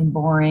 do something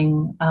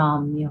boring,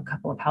 a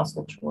couple of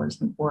household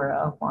chores or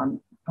a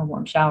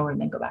warm shower,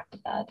 and then go back to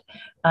bed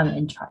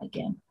and try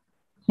again.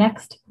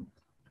 Next.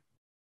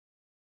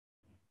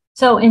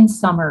 So in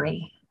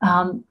summary,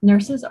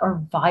 nurses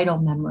are vital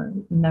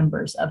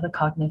members of the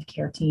cognitive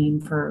care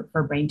team for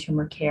brain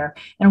tumor care.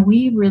 And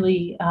we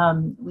really,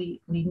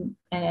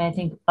 and I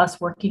think us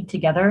working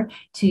together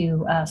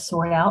to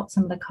sort out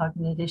some of the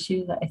cognitive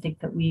issues, I think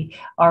that we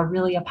are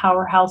really a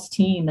powerhouse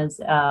team, as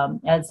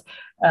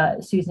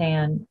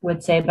Suzanne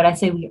would say, but I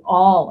say we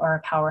all are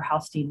a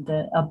powerhouse team.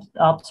 The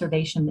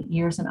observation, the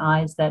ears and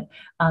eyes that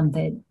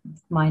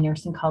my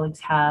nursing colleagues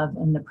have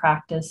in the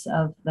practice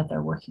that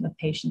they're working with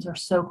patients are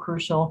so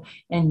crucial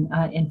in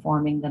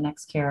informing the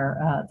next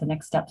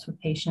steps with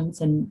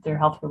patients and their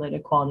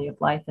health-related quality of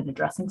life and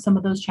addressing some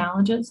of those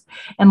challenges.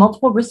 And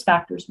multiple risk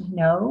factors, we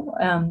know,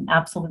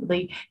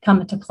 absolutely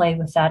come into play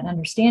with that, and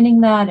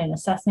understanding that and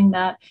assessing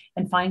that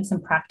and finding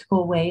some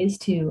practical ways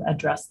to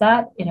address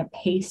that in a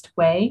paced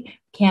way.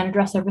 Can't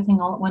address everything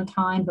all at one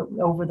time, but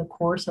over the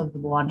course of the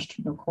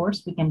longitudinal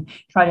course, we can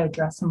try to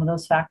address some of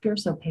those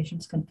factors so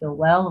patients can feel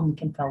well and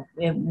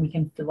we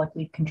can feel like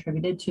we've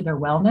contributed to their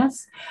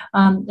wellness.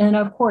 And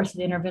of course,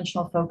 the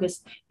interventional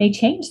focus may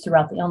change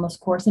throughout the illness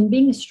course, and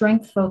being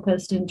strength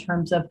focused in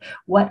terms of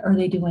what are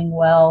they doing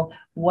well,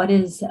 what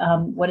is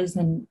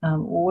in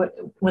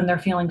when they're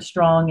feeling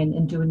strong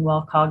and doing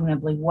well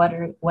cognitively,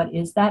 what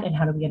is that, and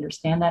how do we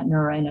understand that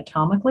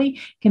neuroanatomically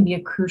can be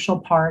a crucial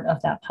part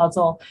of that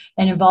puzzle,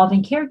 and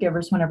involving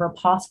caregivers whenever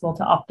possible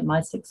to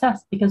optimize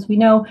success, because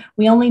we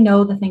only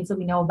know the things that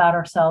we know about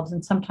ourselves,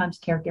 and sometimes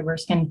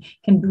caregivers can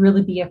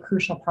really be a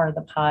crucial part of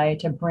the pie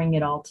to bring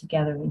it all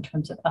together in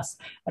terms of us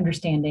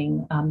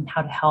understanding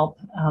how to help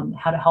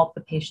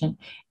the patient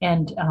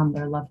and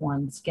their loved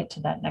ones get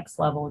to that next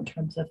level in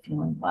terms of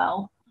feeling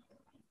well.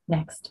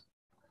 Next.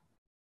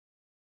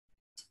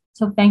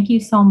 So thank you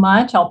so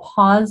much. I'll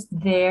pause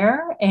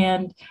there,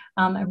 and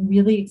I'm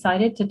really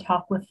excited to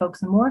talk with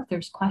folks more if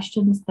there's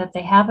questions that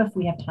they have, if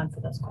we have time for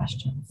those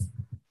questions.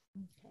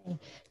 Okay.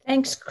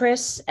 Thanks,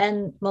 Chris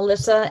and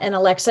Melissa and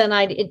Alexa, and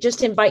I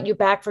just invite you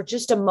back for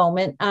just a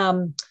moment.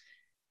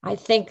 I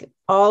think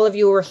all of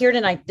you were here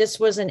tonight. This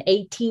was an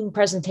 18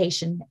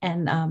 presentation,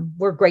 and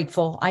we're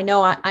grateful. I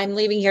know I'm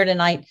leaving here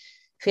tonight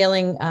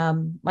feeling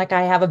like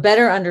I have a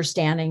better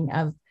understanding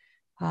of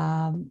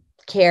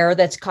care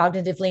that's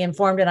cognitively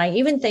informed. And I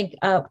even think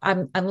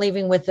I'm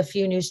leaving with a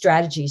few new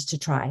strategies to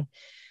try.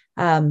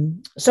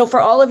 So for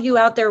all of you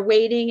out there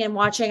waiting and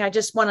watching, I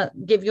just want to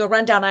give you a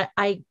rundown.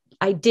 I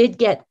did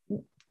get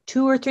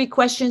 2 or 3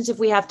 questions. If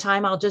we have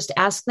time, I'll just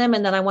ask them.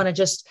 And then I want to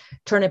just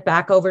turn it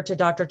back over to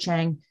Dr.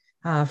 Chang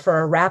for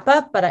a wrap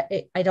up, but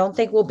I don't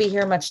think we'll be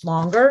here much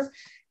longer.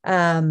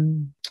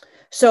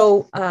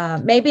 So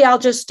maybe I'll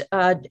just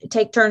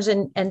take turns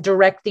and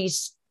direct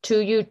these to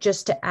you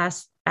just to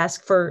ask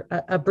for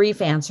a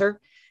brief answer.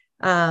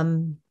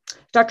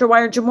 Dr.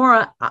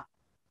 Wire-Jamora,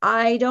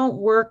 I don't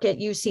work at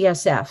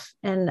UCSF,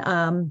 and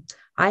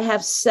I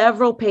have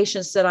several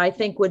patients that I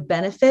think would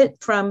benefit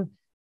from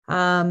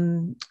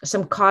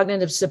some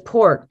cognitive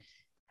support.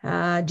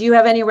 Do you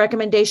have any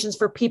recommendations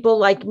for people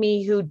like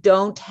me who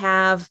don't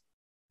have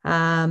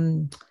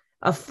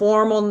a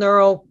formal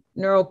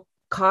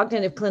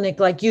neurocognitive clinic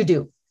like you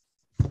do?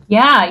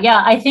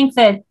 Yeah. I think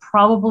that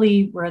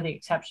probably we're the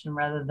exception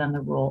rather than the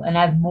rule. And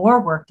I've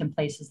more worked in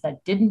places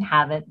that didn't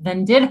have it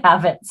than did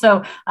have it.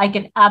 So I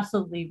can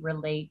absolutely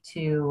relate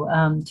to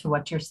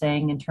what you're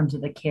saying in terms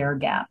of the care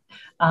gap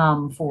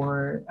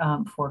for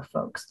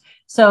folks.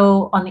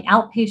 So on the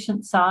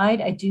outpatient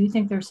side, I do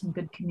think there's some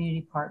good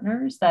community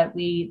partners that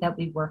we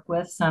work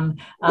with. Some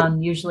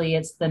usually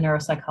it's the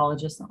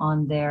neuropsychologists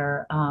on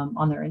their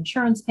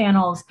insurance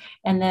panels,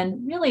 and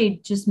then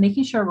really just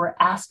making sure we're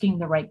asking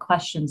the right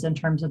questions in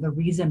terms of the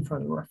reason for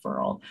the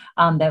referral,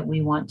 that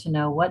we want to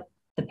know what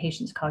the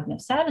patient's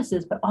cognitive status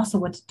is, but also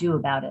what to do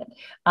about it.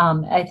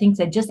 I think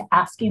that just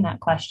asking that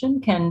question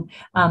can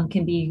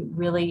be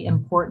really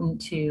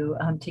important to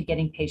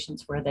getting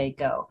patients where they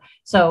go.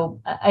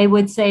 So I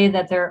would say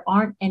that there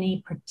aren't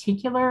any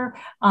particular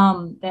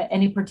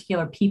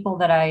people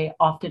that I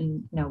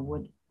often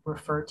would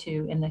refer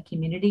to in the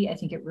community. I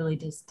think it really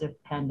does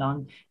depend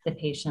on the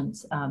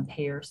patient's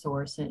payer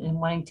source and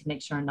wanting to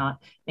make sure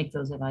not make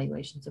those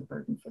evaluations a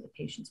burden for the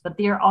patients. But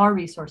there are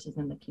resources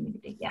in the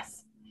community.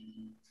 Yes.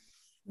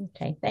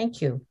 Okay,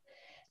 thank you.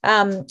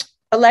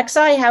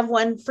 Alexa, I have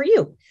one for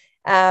you.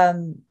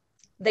 The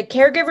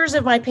caregivers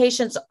of my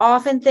patients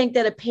often think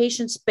that a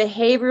patient's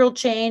behavioral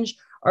change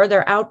or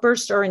their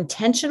outbursts are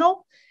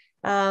intentional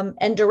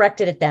and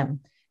directed at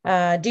them.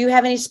 Do you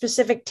have any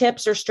specific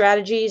tips or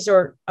strategies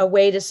or a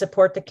way to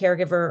support the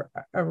caregiver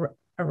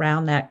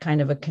around that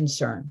kind of a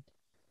concern?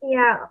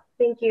 Yeah,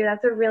 thank you.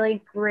 That's a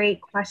really great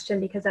question,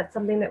 because that's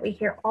something that we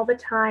hear all the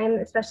time,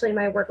 especially in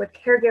my work with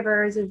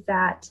caregivers, is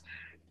that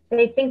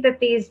they think that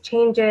these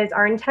changes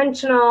are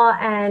intentional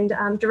and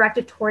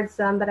directed towards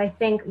them. But I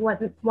think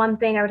one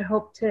thing I would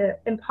hope to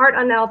impart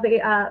on all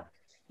the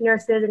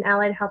nurses and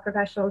allied health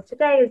professionals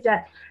today is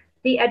that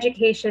the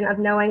education of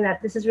knowing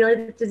that this is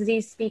really the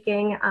disease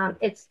speaking.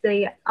 It's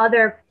the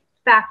other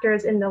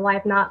factors in the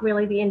life, not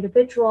really the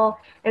individual.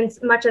 And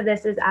much of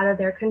this is out of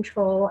their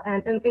control,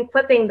 and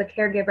equipping the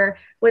caregiver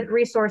with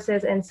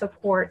resources and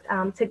support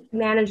to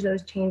manage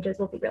those changes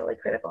will be really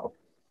critical.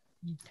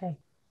 Okay,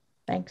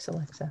 thanks,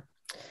 Alexa.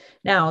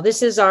 Now,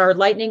 this is our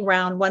lightning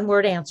round,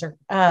 one-word answer.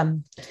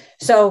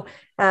 So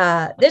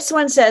this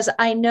one says,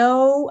 I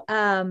know,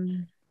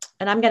 and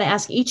I'm going to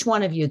ask each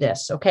one of you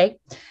this, okay?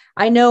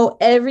 I know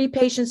every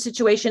patient's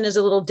situation is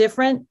a little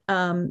different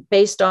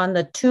based on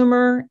the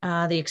tumor,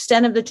 the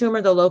extent of the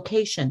tumor, the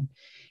location.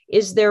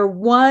 Is there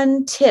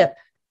one tip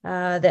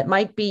that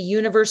might be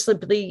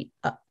universally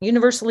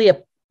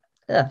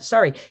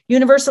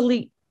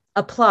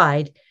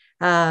applied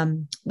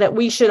that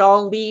we should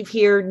all leave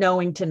here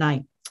knowing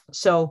tonight?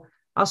 So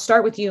I'll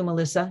start with you,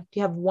 Melissa. Do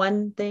you have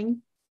one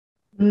thing?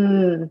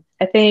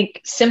 I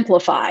think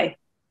simplify.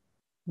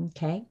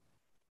 Okay.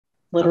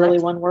 Literally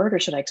one word, or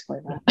should I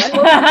explain that?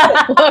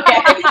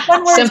 Okay.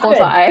 One word.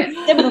 Simplify.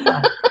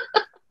 Simplify.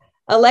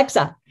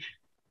 Alexa.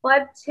 Well, I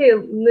have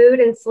 2, mood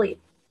and sleep.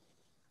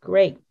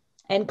 Great.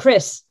 And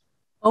Chris.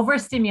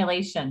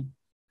 Overstimulation.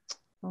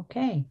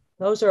 Okay.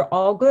 Those are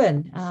all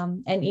good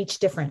and each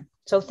different.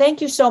 So thank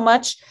you so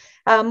much.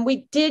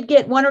 We did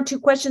get 1 or 2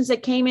 questions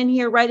that came in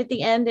here right at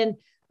the end, and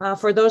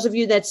For those of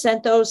you that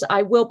sent those,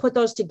 I will put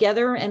those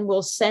together and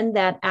we'll send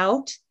that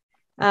out.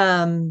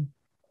 And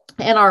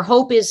our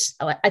hope is,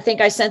 I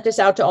think I sent this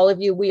out to all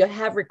of you. We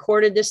have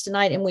recorded this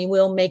tonight and we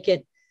will make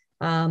it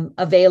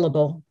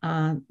available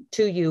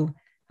to you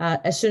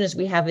as soon as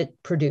we have it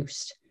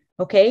produced.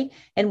 Okay.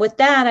 And with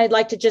that, I'd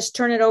like to just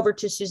turn it over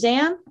to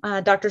Suzanne,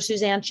 Dr.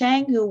 Suzanne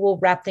Chang, who will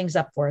wrap things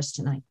up for us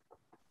tonight.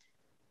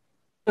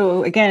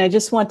 So again, I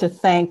just want to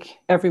thank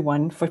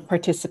everyone for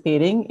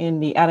participating in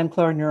the Adam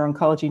Clar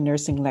Neuro-Oncology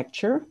Nursing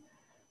Lecture.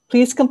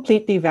 Please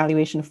complete the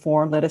evaluation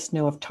form. Let us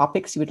know of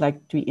topics you would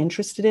like to be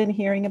interested in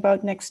hearing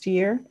about next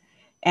year.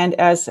 And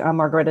as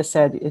Margareta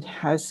said, it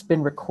has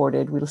been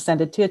recorded. We'll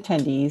send it to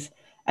attendees.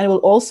 And it will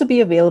also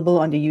be available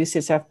on the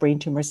UCSF Brain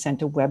Tumor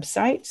Center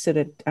website so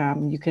that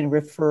you can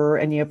refer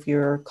any of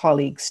your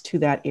colleagues to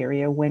that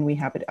area when we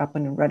have it up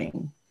and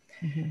running.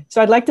 Mm-hmm.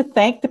 So I'd like to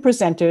thank the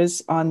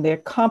presenters on their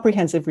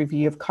comprehensive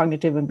review of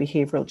cognitive and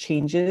behavioral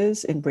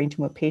changes in brain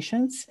tumor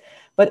patients.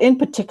 But in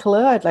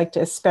particular, I'd like to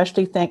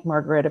especially thank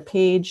Margareta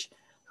Page,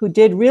 who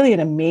did really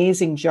an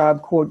amazing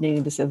job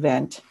coordinating this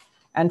event,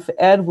 and for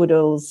Ed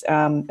Woodall's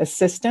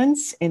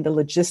assistance in the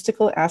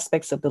logistical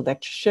aspects of the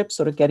lectureship,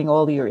 sort of getting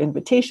all your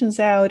invitations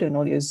out and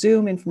all your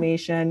Zoom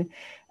information,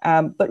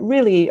 but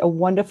really a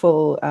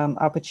wonderful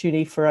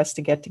opportunity for us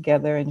to get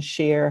together and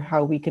share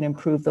how we can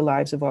improve the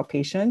lives of our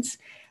patients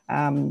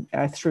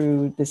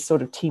through this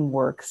sort of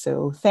teamwork.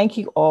 So thank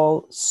you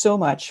all so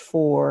much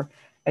for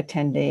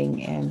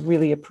attending and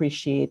really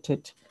appreciate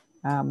it.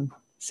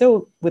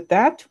 So with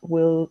that,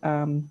 we'll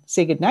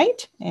say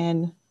goodnight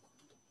and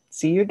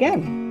see you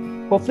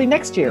again. Hopefully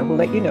next year, we'll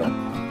let you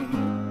know.